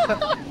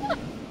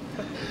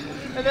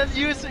 And then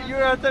you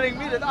are telling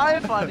me that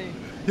I'm funny.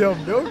 Yo,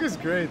 milk is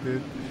great,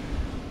 dude.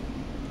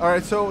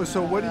 Alright, so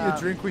what do you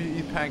drink when you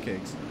eat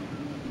pancakes?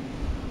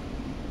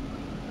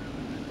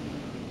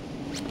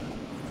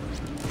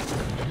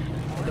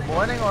 In the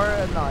morning or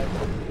at night?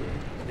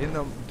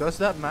 Does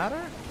that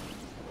matter?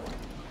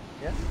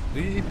 Yeah.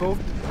 Do you eat both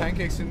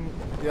pancakes in?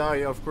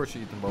 Yeah, of course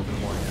you eat them both in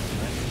the morning.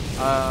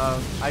 Right?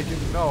 I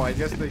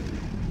guess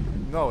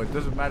no, it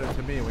doesn't matter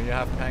to me. When you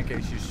have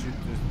pancakes, you should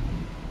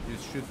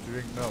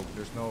drink milk.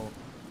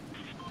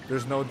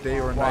 There's no day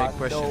or night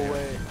question. No here.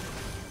 way.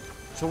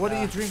 So what do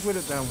you drink with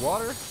it then?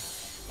 Water?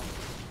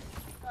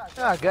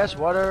 Yeah, I guess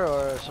water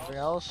or something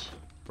else.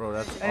 Bro,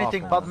 that's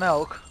anything awful. but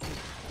milk.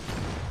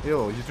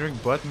 Ew, you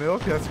drink butt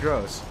milk? That's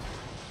gross.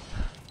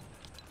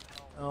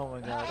 Oh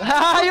my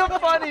god. You're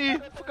funny!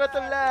 Forgot to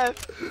laugh.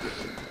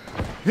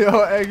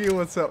 Yo, Eggy,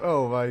 what's up?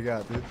 Oh my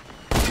god, dude.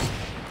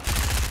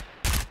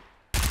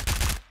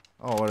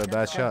 Oh, what a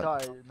bad shot.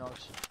 Die,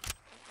 Nox.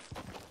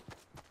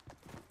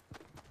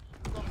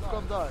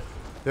 Come die.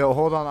 Yo,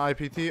 hold on,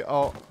 IPT.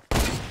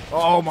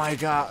 Oh my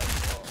god.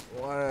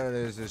 What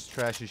is this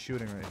trashy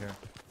shooting right here?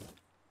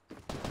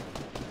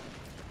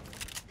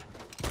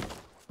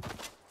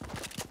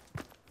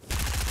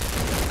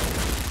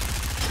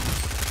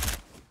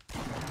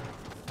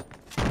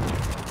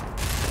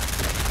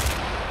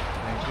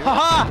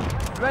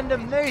 Haha!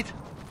 Random nade!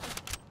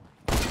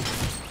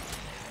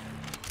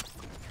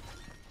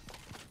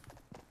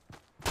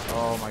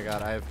 Oh my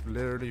god, I have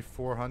literally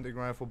 4 hunting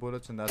rifle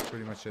bullets and that's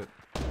pretty much it.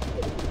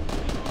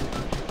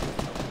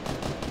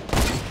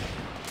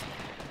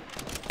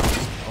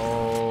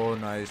 Oh,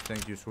 nice.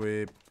 Thank you,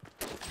 Squib.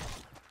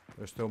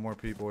 There's still more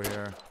people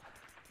here.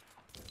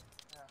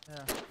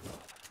 Yeah.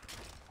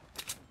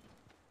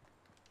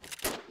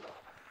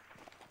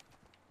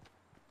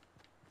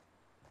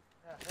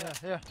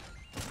 Yeah.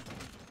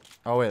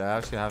 Oh wait, I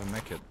actually have a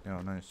mech kit.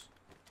 Yo, nice.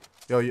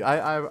 Yo,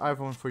 I have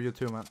one for you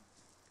too, man.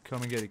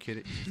 Come and get it,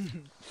 kitty.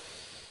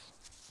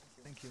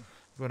 Thank you.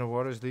 When the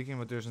water is leaking,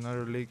 but there's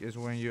another leak, is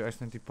when you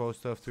accidentally post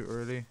stuff too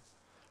early.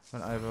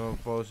 When I've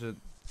posted.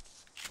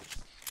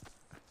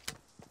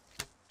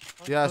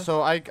 Yeah,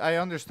 so I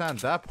understand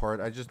that part.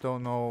 I just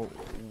don't know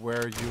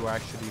where you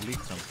actually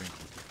leaked something.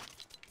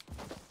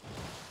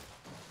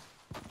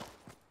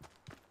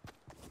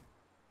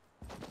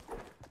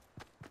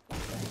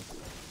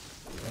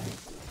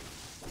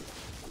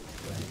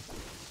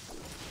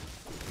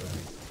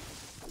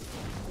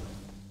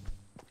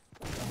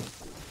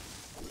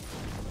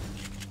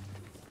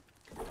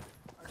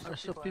 There's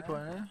still people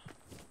in there.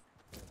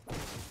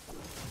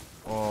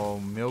 Oh,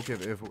 milk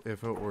if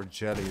it were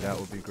jelly, that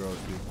would be gross,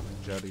 dude.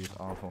 Jelly is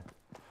awful.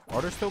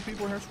 Are there still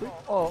people here, Squeak?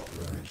 Oh.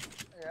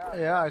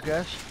 Yeah, I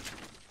guess.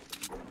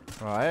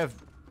 Oh, I have.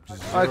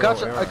 I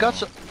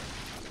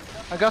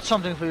got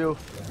something for you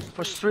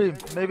for stream.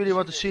 Maybe you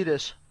want to see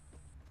this.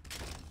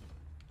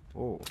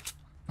 Oh.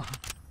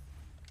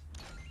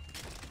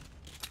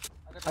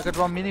 I got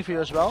one mini for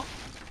you as well.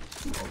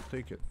 I'll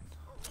take it.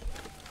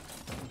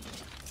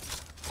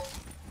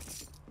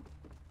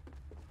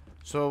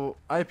 So,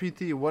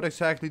 IPT, what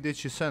exactly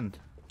did you send?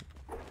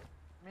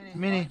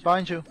 Mini,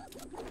 behind you.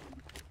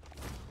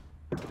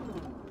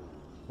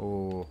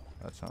 Oh,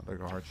 that sounds like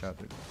a hard shot,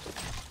 dude.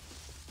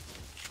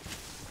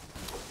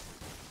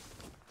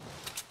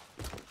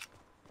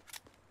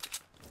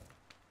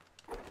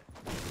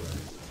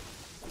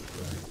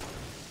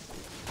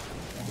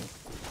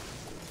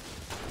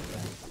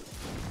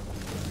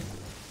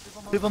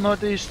 People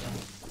northeast.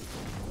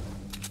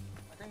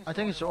 I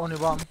think it's the only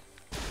one.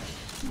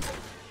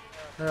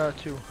 There are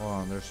two. Hold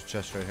on, there's a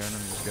chest right here. Let me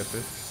just get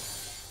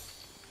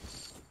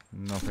this.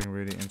 Nothing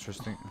really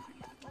interesting.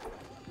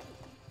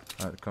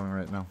 Alright, coming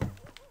right now.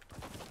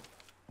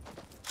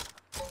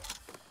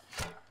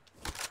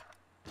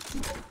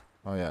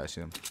 Oh yeah, I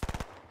see him.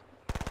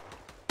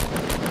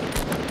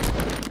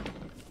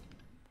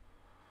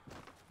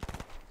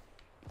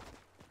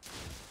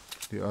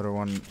 The other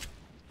one,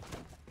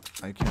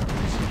 I can't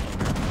really see from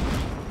here.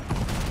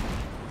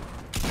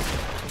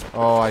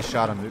 Oh, I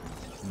shot him, dude.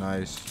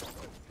 Nice.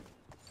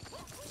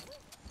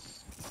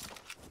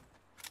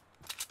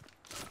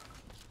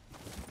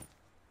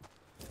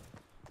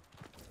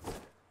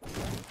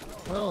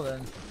 Well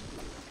then.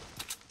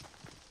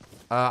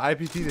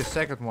 IPT the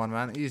second one,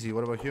 man. Easy.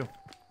 What about you?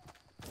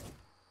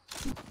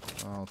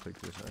 I'll take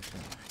this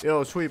actually.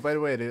 Yo, sweet. By the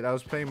way, dude, I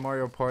was playing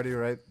Mario Party,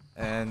 right?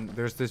 And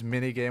there's this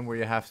mini game where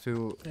you have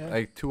to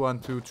like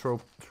 2-on-2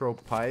 throw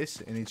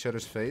pies in each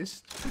other's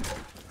face.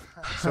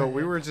 So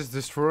we were just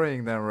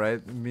destroying them,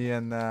 right? Me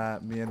and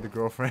the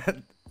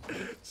girlfriend.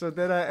 So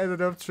then I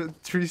ended up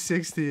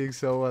 360ing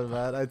someone,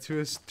 man. I threw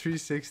a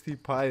 360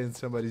 pie in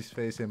somebody's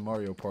face in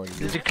Mario Party.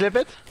 Did you clip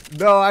it?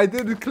 No, I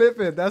didn't clip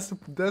it. That's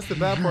the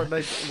bad part.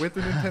 Like with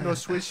the Nintendo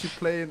Switch, you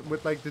play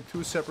with like the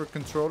 2 separate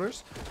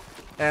controllers,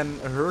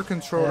 and her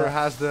controller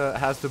has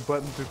the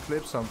button to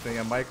clip something,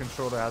 and my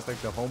controller has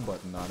like the home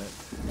button on it.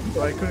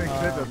 So I couldn't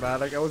clip it, man.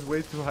 Like I was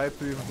way too hyped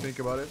to even think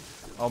about it.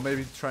 I'll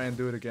maybe try and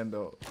do it again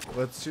though.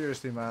 But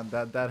seriously, man,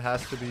 that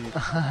has to be the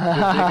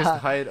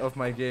biggest height of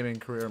my gaming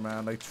career,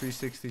 man. Like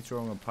 360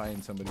 throwing a pie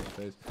in somebody's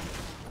face.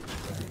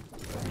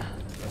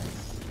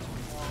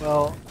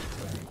 Well.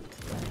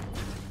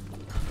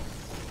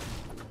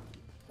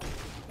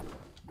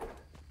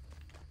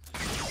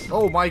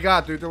 Oh my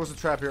god, dude, there was a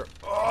trap here.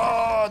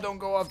 Oh, don't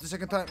go off the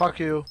second time. Fuck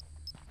you.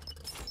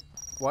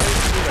 Why did you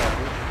do that,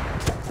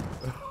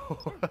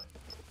 dude?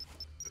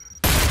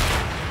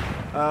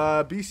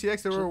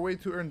 BCX, there were a way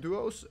to earn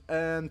duos,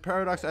 and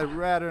Paradox, I'd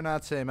rather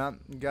not say, man.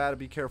 You gotta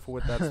be careful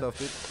with that stuff,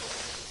 dude.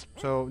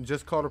 So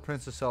just call her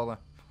Princess Zelda.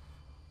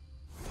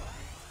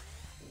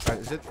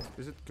 Alright,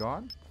 is it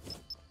gone?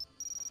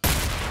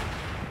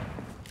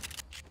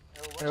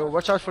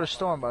 Watch out for the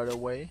storm, by the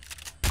way.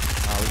 We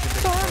can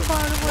storm,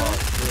 by the way.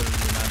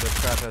 Wow, man, this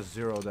trap has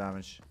 0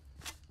 damage.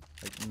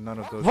 Like none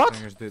of those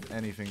fingers did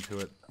anything to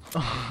it.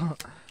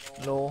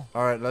 Lol.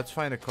 Alright, let's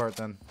find a card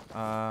then.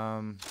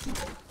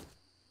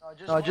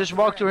 No, just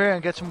walk through here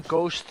and get some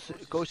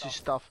ghosty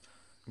stuff.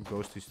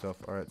 Ghosty stuff.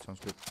 Alright, sounds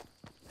good.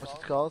 What's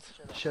it called?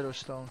 Shadow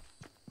Stone.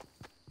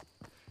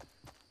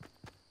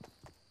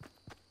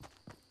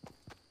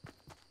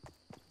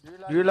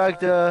 Do you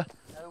like the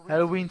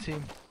Halloween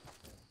theme?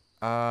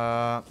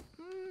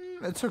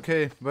 It's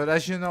okay, but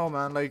as you know,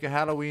 man, like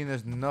Halloween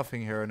is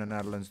nothing here in the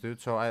Netherlands,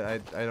 dude. So I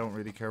don't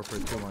really care for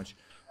it too much.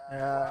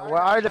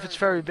 Where I live, it's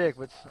very big,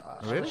 but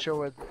I'm really? not sure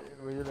where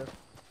you live.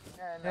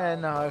 Yeah,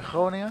 in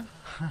Groningen.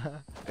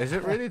 Is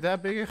it really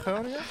that big in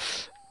Groningen?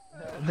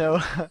 No,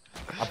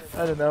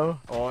 I don't know.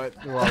 Oh,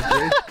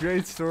 wow,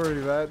 great story,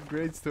 man.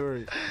 Great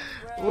story.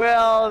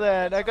 Well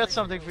then, I got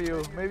something for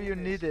you. Maybe you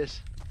need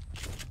this.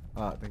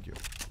 Ah, thank you.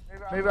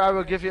 Maybe I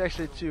will give you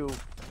actually 2.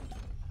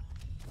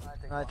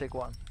 I take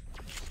 1.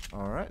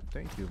 Alright,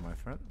 thank you, my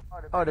friend.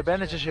 Oh, the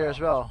bandage is here as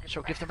well,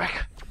 so give them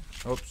back.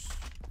 Oops.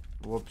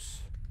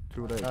 Whoops.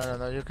 Too late.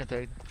 No, you can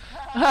take.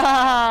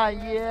 Haha,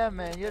 yeah,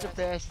 man, you're the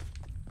best.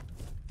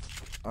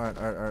 Alright.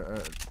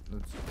 Let's...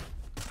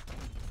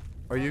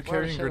 Are you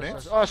carrying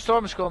grenades? Oh,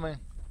 storm is coming.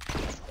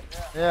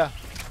 Yeah.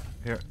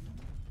 Here.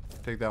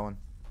 Take that one.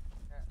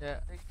 Yeah.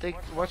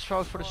 Watch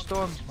out for the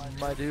storm,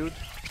 my dude.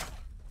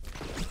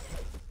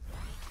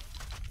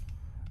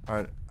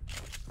 Alright.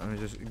 Let me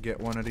just get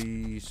one of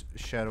these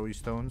shadowy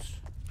stones.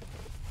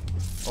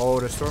 Oh,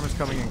 the storm is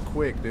coming in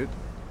quick, dude.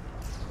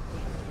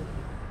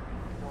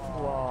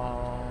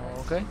 Wow,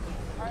 okay.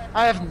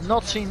 I have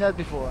not seen that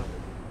before.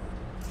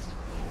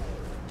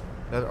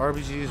 That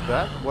RBG is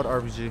back? What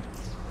RBG?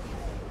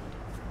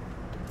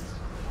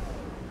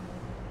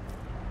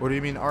 What do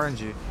you mean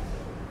RNG?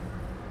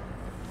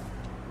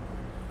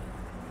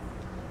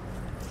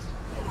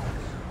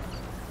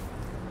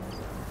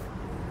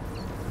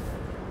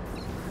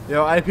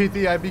 Yo,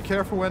 IPT, be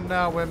careful when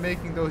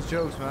making those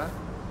jokes, man.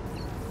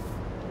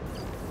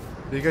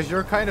 Because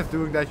you're kind of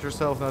doing that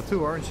yourself now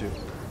too, aren't you?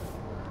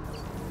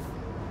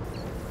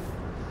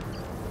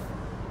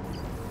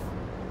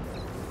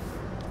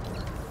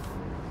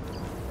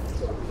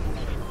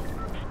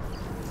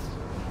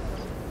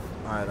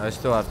 Alright, I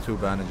still have 2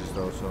 bandages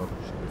though, so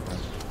should be fine.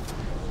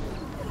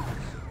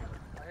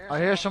 I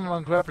hear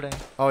someone grappling.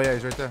 Oh yeah,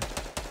 he's right there.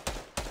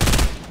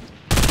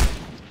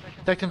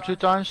 Attacked him 2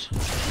 times.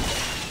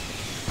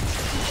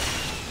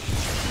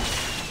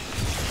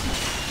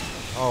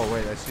 Oh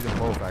wait, I see them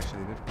both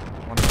actually, dude.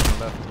 One is on the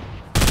left.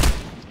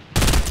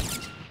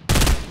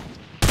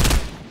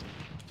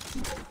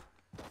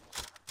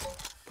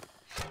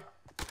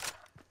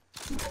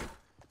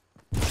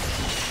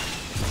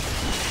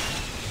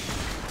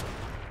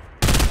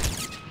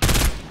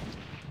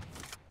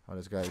 Oh,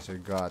 this guy is a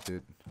god,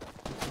 dude.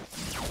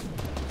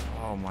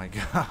 Oh my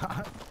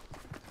god.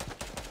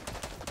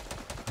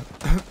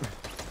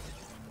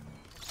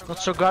 Not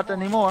so god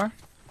anymore.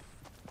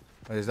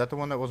 Wait, is that the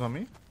one that was on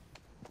me?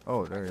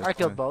 Oh, there he is. I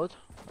killed both.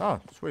 Oh,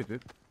 sweet,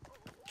 dude.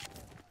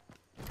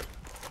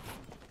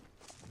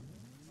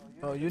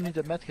 Oh, you need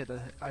a medkit,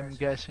 I'm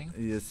guessing.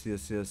 Yes,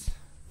 yes, yes.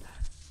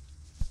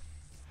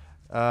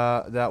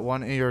 That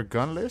one in your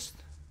gun list?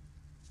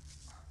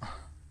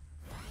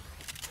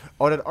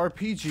 Oh, that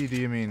RPG, do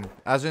you mean?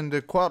 As in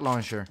the quad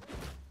launcher?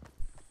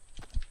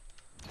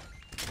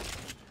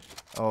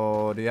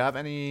 Oh, do you have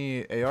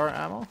any AR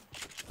ammo?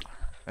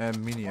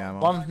 And mini ammo?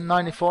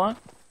 194.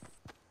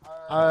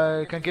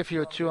 I can give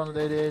you a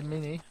 288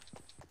 mini.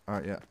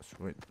 Alright, yeah,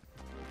 sweet.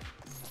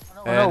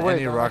 Oh, And no, wait,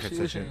 any I'm rockets,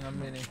 actually I think. using a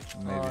mini.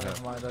 Maybe Oh, that.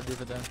 never mind, I'll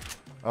leave it then.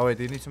 Oh wait,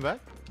 do you need some back?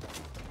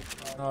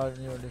 No, I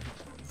didn't even leave it.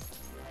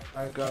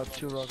 I got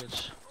 2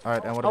 rockets.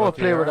 Alright, and what I will about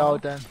the play AR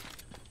without then.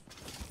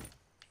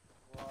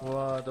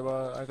 What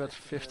about, I got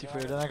 50 for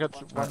you, then I got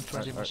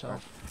 120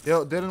 myself.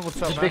 Yo, Dylan, what's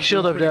up, There's a man? big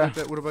shield Doing up there.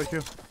 pretty good. What about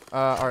you?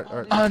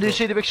 Alright. Do you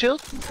see the big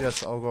shield?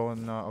 Yes, I'll go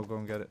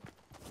and get it.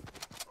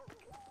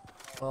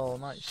 Oh,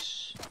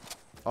 nice.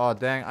 Oh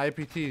dang,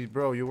 IPT,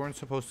 bro, you weren't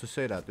supposed to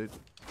say that, dude.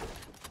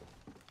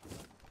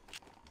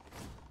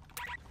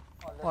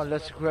 Well,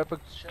 let's grab a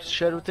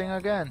shadow thing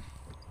again.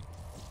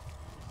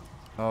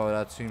 Oh,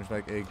 that seems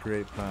like a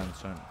great plan,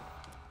 son.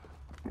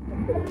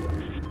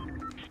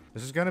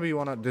 This is gonna be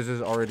this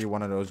is already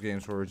one of those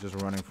games where we're just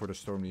running for the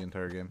storm the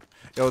entire game.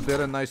 Yo,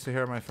 Dylan, nice to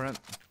hear, my friend.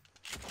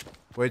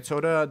 Wait,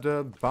 so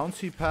the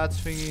bouncy pads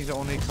thingies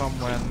only come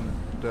when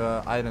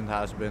the island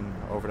has been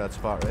over that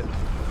spot, right?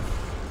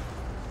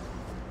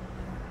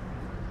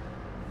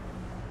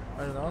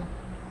 I don't know.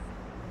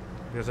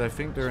 Because I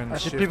think they're in I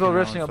see shifting people now and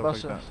rifting on stuff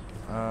buses. like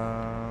that.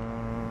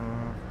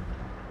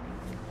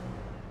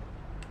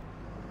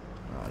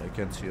 Oh, they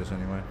can't see us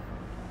anyway.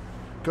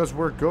 Because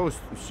we're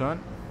ghosts, son.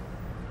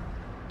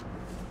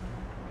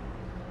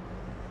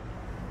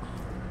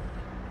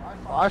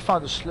 I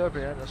found a slurp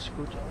here, that's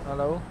good.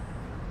 Hello?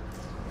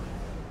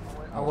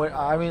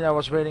 I mean, I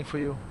was waiting for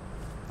you.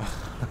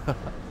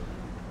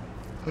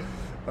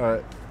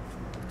 Alright.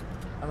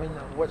 I mean,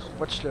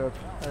 what slurp?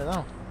 I don't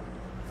know.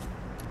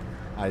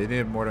 Ah, you need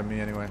it more than me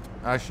anyway.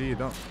 Actually, you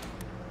don't.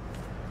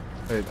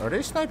 Wait, are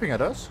they sniping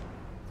at us?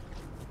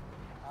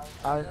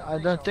 I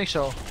don't think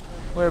so.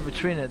 We're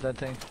between it, I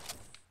think.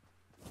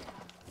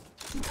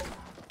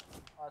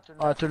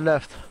 To the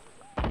left.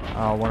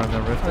 Oh, one of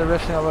them ripped. They're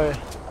rifting away.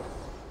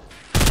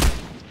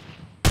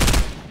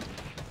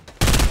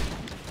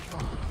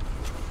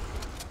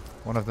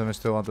 One of them is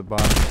still at the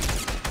bottom.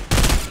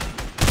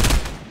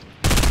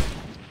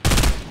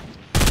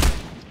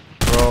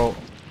 Bro,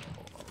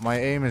 my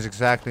aim is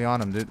exactly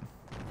on him, dude.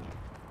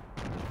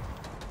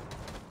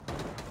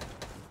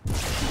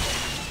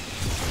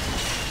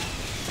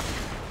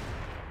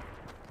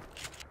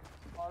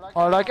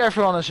 Oh, like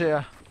everyone is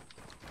here.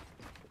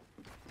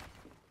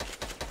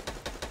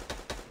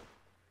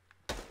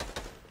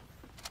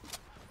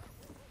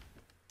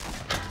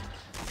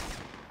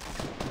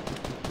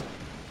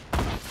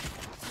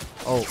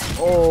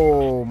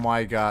 Oh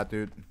my god,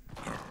 dude.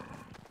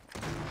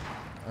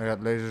 I got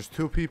lasers.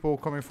 2 people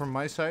coming from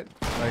my side,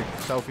 like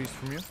southeast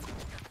from you.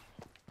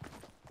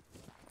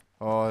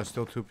 Oh, there's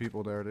still 2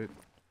 people there, dude.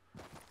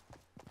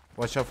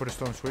 Watch out for the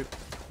storm sweep.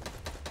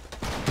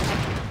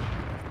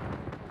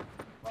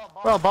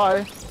 Well,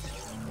 bye.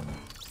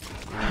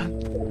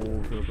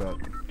 Oh, feel bad.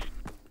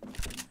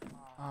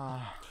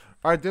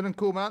 Alright, Dylan,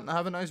 cool, man.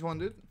 Have a nice one,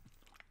 dude.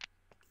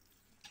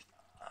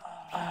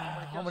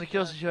 How many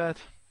kills did you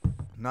have?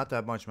 Not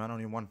that much, man.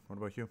 Only 1. What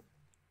about you?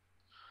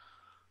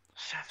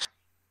 7.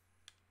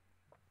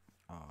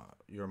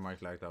 Your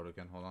mic lagged out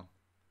again. Hold on.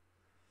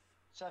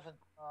 7.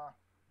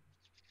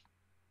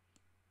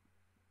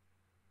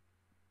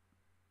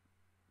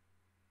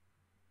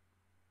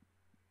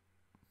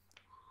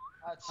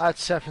 I had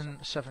 7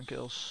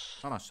 kills.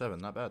 Oh, no, 7.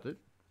 Not bad, dude.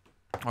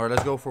 Alright,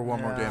 let's go for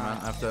one more game, man.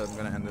 After I'm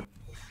gonna end it.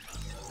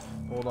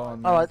 Hold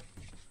on. Alright.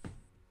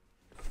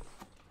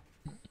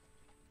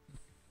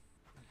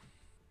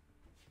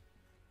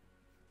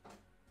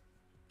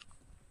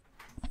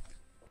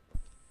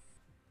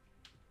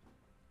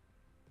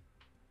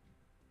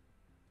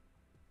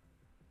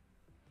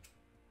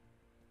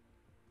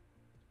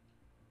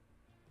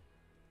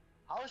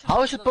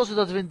 How is it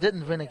possible that we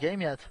didn't win a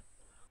game yet?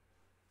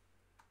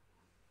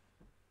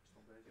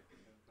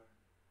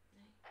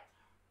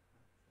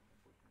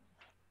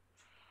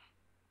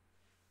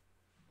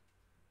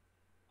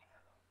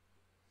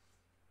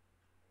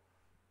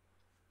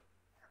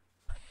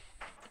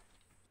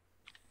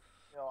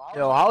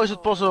 Yo, how is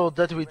it possible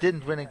that we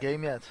didn't win a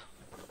game yet?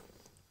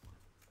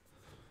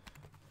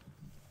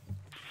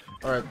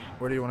 Alright,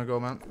 where do you want to go,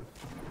 man?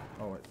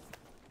 Oh, wait.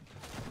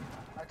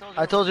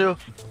 I told you.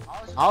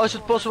 How is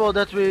it possible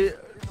that we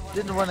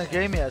didn't win a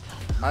game yet?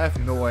 I have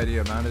no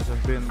idea, man. This has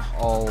been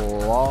a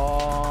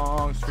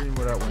long stream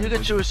without winning. You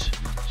can choose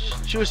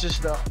this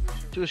though.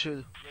 Choose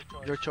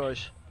your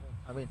choice.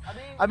 I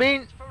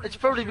mean, it's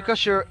probably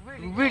because you're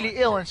really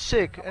ill and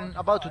sick and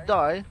about to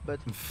die, but.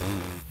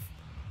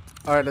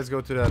 All right, let's go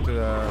to the.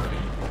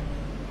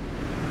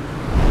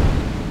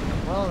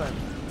 Well then.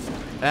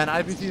 And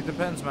IPT, it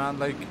depends, man.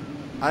 Like,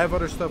 I have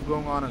other stuff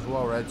going on as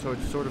well, right? So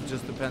it sort of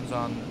just depends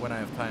on when I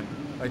have time.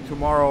 Like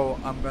tomorrow,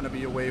 I'm gonna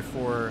be away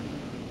for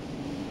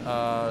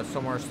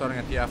somewhere starting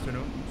at the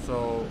afternoon.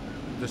 So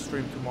the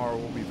stream tomorrow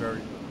will be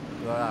very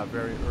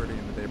early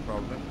in the day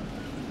probably.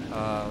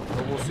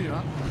 But we'll see,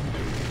 huh?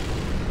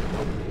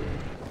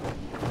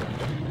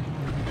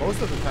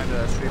 Most of the time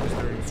that I stream is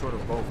doing sort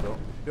of both though.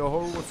 Yo,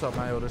 Horu, what's up,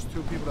 man? Yo, there's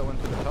 2 people that went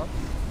to the top.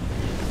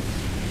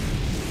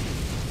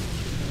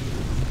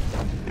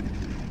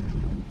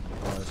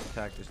 Oh, this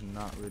attack is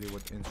not really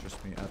what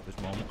interests me at this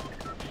moment.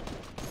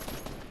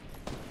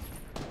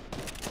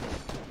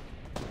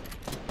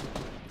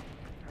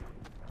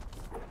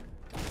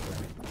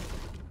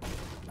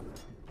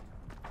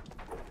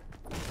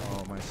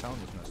 Oh, my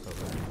sound is messed up.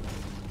 Right?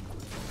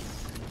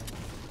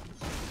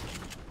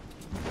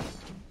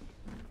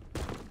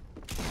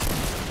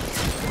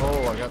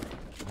 Oh, I got...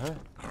 Huh?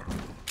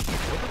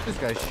 What did this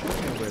guy shoot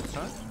me with,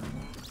 son?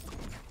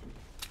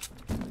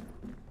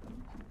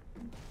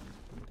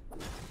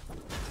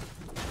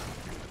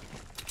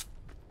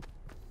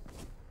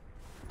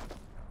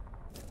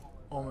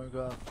 Oh my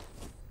god.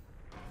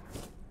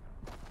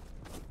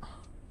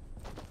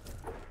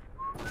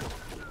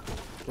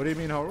 What do you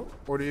mean, Horu?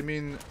 Or do you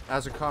mean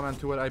as a comment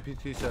to what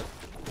IPT said?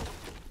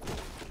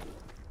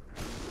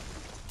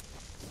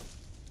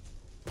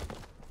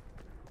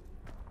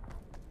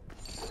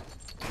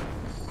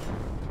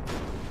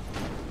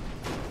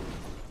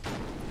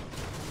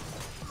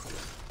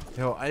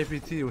 Yo,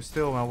 IPT was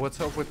still, man.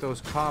 What's up with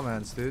those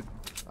comments, dude?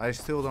 I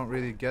still don't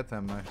really get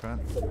them, my friend.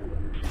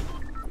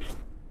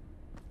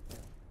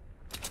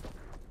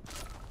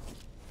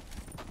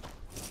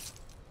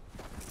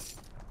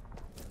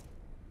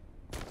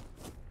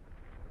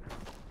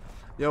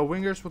 Yo,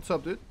 Wingers, what's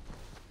up, dude?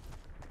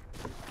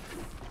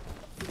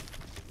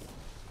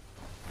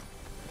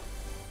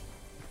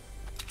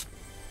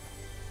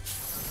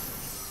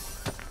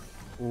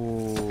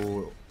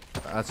 Ooh,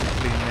 that's a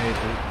clean nade,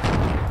 dude.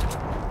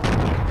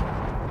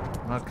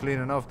 Not clean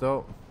enough,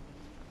 though.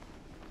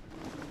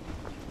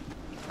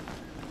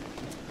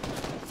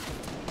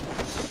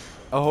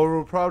 A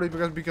Horu, probably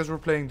because we're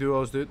playing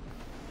duos, dude.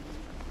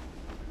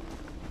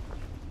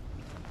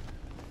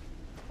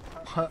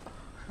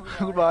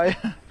 Goodbye.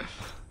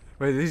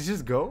 Wait, did he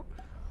just go?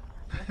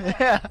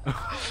 Yeah.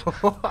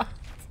 What?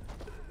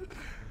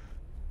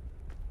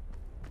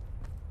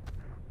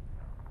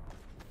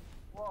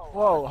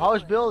 Whoa,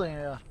 how's building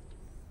here?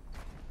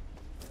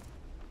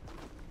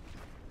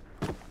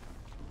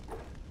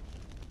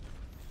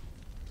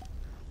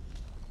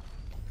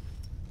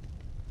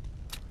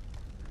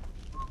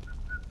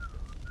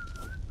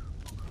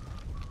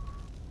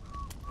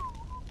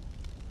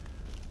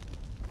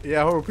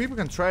 Yeah, Horu, people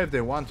can try if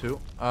they want to.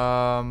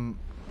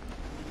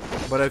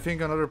 But I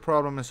think another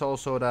problem is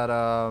also that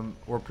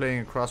we're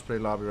playing a crossplay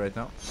lobby right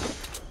now.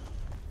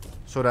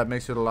 So that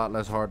makes it a lot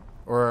less hard,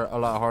 or a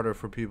lot harder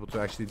for people to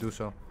actually do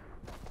so.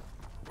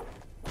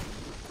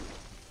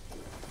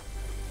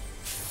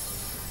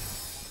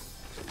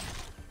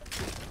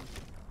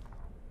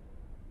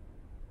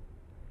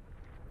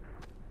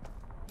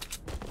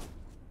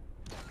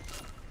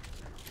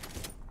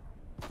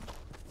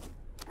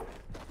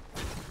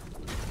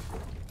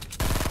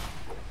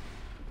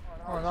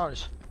 Oh,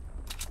 nice.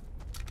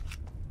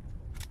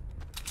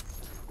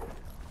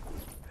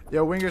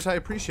 Yo, Wingers, I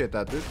appreciate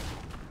that, dude.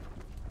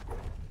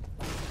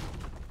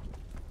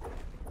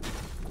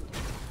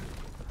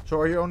 So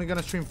are you only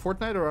gonna stream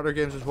Fortnite or other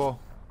games as well?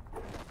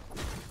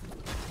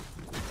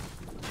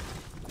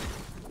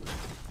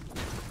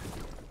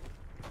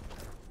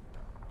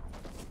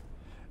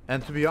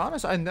 And to be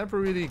honest, I never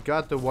really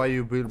got the why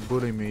you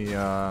bully me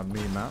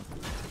meme, man.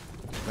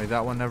 Like,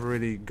 that one never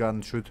really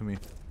gotten through to me.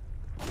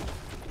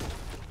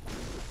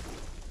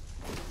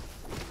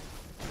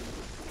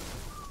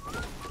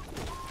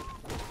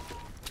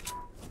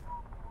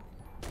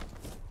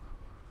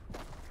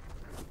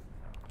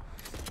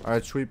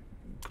 Alright, sweep.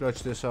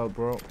 Clutch this out,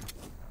 bro.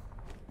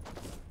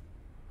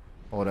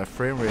 Oh, that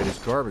frame rate is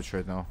garbage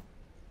right now.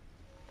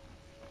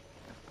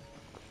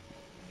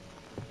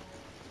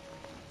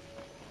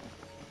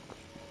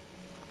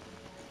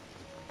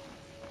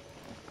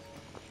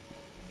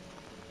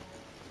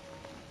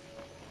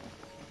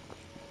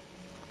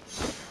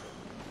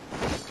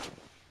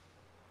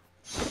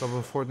 Couple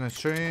of Fortnite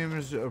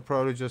streams,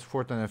 probably just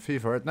Fortnite and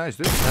FIFA. Right, nice,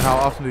 dude. And how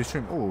often do you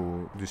stream?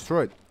 Oh,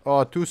 destroyed.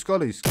 Oh, 2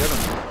 scullies. Get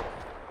them.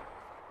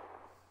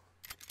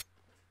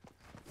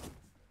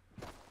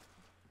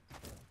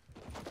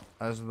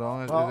 As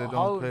long as they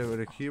don't play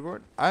with a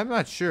keyboard. I'm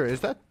not sure.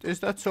 Is that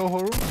so,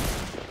 Horu?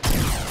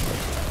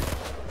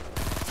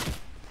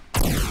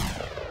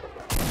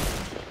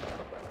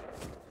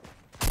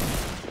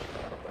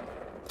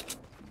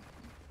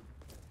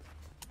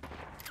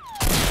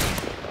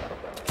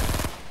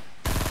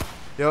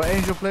 Yo,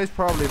 Angel plays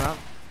probably, man.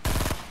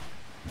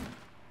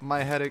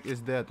 My headache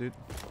is dead, dude.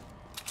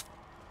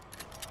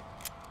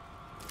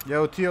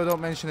 Yo, Tio,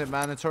 don't mention it,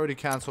 man. It's already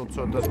cancelled,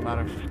 so it doesn't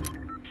matter.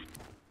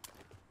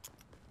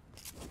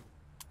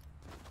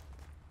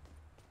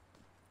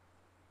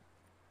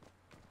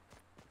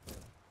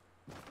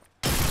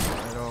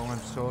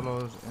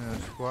 Solos in a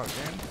squad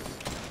game.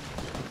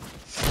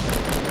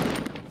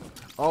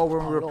 Oh,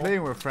 when we were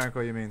playing with Franco,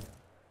 you mean?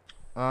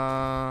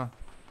 That's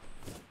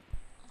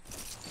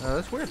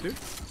weird, dude.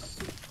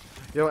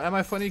 Yo, am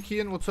I funny,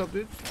 Kian? What's up,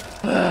 dude?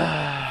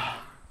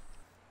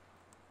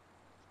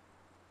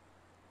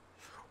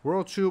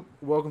 World Troop,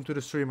 welcome to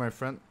the stream, my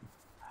friend.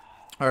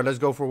 Alright, let's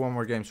go for one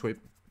more game, Sweep.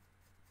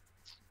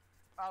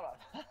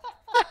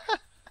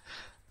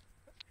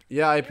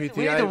 Yeah,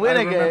 IPT, I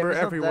remember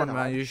everyone,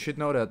 man. You should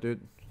know that,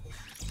 dude.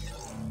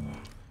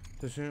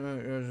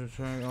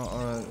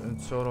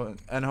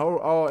 And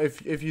oh,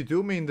 if you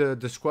do mean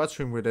the squad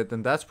stream with it,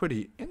 then that's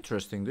pretty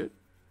interesting, dude.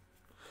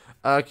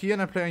 Kian,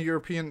 I play on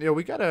European. Yeah,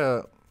 we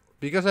gotta,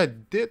 because I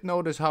did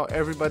notice how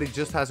everybody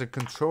just has a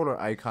controller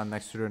icon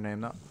next to their name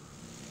now.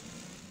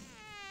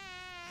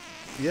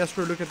 Yes,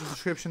 we're looking at the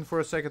description for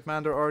a second,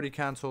 man. They're already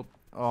cancelled.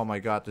 Oh my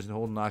god, this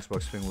whole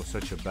NOXBUX thing was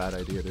such a bad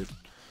idea, dude.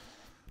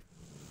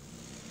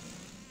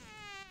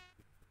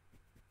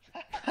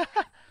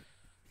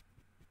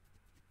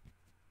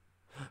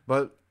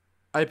 But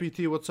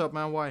IPT, what's up,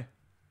 man? Why?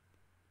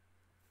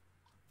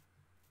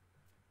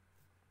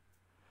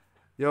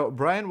 Yo,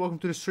 Brian, welcome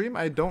to the stream.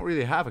 I don't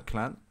really have a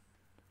clan,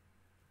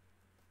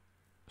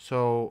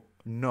 so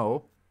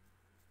no.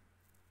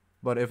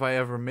 But if I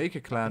ever make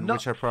a clan,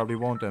 which I probably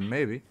won't, then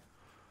maybe.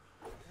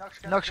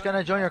 Nox, can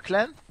I join your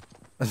clan?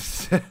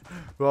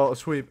 Well,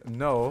 Sweep,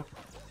 no.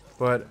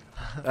 But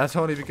that's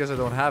only because I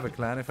don't have a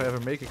clan. If I ever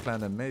make a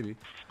clan, then maybe.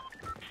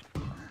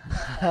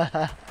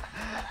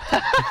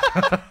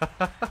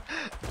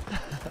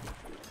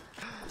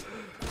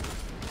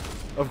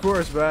 Of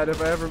course, man.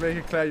 If I ever make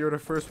a clan, you're the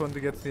first one to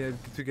get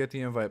the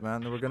invite,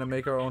 man. We're gonna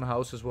make our own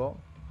house as well.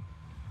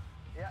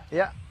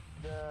 Yeah.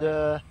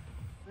 The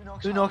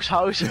Unox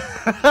house.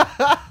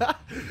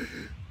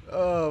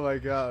 Oh my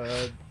god,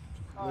 man.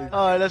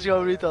 Alright, let's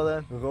go retail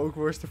then.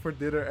 Rookworsten for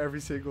dinner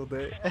every single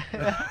day.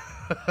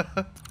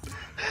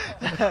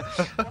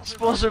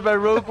 Sponsored by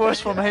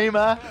Rookworst from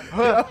Hema.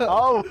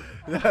 Oh!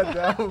 Yeah,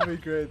 that would be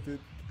great, dude.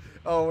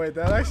 Oh wait,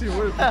 that actually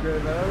would be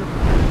great, man. That would be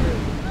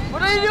great.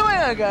 What are you doing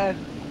again?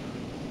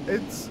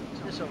 It's...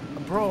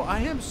 Bro, I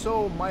am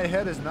so... My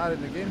head is not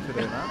in the game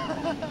today,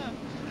 man.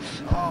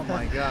 Oh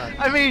my god.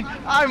 I mean,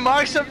 I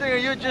marked something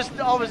and you just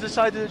always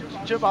decide to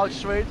jump out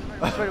straight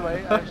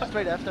away,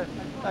 straight after.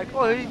 Like,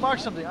 oh, he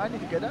marked something, I need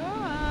to get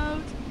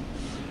out.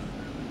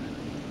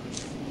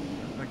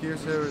 Like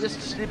here's a... Just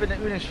sleep in the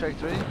Unix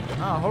factory.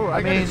 Ah, Horu,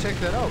 I mean, check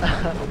that out,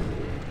 man.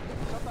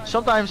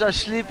 Sometimes I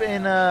sleep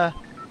in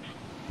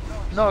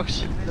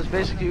Nox, that's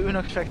basically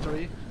Unix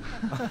factory.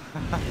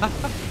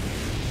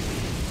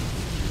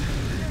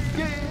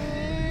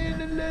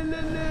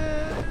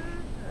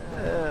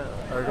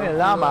 Hey,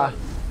 llama.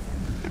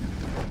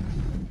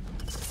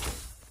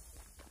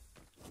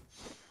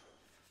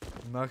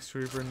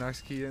 NOXBUX,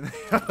 NOXKey,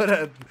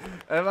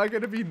 am I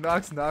gonna be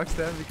Nox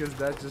then? Because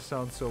that just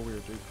sounds so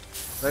weird, dude.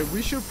 Like,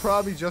 we should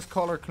probably just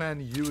call our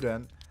clan U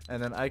then,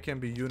 and then I can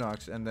be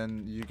Unox, and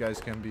then you guys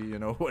can be, you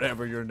know,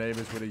 whatever your name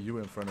is with a U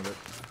in front of it.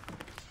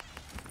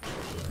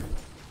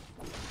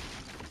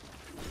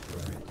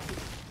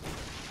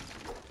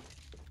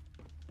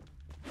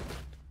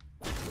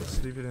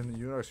 Let's leave it in the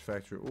Unox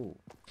factory. Ooh.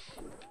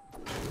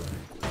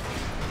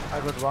 I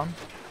got one.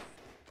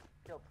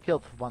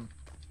 Killed one.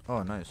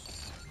 Oh,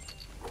 nice.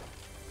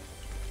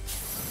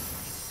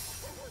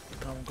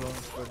 I'm going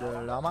for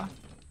the llama.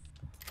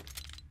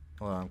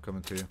 Oh, I'm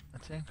coming to you. I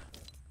think.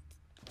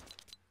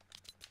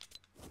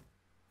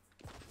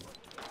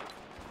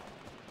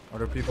 Are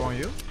there people on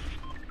you?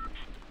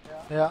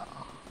 Yeah.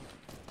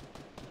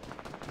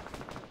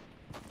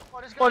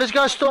 Oh, this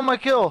guy stole my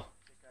kill!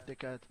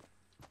 Dickhead.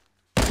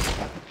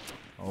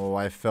 Oh,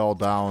 I fell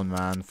down,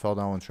 man. Fell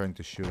down when trying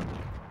to shoot him.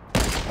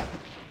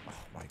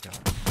 Oh my god.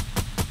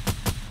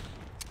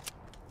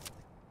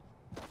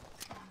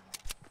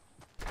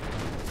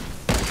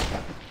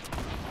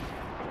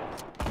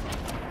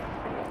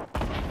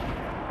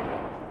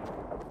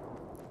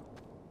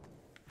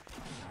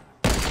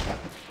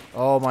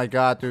 Oh my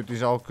god, dude.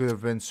 These all could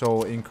have been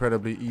so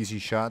incredibly easy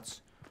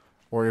shots.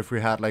 Or if we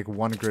had like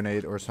one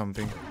grenade or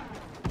something.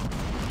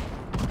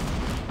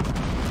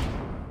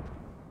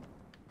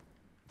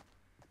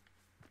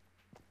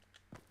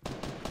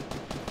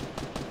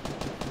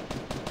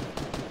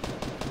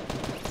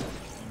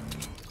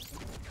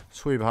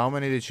 Sweep, how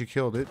many did you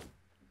kill, dude?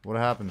 What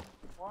happened?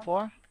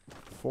 4.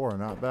 4,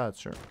 not bad,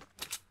 sir.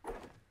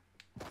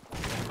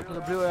 There's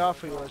a blue AR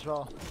for you as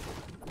well.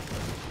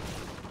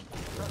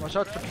 Watch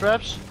out for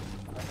traps.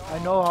 I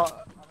know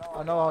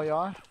how you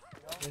are.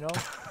 You know.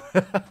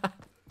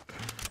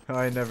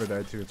 I never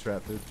died to a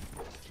trap, dude.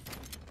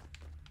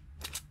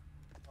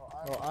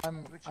 Oh,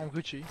 I'm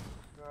Gucci.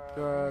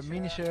 Your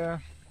minis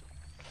here.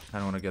 I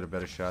don't want to get a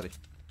better shotty.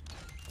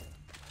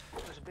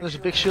 There's a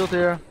big shield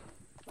here.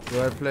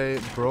 Do I play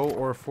Bro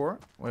or 4?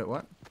 Wait,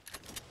 what?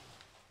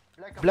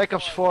 Black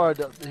Ops 4,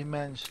 he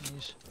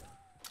mentions.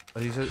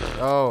 But he says,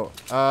 oh,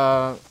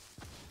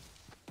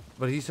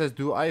 but he says,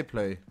 do I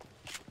play?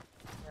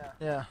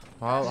 Yeah.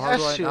 How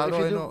do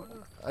I know?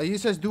 He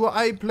says, do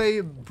I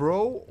play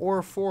Bro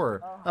or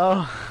 4?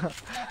 Oh.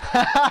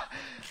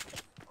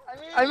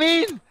 I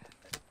mean,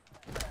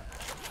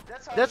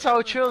 that's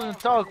how children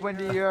talk when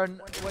their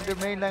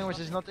main language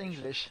is not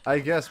English. I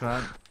guess,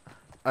 man.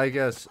 I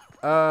guess.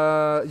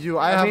 I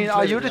mean,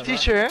 are you the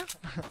teacher?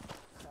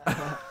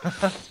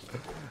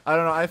 I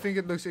don't know, I think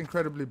it looks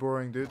incredibly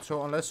boring, dude.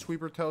 So unless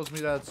Sweeper tells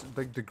me that's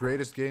like the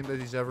greatest game that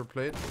he's ever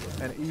played,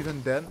 and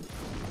even then,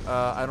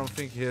 I don't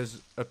think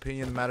his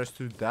opinion matters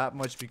to that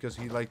much because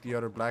he liked the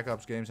other Black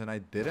Ops games and I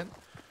didn't.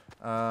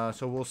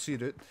 So we'll see,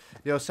 dude.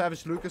 Yo,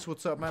 Savage Lucas,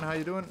 what's up, man? How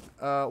you doing?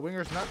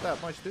 Wingers, not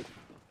that much, dude.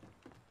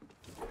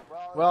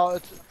 Well,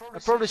 it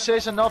probably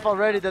says enough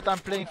already that I'm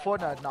playing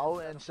Fortnite now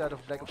instead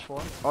of Black Ops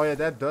 4. Oh yeah,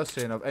 that does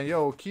say enough. And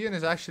yo, Kian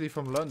is actually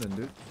from London,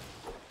 dude.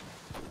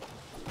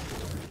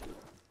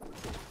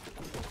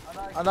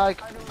 And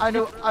like, I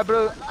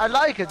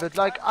like it, but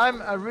like,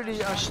 I'm really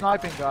a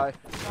sniping guy.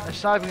 And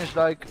sniping is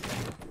like,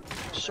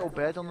 so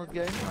bad on that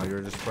game. No,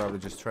 you're just probably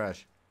just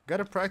trash.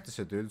 Gotta practice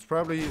it, dude. It's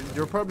probably,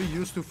 you're probably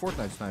used to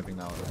Fortnite sniping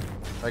now.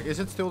 Like, is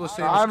it still the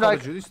same as Call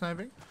of Duty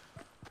sniping?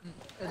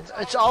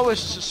 It's always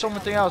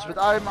something else, but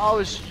I'm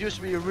always used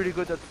to be really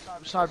good at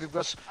sniping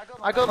because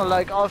I got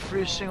like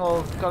every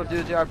single Call of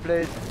Duty I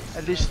played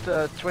at least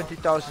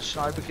 20,000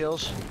 sniper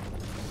kills.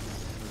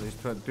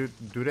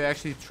 Do they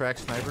actually track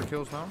sniper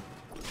kills now?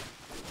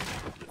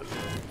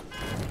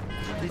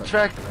 They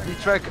track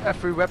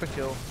every weapon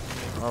kill.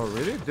 Oh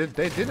really?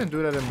 They didn't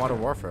do that in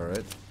Modern Warfare,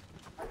 right?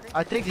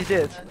 I think they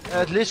did.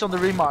 At least on the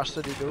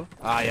remaster they do.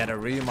 Ah yeah, the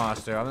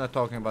remaster. I'm not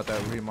talking about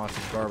that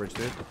remastered garbage,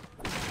 dude.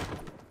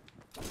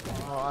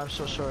 Oh, I'm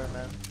so sorry,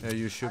 man. Yeah,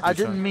 you should. I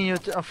didn't mean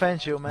to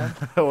offend you, man.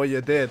 Oh,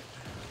 you did.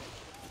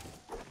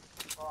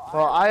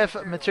 Well, I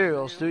have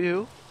materials. Do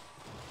you?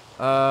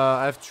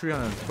 I have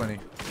 320.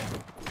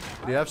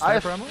 Do you have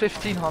sniper ammo? I have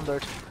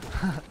 1500.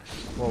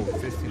 Whoa,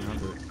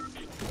 1500.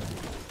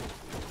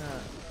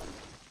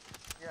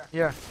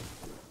 Yeah.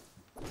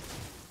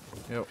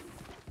 Yo.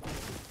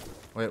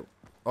 Wait.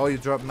 Oh, you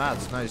dropped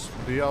mats. Nice.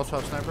 Do you also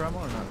have sniper ammo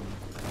or not?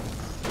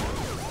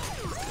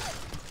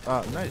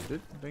 Ah, nice,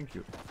 dude. Thank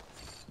you.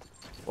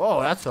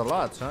 Whoa, that's a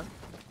lot, son.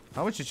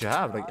 How much did you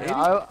have? Like 80?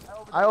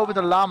 I opened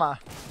a llama.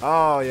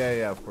 Oh,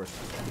 yeah, of course.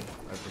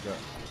 I forgot.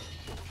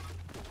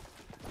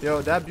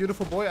 Yo, that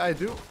beautiful boy, I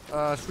do.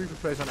 Sweeper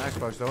plays on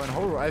Xbox though, and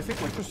Horu, I think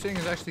what you're saying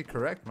is actually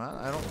correct, man.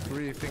 I don't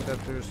really think that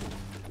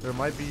there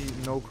might be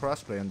no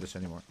crossplay on this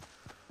anymore.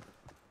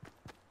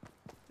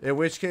 In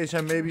which case,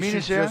 I maybe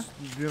should just,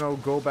 you know,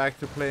 go back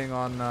to playing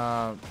on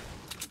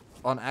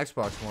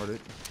Xbox more, dude.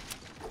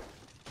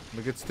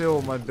 Like, it's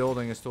still, my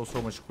building is still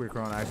so much quicker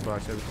on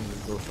Xbox, everything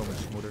just goes so much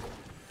smoother.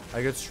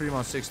 I could stream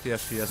on 60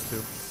 FPS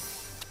too.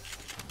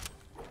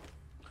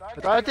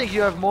 But I think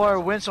you have more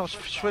wins on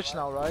Switch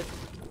now, right?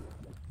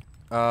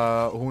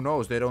 Who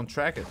knows, they don't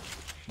track it.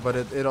 But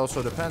it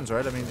also depends,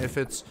 right? I mean, if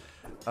it's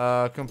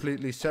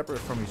completely separate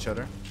from each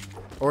other,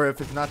 or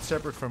if it's not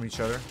separate from each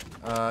other,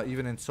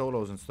 even in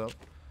solos and stuff,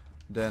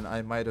 then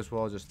I might as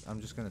well just, I'm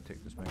just gonna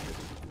take this back.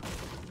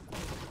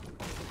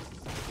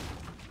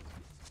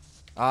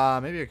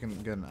 Maybe I can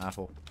get an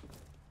apple.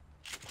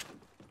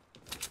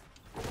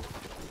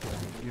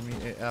 Give me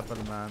an apple,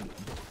 man.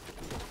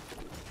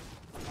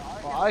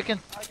 Well, I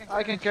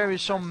can carry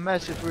some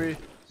mess if we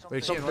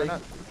something.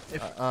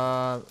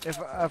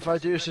 If I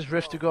do use this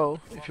rift to go,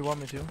 if you want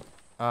me to.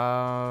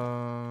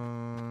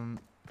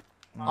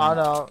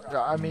 No.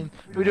 Yeah, I mean,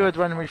 we do it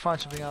when we find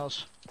something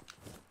else.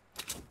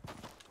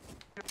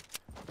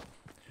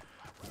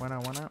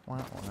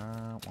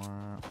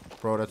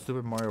 Bro, that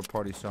stupid Mario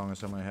Party song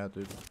is in my head,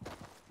 dude.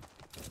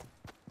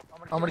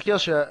 How many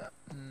kills you?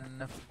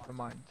 Never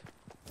mind.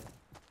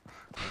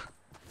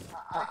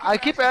 I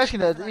keep asking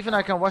that, even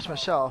I can watch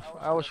myself.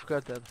 I always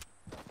forget that.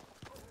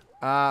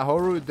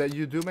 Horu, that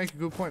you do make a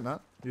good point, man.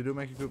 You do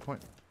make a good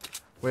point.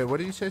 Wait, what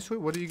did you say, Sweet?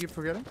 What do you keep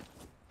forgetting?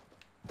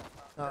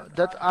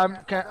 That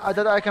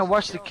I can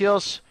watch the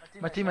kills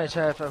my teammates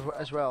have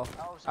as well.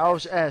 I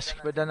always ask,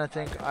 but then I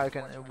think I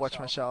can watch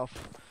myself.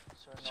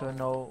 So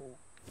no.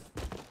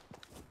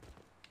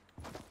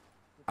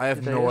 I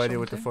have no idea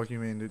what the fuck you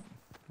mean, dude.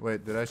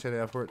 Wait, did I say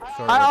the F word?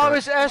 Sorry. I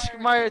always ask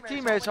my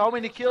teammates how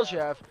many kills you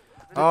have.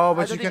 Oh,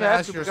 but you can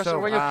ask yourself.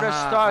 Because when you press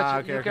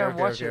start, you can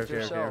watch it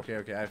yourself.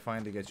 Okay, I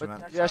finally get you,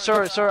 man. Yeah,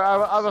 sorry,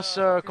 I was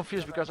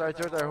confused because I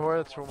thought I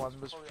heard it from one,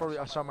 but probably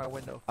I saw my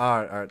window.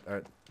 Alright.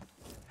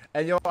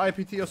 And yo,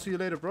 IPT, I'll see you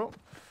later, bro.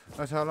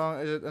 That's how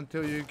long is it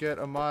until you get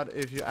a mod?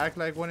 If you act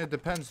like one, it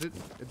depends, dude.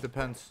 It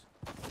depends.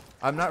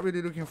 I'm not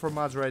really looking for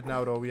mods right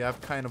now, though. We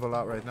have kind of a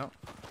lot right now.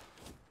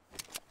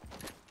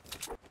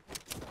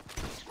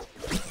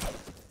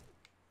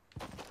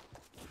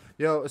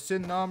 Yo,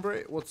 Sin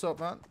Nombre, what's up,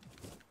 man?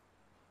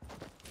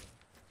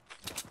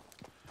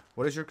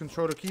 What is your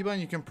controller keybind?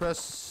 You can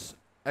press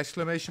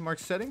exclamation mark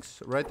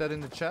settings. Write that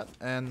in the chat,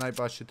 and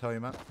Nightbot should tell you,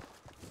 man.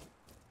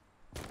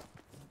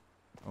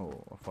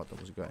 Oh, I thought that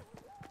was a guy.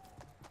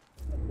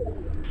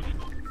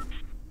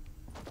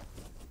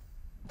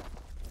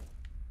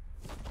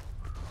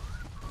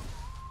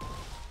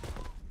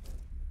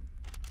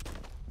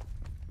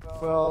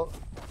 Well,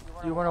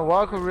 do you want to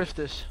walk or rift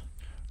this?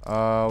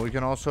 We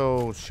can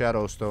also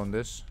shadow stone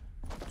this.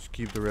 Just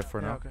keep the rift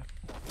for now. Okay.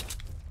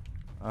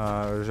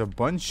 There's a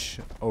bunch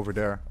over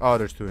there. Oh,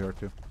 there's 2 here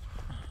too.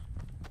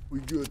 We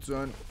good,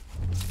 son.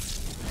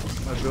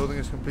 My building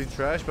is complete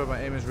trash, but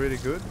my aim is really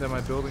good. Then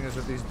my building is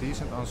at least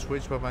decent on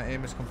Switch, but my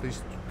aim is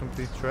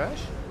complete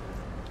trash.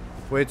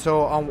 Wait,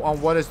 so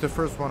on what is the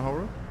first one,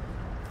 Horu?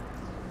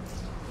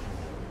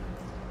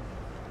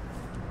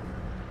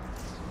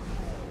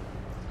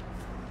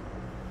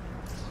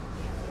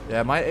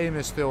 Yeah, my aim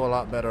is still a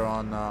lot better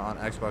on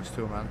Xbox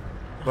too, man.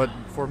 But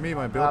for me,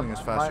 my building is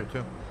faster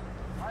too.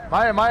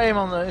 My aim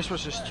on the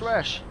Xbox is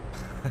trash.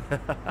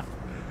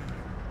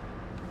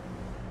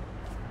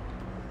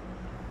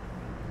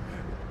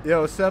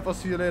 Yo, Seth, I'll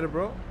see you later,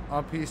 bro.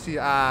 On PC.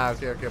 Ah,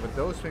 okay, but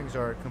those things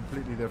are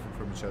completely different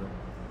from each other.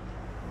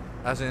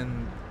 As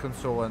in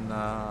console and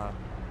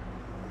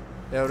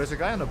Yo, there's a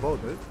guy on the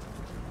boat, dude.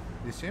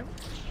 You see him?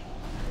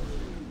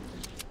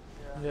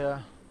 Yeah.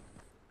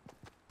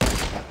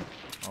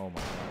 Oh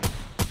my god.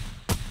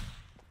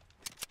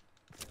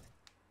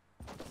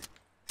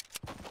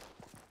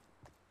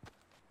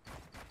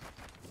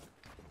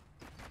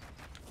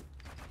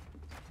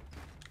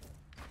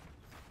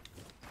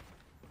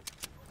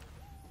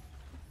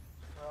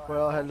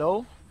 Well,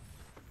 hello.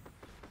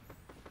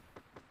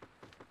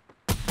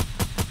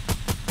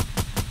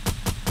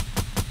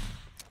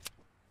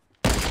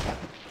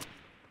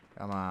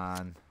 Come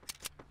on.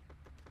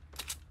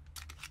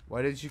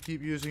 Why did you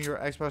keep using your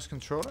Xbox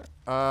controller?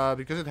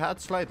 Because it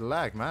had slight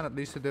lag, man. At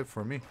least it did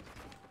for me.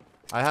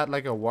 I had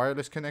like a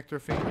wireless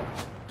connector thing.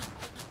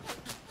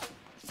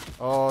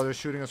 Oh, they're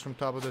shooting us from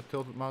top of the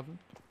tilted mountain.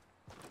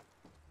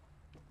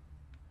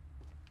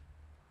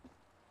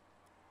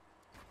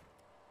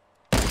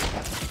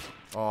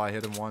 Oh, I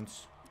hit him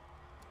once.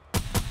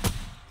 Oh,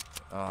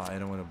 I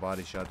hit him with a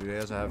body shot, dude. He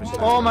has a heavy shot.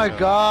 Oh my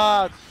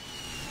god!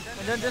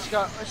 And then this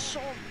guy, I saw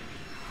him.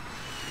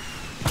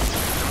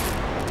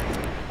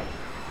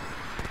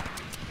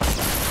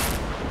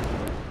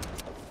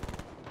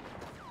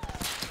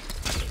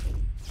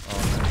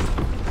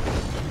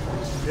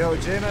 Yo,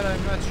 J-Matt,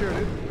 I'm not sure,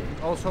 dude.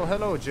 Also,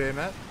 hello,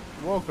 J-Matt.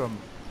 Welcome.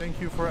 Thank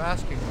you for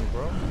asking me,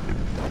 bro.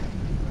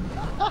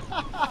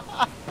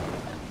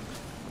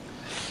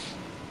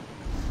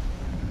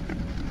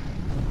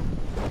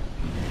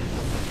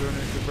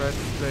 Turning to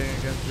practice playing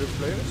against good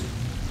players.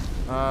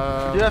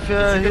 Do you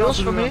have heals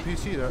for me?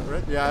 PC, though,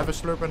 right? Yeah, I have a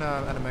slurp and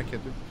a mech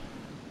kit, dude.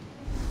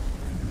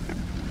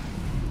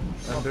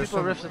 And there's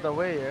people rifted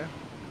away here.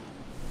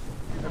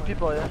 There are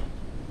people here.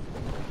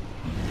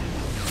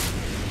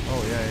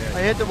 Oh, yeah.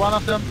 I hit one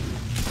of them.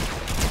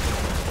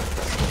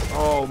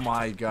 Oh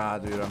my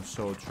god, dude, I'm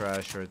so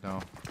trash right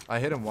now. I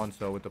hit him once,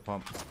 though, with the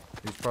pump.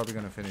 He's probably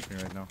gonna finish me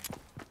right now.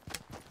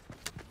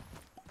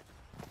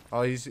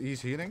 Oh, he's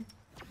healing?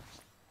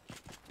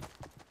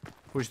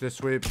 Push the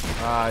sweep.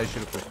 Ah, I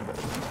should have pushed him.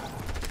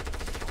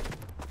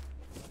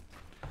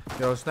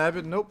 Yo, snap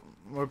it. Nope.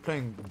 We're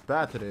playing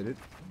bad today, dude.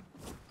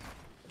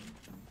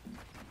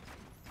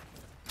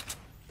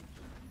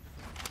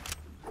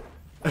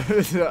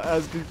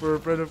 Asking for a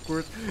friend, of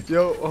course.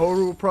 Yo,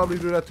 Horu will probably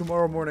do that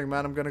tomorrow morning,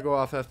 man. I'm gonna go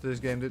off after this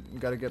game, dude.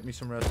 Gotta get me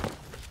some rest.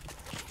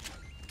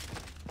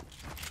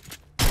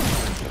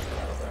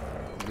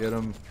 Get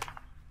him.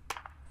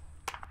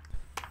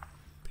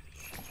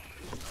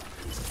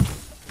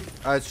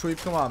 Alright, Sweep,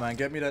 come on, man.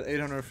 Get me that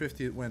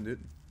 850 win, dude.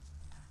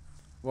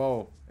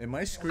 Whoa. In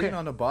my screen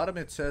on the bottom,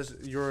 it says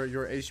your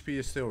HP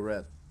is still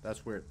red.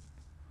 That's weird.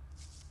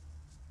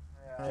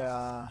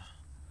 Yeah.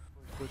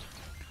 Good.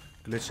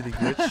 Glitchity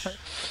glitch.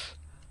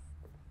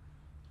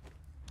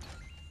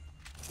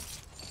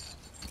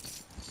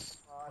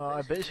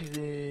 I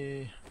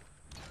basically...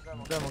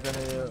 Them I'm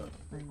gonna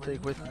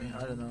take with me.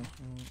 I don't know.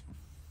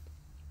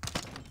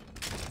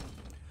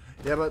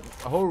 Yeah, but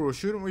Horu,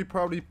 shouldn't we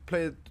probably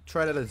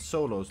try that in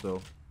solos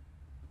though?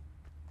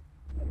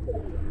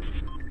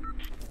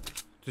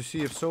 To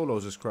see if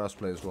solos is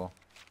crossplay as well.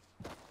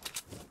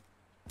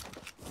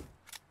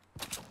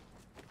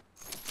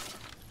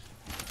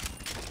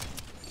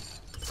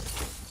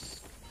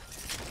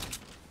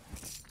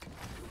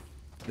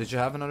 Did you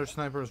have another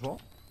sniper as well?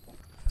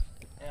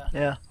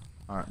 Yeah.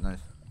 Alright, nice.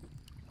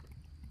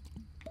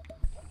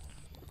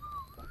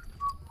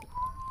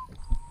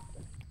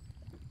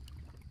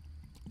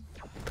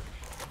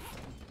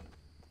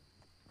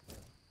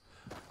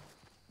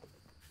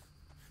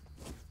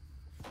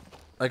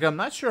 Like, I'm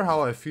not sure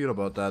how I feel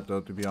about that,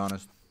 though, to be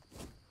honest.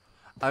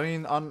 I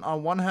mean,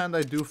 on one hand,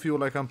 I do feel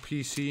like on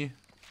PC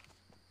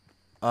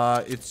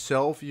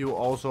itself, you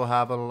also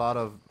have a lot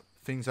of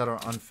things that are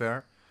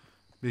unfair.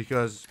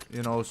 Because,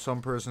 you know,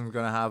 some person's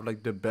gonna have,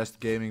 like, the best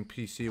gaming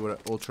PC with an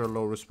ultra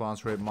low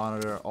response rate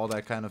monitor, all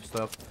that kind of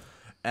stuff.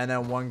 And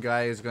then one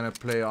guy is gonna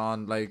play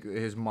on, like,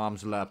 his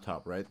mom's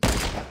laptop, right?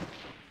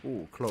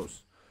 Ooh,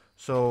 close.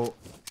 So...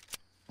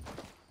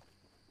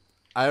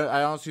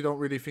 I honestly don't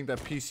really think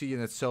that PC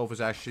in itself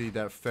is actually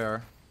that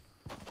fair.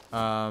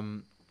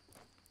 But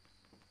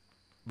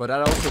that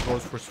also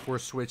goes for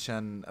Switch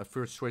and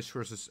for Switch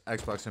versus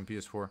Xbox and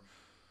PS4.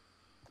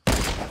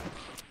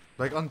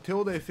 Like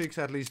until they fix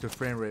at least the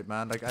frame rate,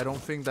 man. Like I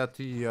don't think that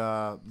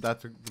the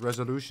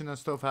resolution and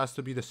stuff has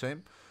to be the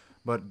same,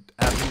 but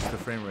at least the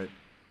frame rate.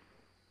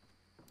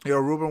 Yo,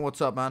 Ruben,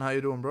 what's up, man? How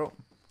you doing, bro?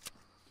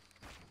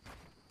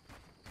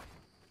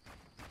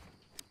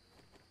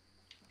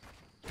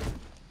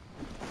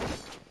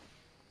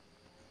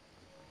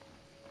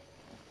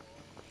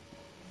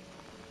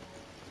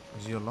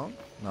 Is he alone?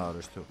 No,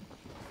 there's two.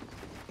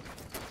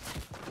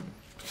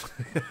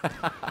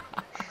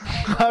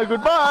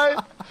 Goodbye.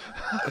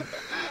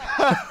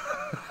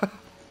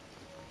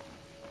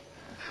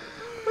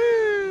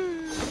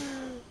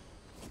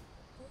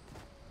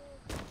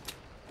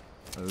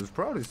 There's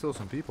probably still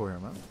some people here,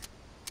 man.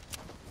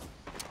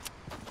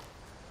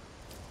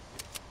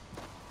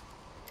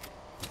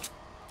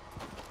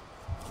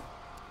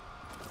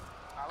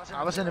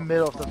 I was in the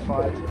middle of the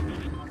fight.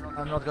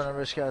 I'm not gonna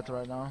risk it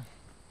right now.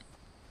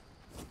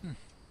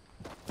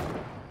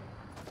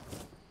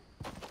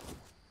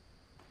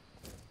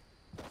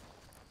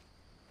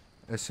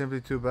 It's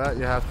simply too bad.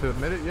 You have to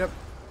admit it. Yep.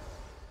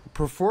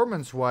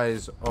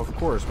 Performance-wise, of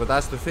course, but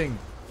that's the thing.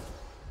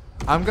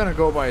 I'm gonna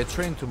go by a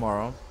train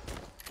tomorrow.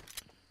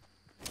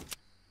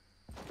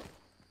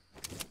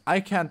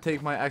 I can't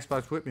take my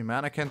Xbox with me,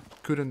 man.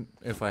 Couldn't,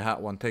 if I had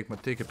one, take a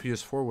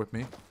PS4 with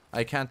me.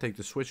 I can't take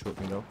the Switch with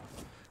me though.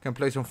 Can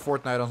play some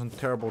Fortnite on some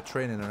terrible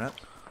train internet.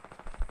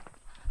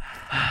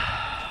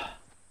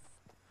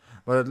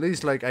 But at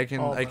least like I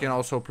can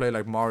also play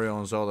like Mario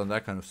and Zelda and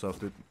that kind of stuff,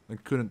 dude. I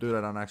couldn't do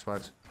that on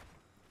Xbox.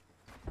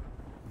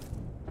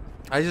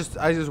 I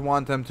just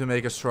want them to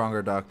make a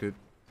stronger dock, dude.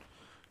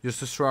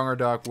 Just a stronger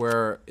dock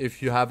where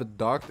if you have it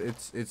docked,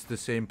 it's the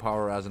same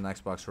power as an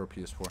Xbox or a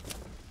PS4.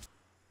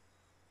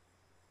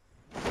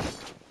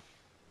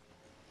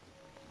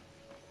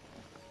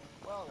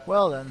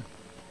 Well then.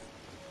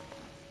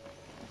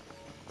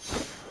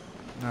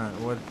 Alright,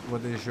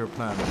 what is your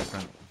plan, my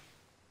friend?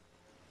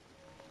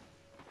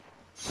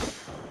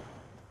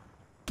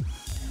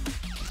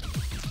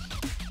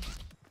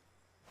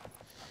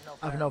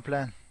 I have no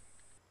plan.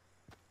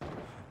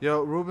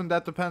 Yo, Ruben,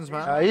 that depends,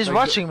 man. He's like,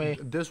 watching me.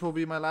 This will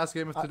be my last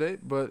game of today,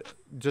 but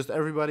just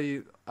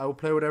everybody, I will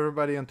play with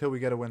everybody until we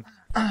get a win.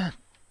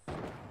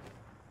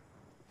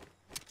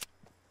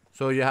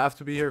 So you have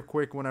to be here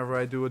quick whenever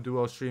I do a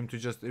duo stream to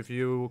just, if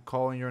you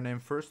call in your name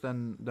first,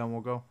 then we'll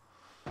go.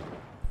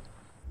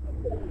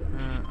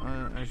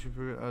 I actually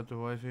figured out the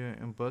Wi-Fi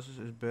in buses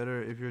is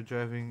better if you're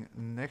driving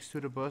next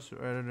to the bus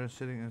rather than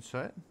sitting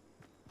inside.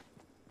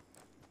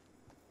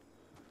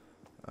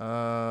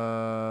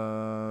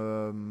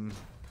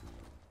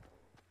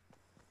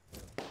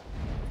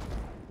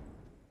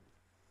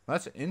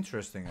 That's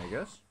interesting, I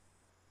guess.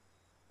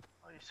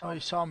 Oh, you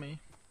saw me.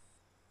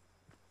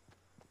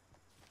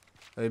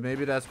 Hey,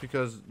 maybe that's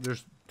because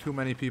there's too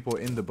many people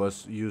in the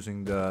bus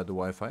using the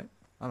Wi-Fi.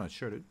 I'm not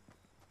sure, dude.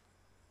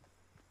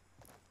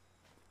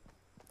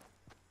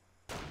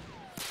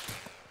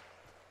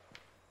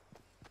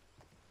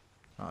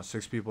 Ah,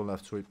 6 people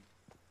left, sweet.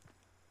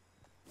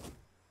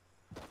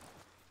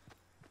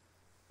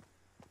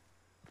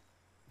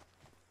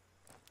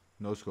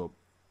 No scope.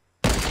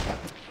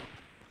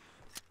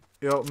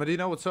 Yo,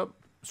 Medina, what's up?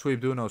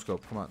 Sweep, do no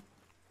scope. Come on.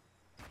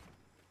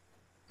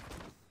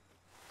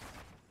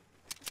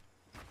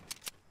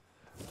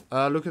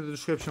 Look at the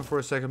description for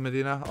a second,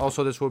 Medina.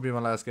 Also, this will be my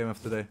last game of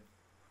today.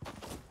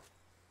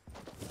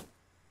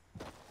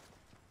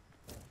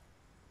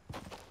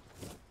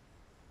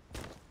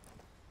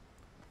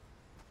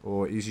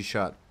 Oh, easy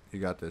shot. You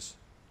got this.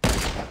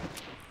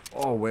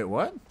 Oh, wait,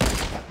 what?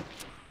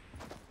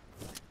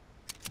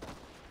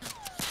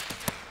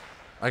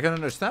 I can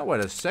understand why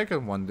the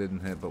second one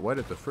didn't hit, but why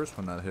did the first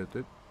one not hit,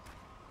 dude?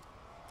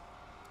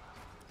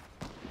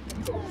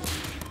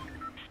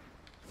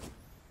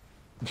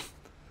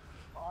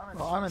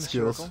 Oh, I'm in the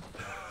circle.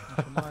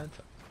 Never mind.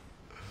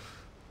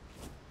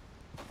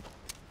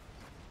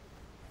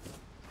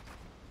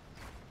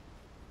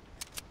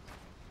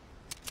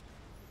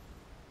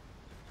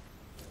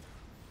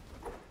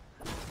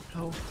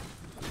 Oh.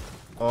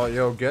 Oh,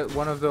 yo, get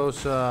one of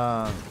those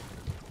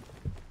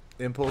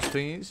impulse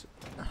thingies.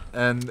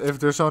 And if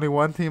there's only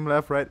one team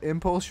left, right,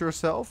 impulse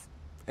yourself.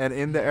 And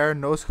in the air,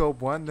 no scope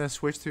one, then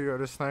switch to your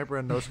other sniper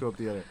and no scope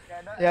the other.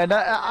 Yeah, no,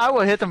 I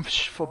will hit them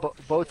for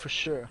both for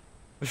sure.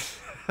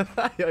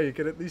 Yeah, you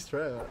can at least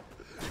try that.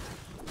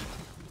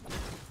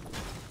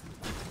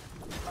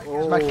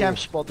 Oh. My camp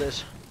spot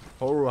is.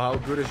 Horu, how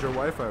good is your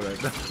Wi-Fi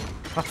right now?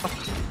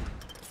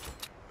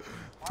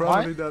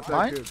 Probably not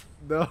that good.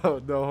 No,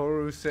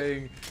 Horu's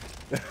saying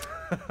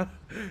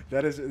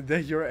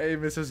that your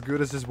aim is as good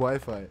as his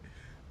Wi-Fi.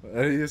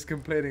 And he is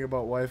complaining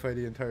about Wi-Fi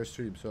the entire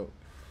stream, so.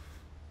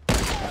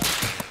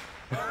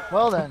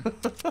 Well then.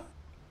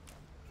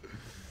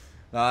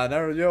 Nah,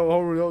 never. Yo,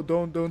 Horu,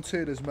 don't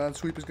say this, man.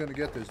 Sweep is gonna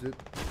get this, dude.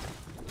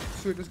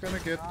 Sweep is gonna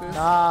get this.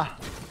 Nah.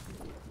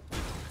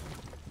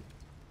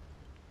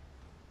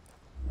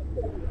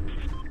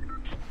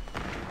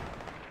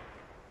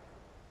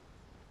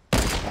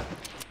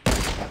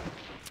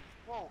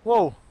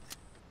 Whoa.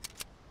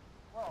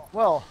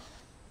 Well,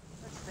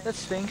 that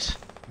stinks.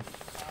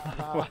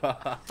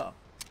 Wow.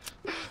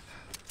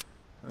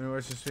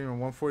 Anyways, just streaming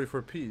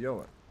 144p.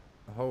 Yo,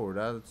 oh,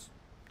 that's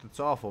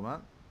awful,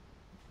 man.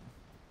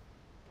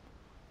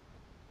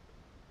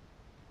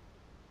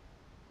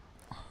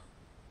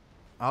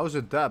 How is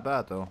it that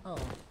bad though? Oh.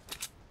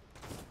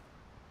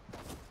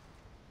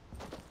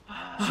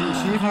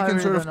 See if you can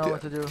sort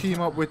of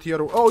team up with the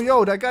other. Oh,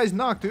 yo, that guy's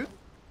knocked, dude.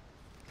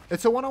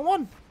 It's a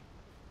one-on-one.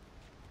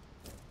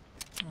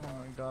 Oh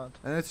my god.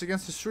 And it's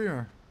against the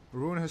streamer.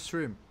 Ruin his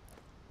stream.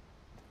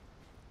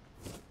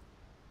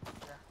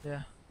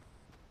 Yeah.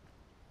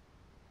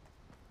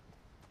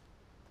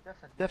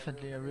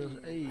 Definitely a real.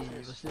 Hey,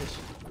 what's this?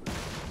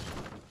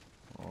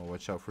 Oh,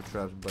 watch out for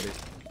traps, buddy.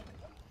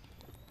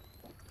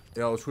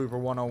 Yo, Sweeper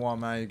 101,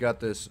 man, you got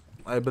this.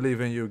 I believe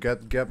in you.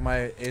 Get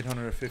my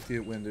 850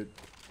 win, dude.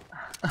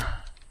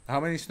 How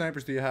many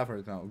snipers do you have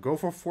right now? Go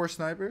for 4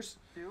 snipers.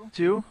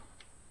 2.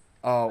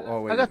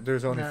 Oh wait.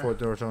 There's only 4.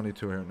 There's only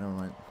 2 here. Never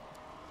mind.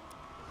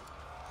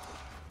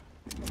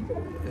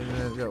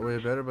 Internet got way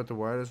better, but the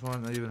wireless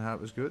one I even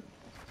have is good.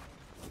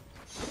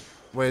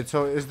 Wait,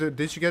 so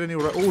did you get any?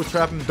 Oh,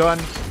 trap him. Done.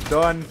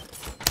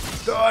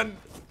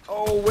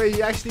 Oh wait,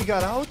 he actually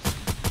got out.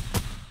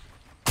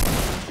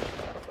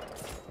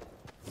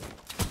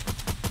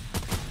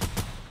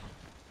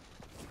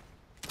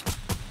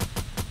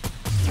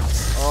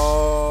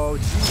 Oh,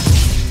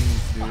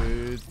 jeez,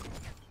 dude.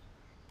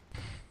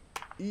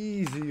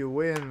 Easy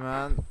win,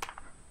 man.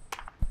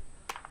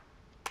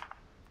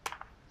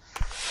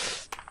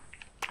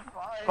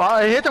 Well,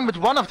 I hit him with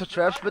one of the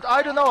traps, but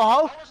I don't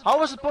know how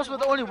was it possible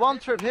that only one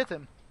trap hit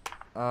him?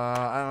 I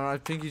don't know. I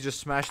think he just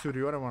smashed through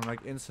the other one like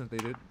instantly,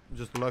 dude.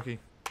 Just lucky.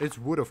 It's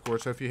wood, of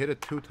course. So if you hit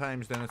it 2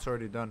 times, then it's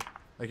already done.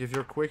 Like if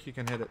you're quick, you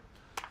can hit it.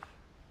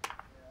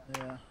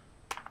 Yeah.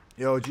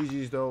 Yo,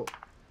 GG's though.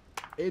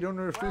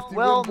 850.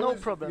 Well, no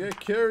problem. Yeah,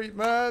 carried,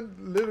 man.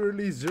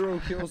 Literally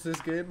 0 kills this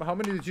game. How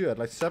many did you have?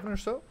 Like 7 or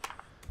so?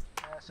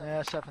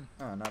 Yeah, 7.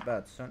 Oh, not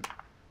bad, son.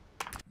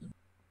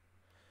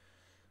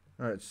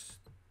 Alright.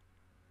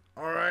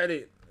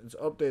 Alrighty. It's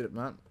updated,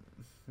 man.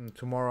 And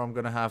tomorrow I'm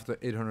gonna have the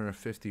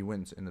 850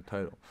 wins in the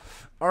title.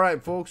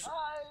 Alright, folks.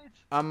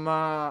 I'm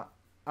gonna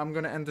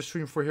end the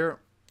stream for here.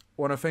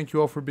 Wanna thank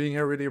you all for being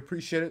here. Really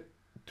appreciate it.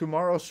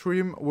 Tomorrow's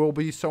stream will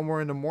be somewhere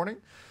in the morning.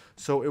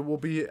 So it will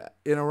be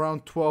in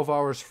around 12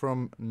 hours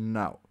from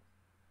now.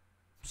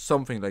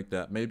 Something like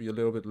that. Maybe a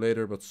little bit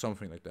later, but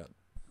something like that.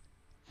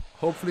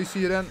 Hopefully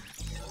see you then.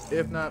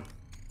 If not,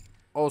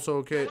 also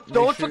okay.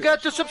 Don't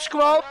forget to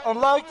subscribe and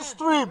like the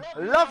stream. I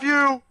love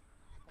you.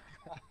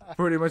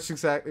 Pretty much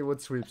exactly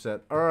what Sweep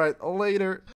said. Alright, later.